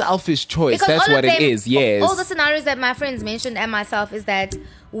a selfish choice. Because that's what it is, yes. All the scenarios that my friends mentioned and myself is that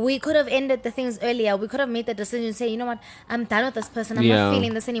we could have ended the things earlier. We could have made the decision to say, you know what, I'm done with this person. I'm not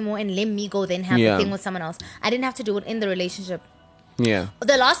feeling this anymore, and let me go then have the thing with someone else. I didn't have to do it in the relationship. Yeah.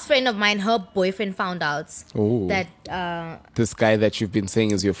 The last friend of mine, her boyfriend found out that this guy that you've been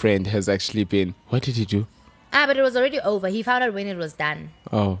saying is your friend has actually been... What did he do? But it was already over. He found out when it was done.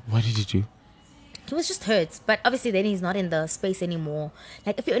 Oh, what did he do? He was just hurt, but obviously then he's not in the space anymore.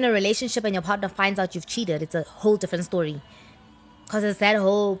 Like if you're in a relationship and your partner finds out you've cheated, it's a whole different story. Because it's that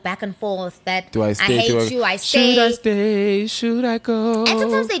whole back and forth that do I stay? I hate you, I stay. Should I stay? Should I go? And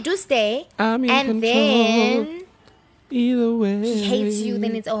sometimes they do stay. I'm in and control. Then either way he hates you.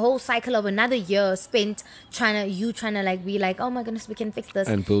 Then it's a whole cycle of another year spent trying to like be like, oh my goodness, we can fix this.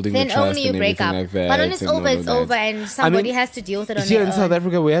 And building then the trust only you and break up. like that, but when it's over, it's over, and somebody has to deal with it on their own. Here in South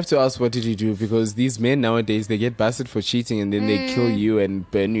Africa, we have to ask, what did you do? Because these men nowadays, they get busted for cheating and then they kill you and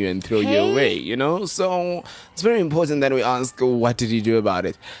burn you and throw you away, you know? So it's very important that we ask, what did you do about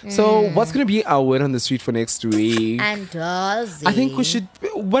it? So what's going to be our word on the street for next week? And does I think we should...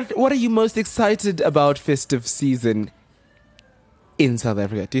 What are you most excited about festive season in South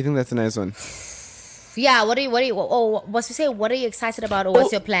Africa? Do you think that's a nice one? Yeah, what are you excited about, or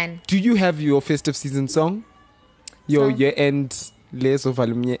what's your plan? Do you have your festive season song? Your year-end Les of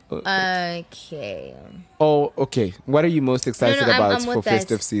Alumni? Okay. Oh, okay. What are you most excited about I'm for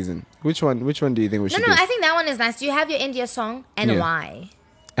festive season? Which one do you think we should do? I think that one is nice. Do you have your India song, and why?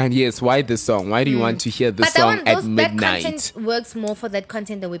 And yes, why this song? Why do you want to hear this song at midnight? That content works more for that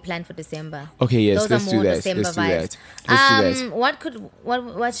content that we plan for December. Okay, yes, let's do that. December vibes. Let's do that.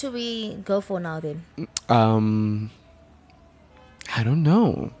 What should we go for now then? I don't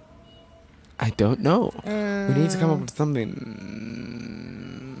know. We need to come up with something.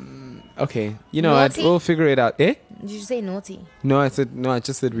 Okay, you know what? We'll figure it out. Eh? Did you say naughty? No, I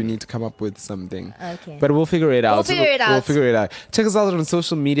just said we need to come up with something. Okay. But we'll figure it out. We'll figure it out. Check us out on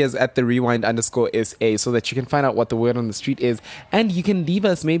social medias at @therewind_SA so that you can find out what the word on the street is. And you can leave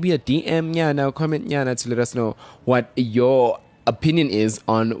us maybe a DM, comment, to let us know what your opinion is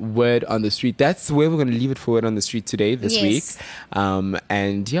on word on the street. That's where we're going to leave it for word on the street today, this week.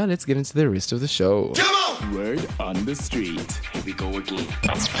 And yeah, let's get into the rest of the show. Come on! Word on the street. Here we go again.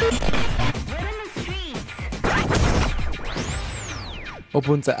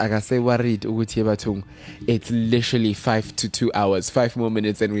 Puntsa akase worried ukuthi bathung. It's literally 5 to 2 hours, 5 more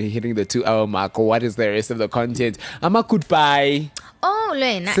minutes, and we're hitting the 2-hour mark. What is the rest of the content? Ama goodbye. Oh,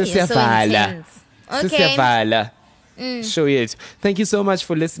 Lena, you're so intense. Okay. Show it. Thank you so much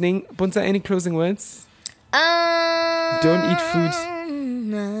for listening. Puntsa, any closing words? Don't eat food.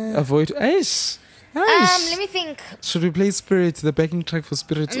 Avoid. Aish. Let me think. Should we play Spirit, the backing track for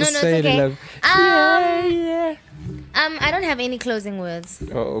Spirit? No, it's okay. Love? I don't have any closing words.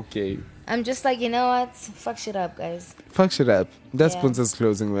 Oh, okay. I'm just like, you know what? Fuck shit up, guys. Fuck shit up. That's Puntsa's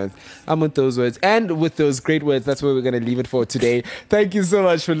closing words. I'm with those words. And with those great words, that's where we're going to leave it for today. Thank you so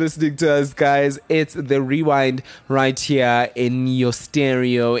much for listening to us, guys. It's The Rewind right here in your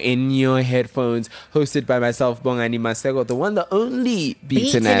stereo, in your headphones, hosted by myself, Bongani Masego, the one, the only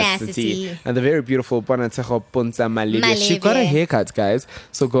BeeTenacity, and the very beautiful Puntsa Malivia. She got a haircut, guys.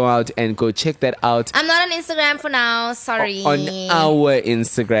 So go out and go check that out. I'm not on Instagram for now. Sorry. On our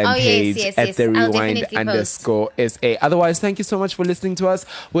Instagram page at The Rewind _SA. Otherwise, thank you so much for listening to us.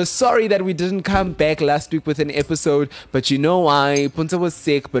 We're sorry that we didn't come back last week with an episode, but you know why? Puntsa was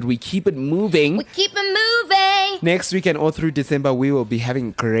sick, but we keep it moving. Next week and all through December, we will be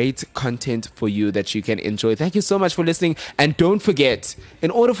having great content for you that you can enjoy. Thank you so much for listening. And don't forget,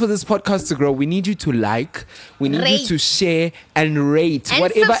 in order for this podcast to grow, we need you to like, we need you to share and rate and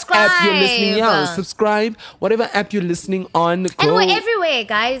whatever subscribe. app you're listening on. Subscribe, whatever app you're listening on. And we're everywhere,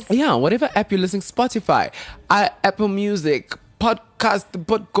 guys. Yeah, whatever app you're listening, Spotify, Apple Music, podcast,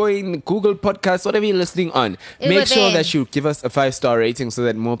 Podcoin, Google Podcasts, whatever you're listening on. Make sure that you give us a 5-star rating so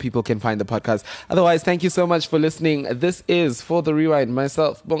that more people can find the podcast. Otherwise, thank you so much for listening. This is For The Rewind.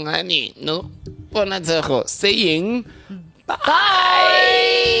 Myself, Bongani, Bonatsejo, saying bye.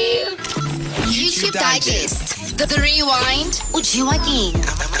 YouTube Digest. The Rewind. Ujiwa King.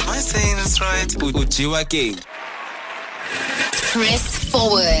 Am I saying this right? Ujiwa King. Press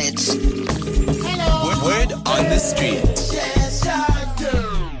forward. Hello. street.